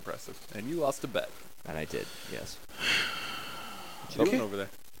 it's impressive. And you lost a bet. And I did, yes. What you doing over there?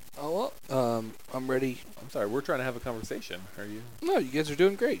 Oh, well, I'm ready. I'm sorry, we're trying to have a conversation. Are you? No, you guys are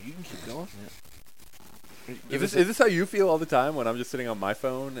doing great. You can keep going. Is this how you feel all the time when I'm just sitting on my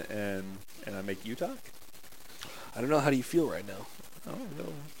phone and I make you talk? I don't know. How do you feel right now? Oh, no,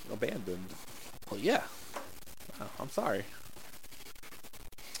 abandoned. Well, yeah. Oh, I'm sorry.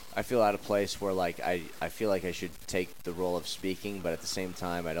 I feel out of place where, like, I feel like I should take the role of speaking, but at the same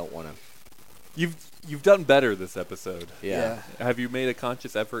time, I don't want to. You've done better this episode. Yeah. Have you made a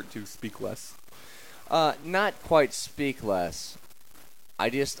conscious effort to speak less? Not quite speak less.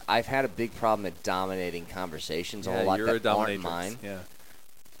 I've had a big problem at dominating conversations a whole lot you're that a aren't dominatrix. mine. Yeah.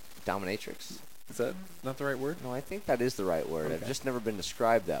 Dominatrix? Is that not the right word? No, I think that is the right word. Okay. I've just never been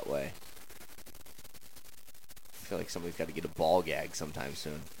described that way. I feel like somebody's got to get a ball gag sometime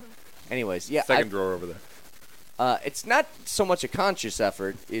soon. Anyways, yeah. Second drawer over there. It's not so much a conscious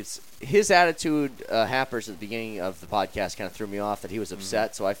effort. It's his attitude, Happers, at the beginning of the podcast kind of threw me off that he was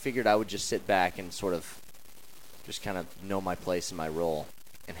upset. So I figured I would just sit back and sort of just kind of know my place and my role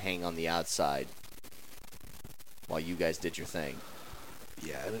and hang on the outside while you guys did your thing.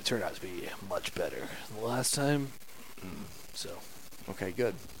 Yeah, and it turned out to be much better than the last time. So, Okay,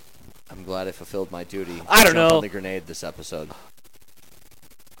 good. I'm glad I fulfilled my duty. I don't Jump know. on the grenade this episode.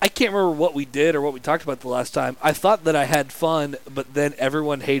 I can't remember what we did or what we talked about the last time. I thought that I had fun, but then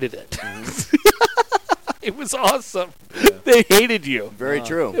everyone hated it. It was awesome. Yeah. They hated you. Very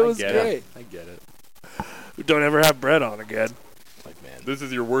true. It was I get great. it. I get it. Don't ever have bread on again. Like, man. This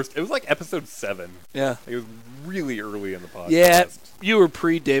is your worst. It was like episode 7. Yeah. It was really early in the podcast. Yeah, you were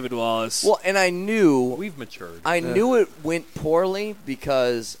pre-David Wallace. Well, and I knew We've matured. I knew it went poorly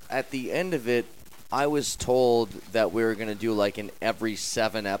because at the end of it, I was told that we were going to do like in every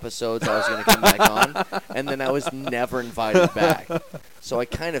 7 episodes I was going to come back on, and then I was never invited back. So I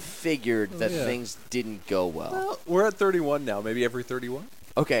kind of figured that things didn't go well. Well, we're at 31 now. Maybe every 31?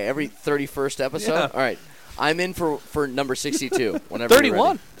 Okay, every 31st episode? Yeah. All right. I'm in for number 62. Whenever you're 31.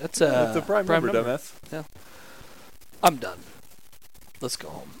 ready. That's That's a prime number, dumbass. Yeah. I'm done. Let's go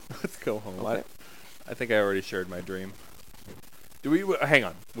home. Let's go home. Okay. I think I already shared my dream. Do we? Hang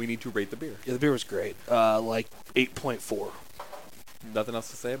on. We need to rate the beer. Yeah, the beer was great. Like 8.4. Nothing else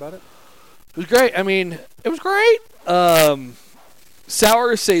to say about it? It was great. I mean, it was great.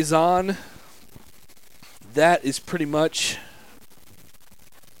 Sour Saison. That is pretty much.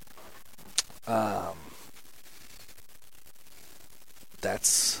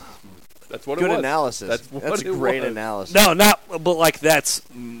 That's what Good it was. analysis. That's what That's it great was. analysis. No, not. But like that's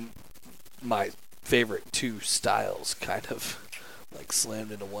my favorite 2 styles, kind of like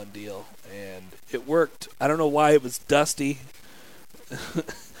slammed into one deal, and it worked. I don't know why it was dusty.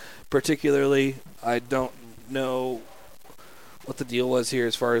 Particularly, I don't know what the deal was here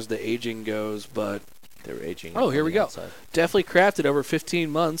as far as the aging goes, but They're aging. Oh, here on we the go. outside. definitely crafted over 15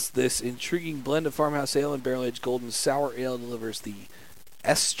 months. This intriguing blend of farmhouse ale and barrel-aged golden sour ale delivers the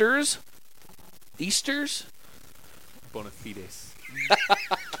Easters Bona fides.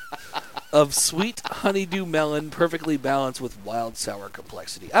 of sweet honeydew melon, perfectly balanced with wild sour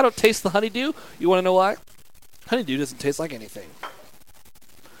complexity. I don't taste the honeydew. You want to know why? Honeydew doesn't taste like anything.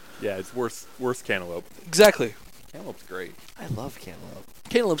 Yeah, it's worse cantaloupe. Exactly. Cantaloupe's great. I love cantaloupe.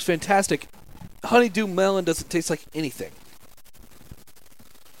 Cantaloupe's fantastic. Honeydew melon doesn't taste like anything.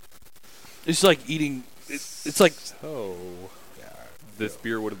 It's like eating. It's like. So, this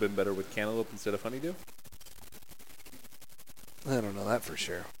beer would have been better with cantaloupe instead of honeydew? I don't know that for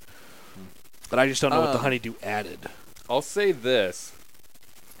sure. But I just don't know what the honeydew added. I'll say this.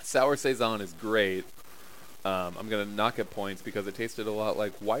 Sour Saison is great. I'm going to knock it points because it tasted a lot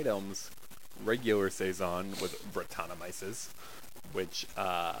like White Elm's regular Saison with Brettanomyces, which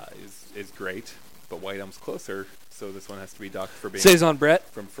is great. But White Elm's closer, so this one has to be docked for being Saison Brett?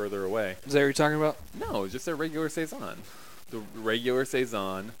 from further away. Is that what you're talking about? No, it's just a regular Saison. The regular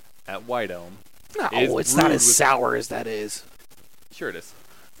Saison at White Elm. No, is it's not brewed as with- sour as that is. Sure it is.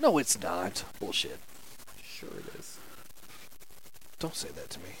 No, it's not. Bullshit. Sure it is. Don't say that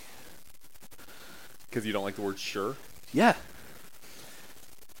to me. Because you don't like the word sure? Yeah.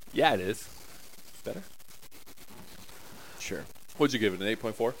 Yeah, it is. Better? Sure. What'd you give it, an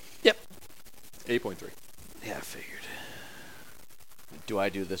 8.4? Yep. 8.3. Yeah, I figured. Do I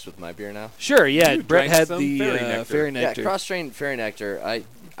do this with my beer now? Sure, yeah. You Brett drank had some the fairy nectar. fairy nectar. Yeah, cross-strain fairy nectar.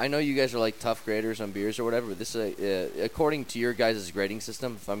 I know you guys are like tough graders on beers or whatever, but this is according to your guys' grading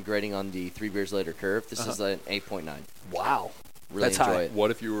system, if I'm grading on the 3 beers later curve, this is an 8.9. Wow. Really That's enjoy high. it.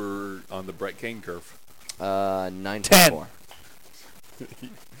 What if you were on the Brett Kane curve? 9.4.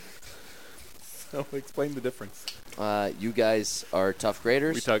 So explain the difference. You guys are tough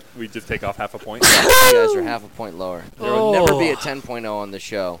graders. We just take off half a point. You guys are half a point lower. There will never be a 10.0 on the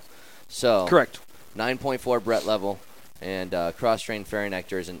show. So Correct. 9.4 Brett level, and cross-strain fairy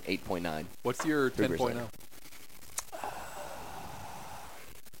nectar is an 8.9. What's your 3 beers 10.0? later.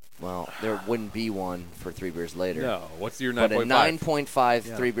 Well, there wouldn't be one for 3 beers later. No. What's your But a 9.5? 9.5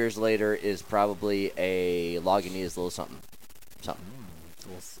 Yeah. 3 beers later is probably a Lagunitas little something. Something.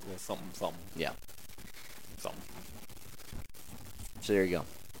 Little something. Yeah. Something. So there you go.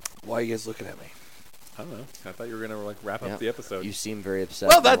 Why are you guys looking at me? I don't know. I thought you were going to wrap Yeah. up the episode. You seem very upset.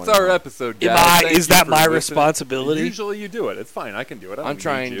 Well, I that's wanna our know. episode, guys. Thank Is you that for my listening. responsibility? Usually you do it. It's fine. I can do it. I I'm don't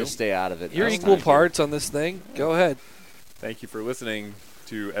trying need to you. stay out of it. You're That's equal fine. parts on this thing. Go ahead. Thank you for listening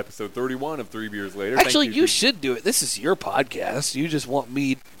to episode 31 of 3 Beers Later. Actually, Thank you for- should do it. This is your podcast. You just want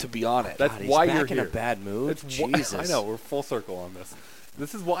me to be on it. That's God, he's why back you're in here. a bad mood. That's why- Jesus. I know. We're full circle on this.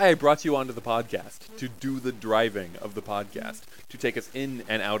 This is why I brought you onto the podcast, to do the driving of the podcast, to take us in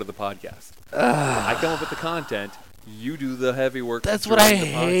and out of the podcast. I come up with the content. You do the heavy work. That's what I during the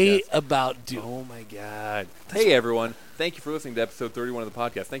hate podcast. about doing. Oh, my God. Hey, everyone. Thank you for listening to episode 31 of the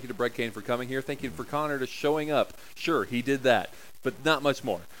podcast. Thank you to Brett Kane for coming here. Thank you for Connor to showing up. Sure, he did that, but not much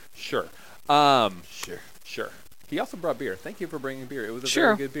more. Sure. Sure. He also brought beer. Thank you for bringing beer. It was a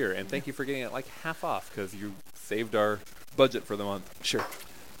very good beer. And thank you for getting it like half off because you saved our budget for the month. Sure.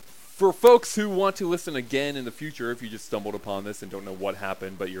 For folks who want to listen again in the future, if you just stumbled upon this and don't know what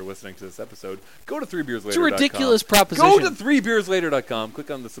happened, but you're listening to this episode, go to 3beerslater.com. It's a ridiculous proposition. Go to 3beerslater.com. Click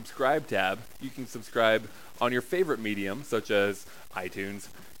on the subscribe tab. You can subscribe on your favorite medium, such as iTunes.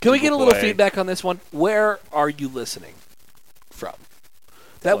 Can we get a Google little Play. feedback on this one? Where are you listening from?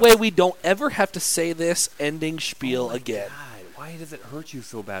 That way we don't ever have to say this ending spiel again. God, why does it hurt you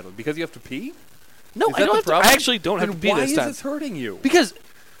so badly? Because you have to pee? No, Is I that don't the have to. problem? I actually don't have Then to be why this is time. this hurting you? Because,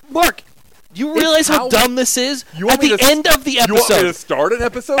 Mark, you realize how dumb this is? You want At me the to end of the You want me to episode, start an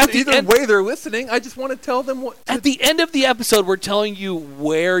episode? At the Either end- way they're listening. I just want to tell them what. at the end of the episode, we're telling you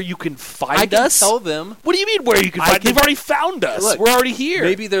where you can find I can us. tell them. What do you mean where you can I find? can- They've already found us. Look, we're already here.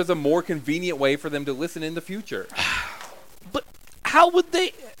 Maybe there's a more convenient way for them to listen in the future. But how would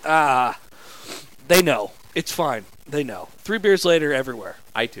they? They know. It's fine. They know. 3 beers later, everywhere.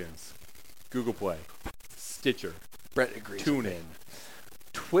 iTunes, Google Play, Stitcher, Brett agrees. TuneIn,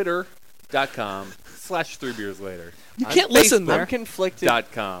 Twitter.com/3beerslater. You can't listen there. I'm conflicted.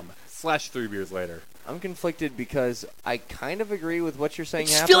 .com/3beerslater. I'm conflicted because I kind of agree with what you're saying. I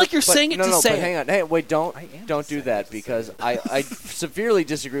just half feel of, like you're but saying it no, to no, say but it. hang on. Hey, wait, don't I am do just saying that it to because say I severely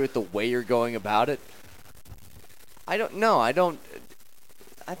disagree with the way you're going about it. I don't know. I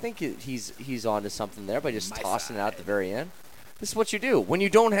think he's onto something there by just tossing it out at the very end. This is what you do when you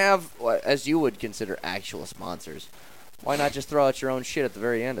don't have, as you would consider, actual sponsors. Why not just throw out your own shit at the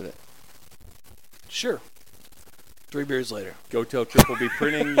very end of it? Sure. 3 beers later. Go tell Triple B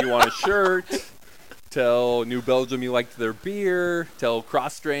Printing you want a shirt. Tell New Belgium you liked their beer. Tell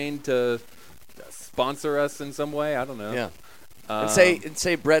Cross Strain to sponsor us in some way. I don't know. Yeah. And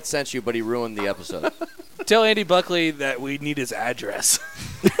say Brett sent you, but he ruined the episode. Tell Andy Buckley that we need his address.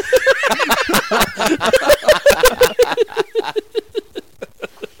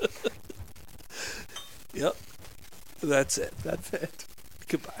 Yep. That's it. That's it.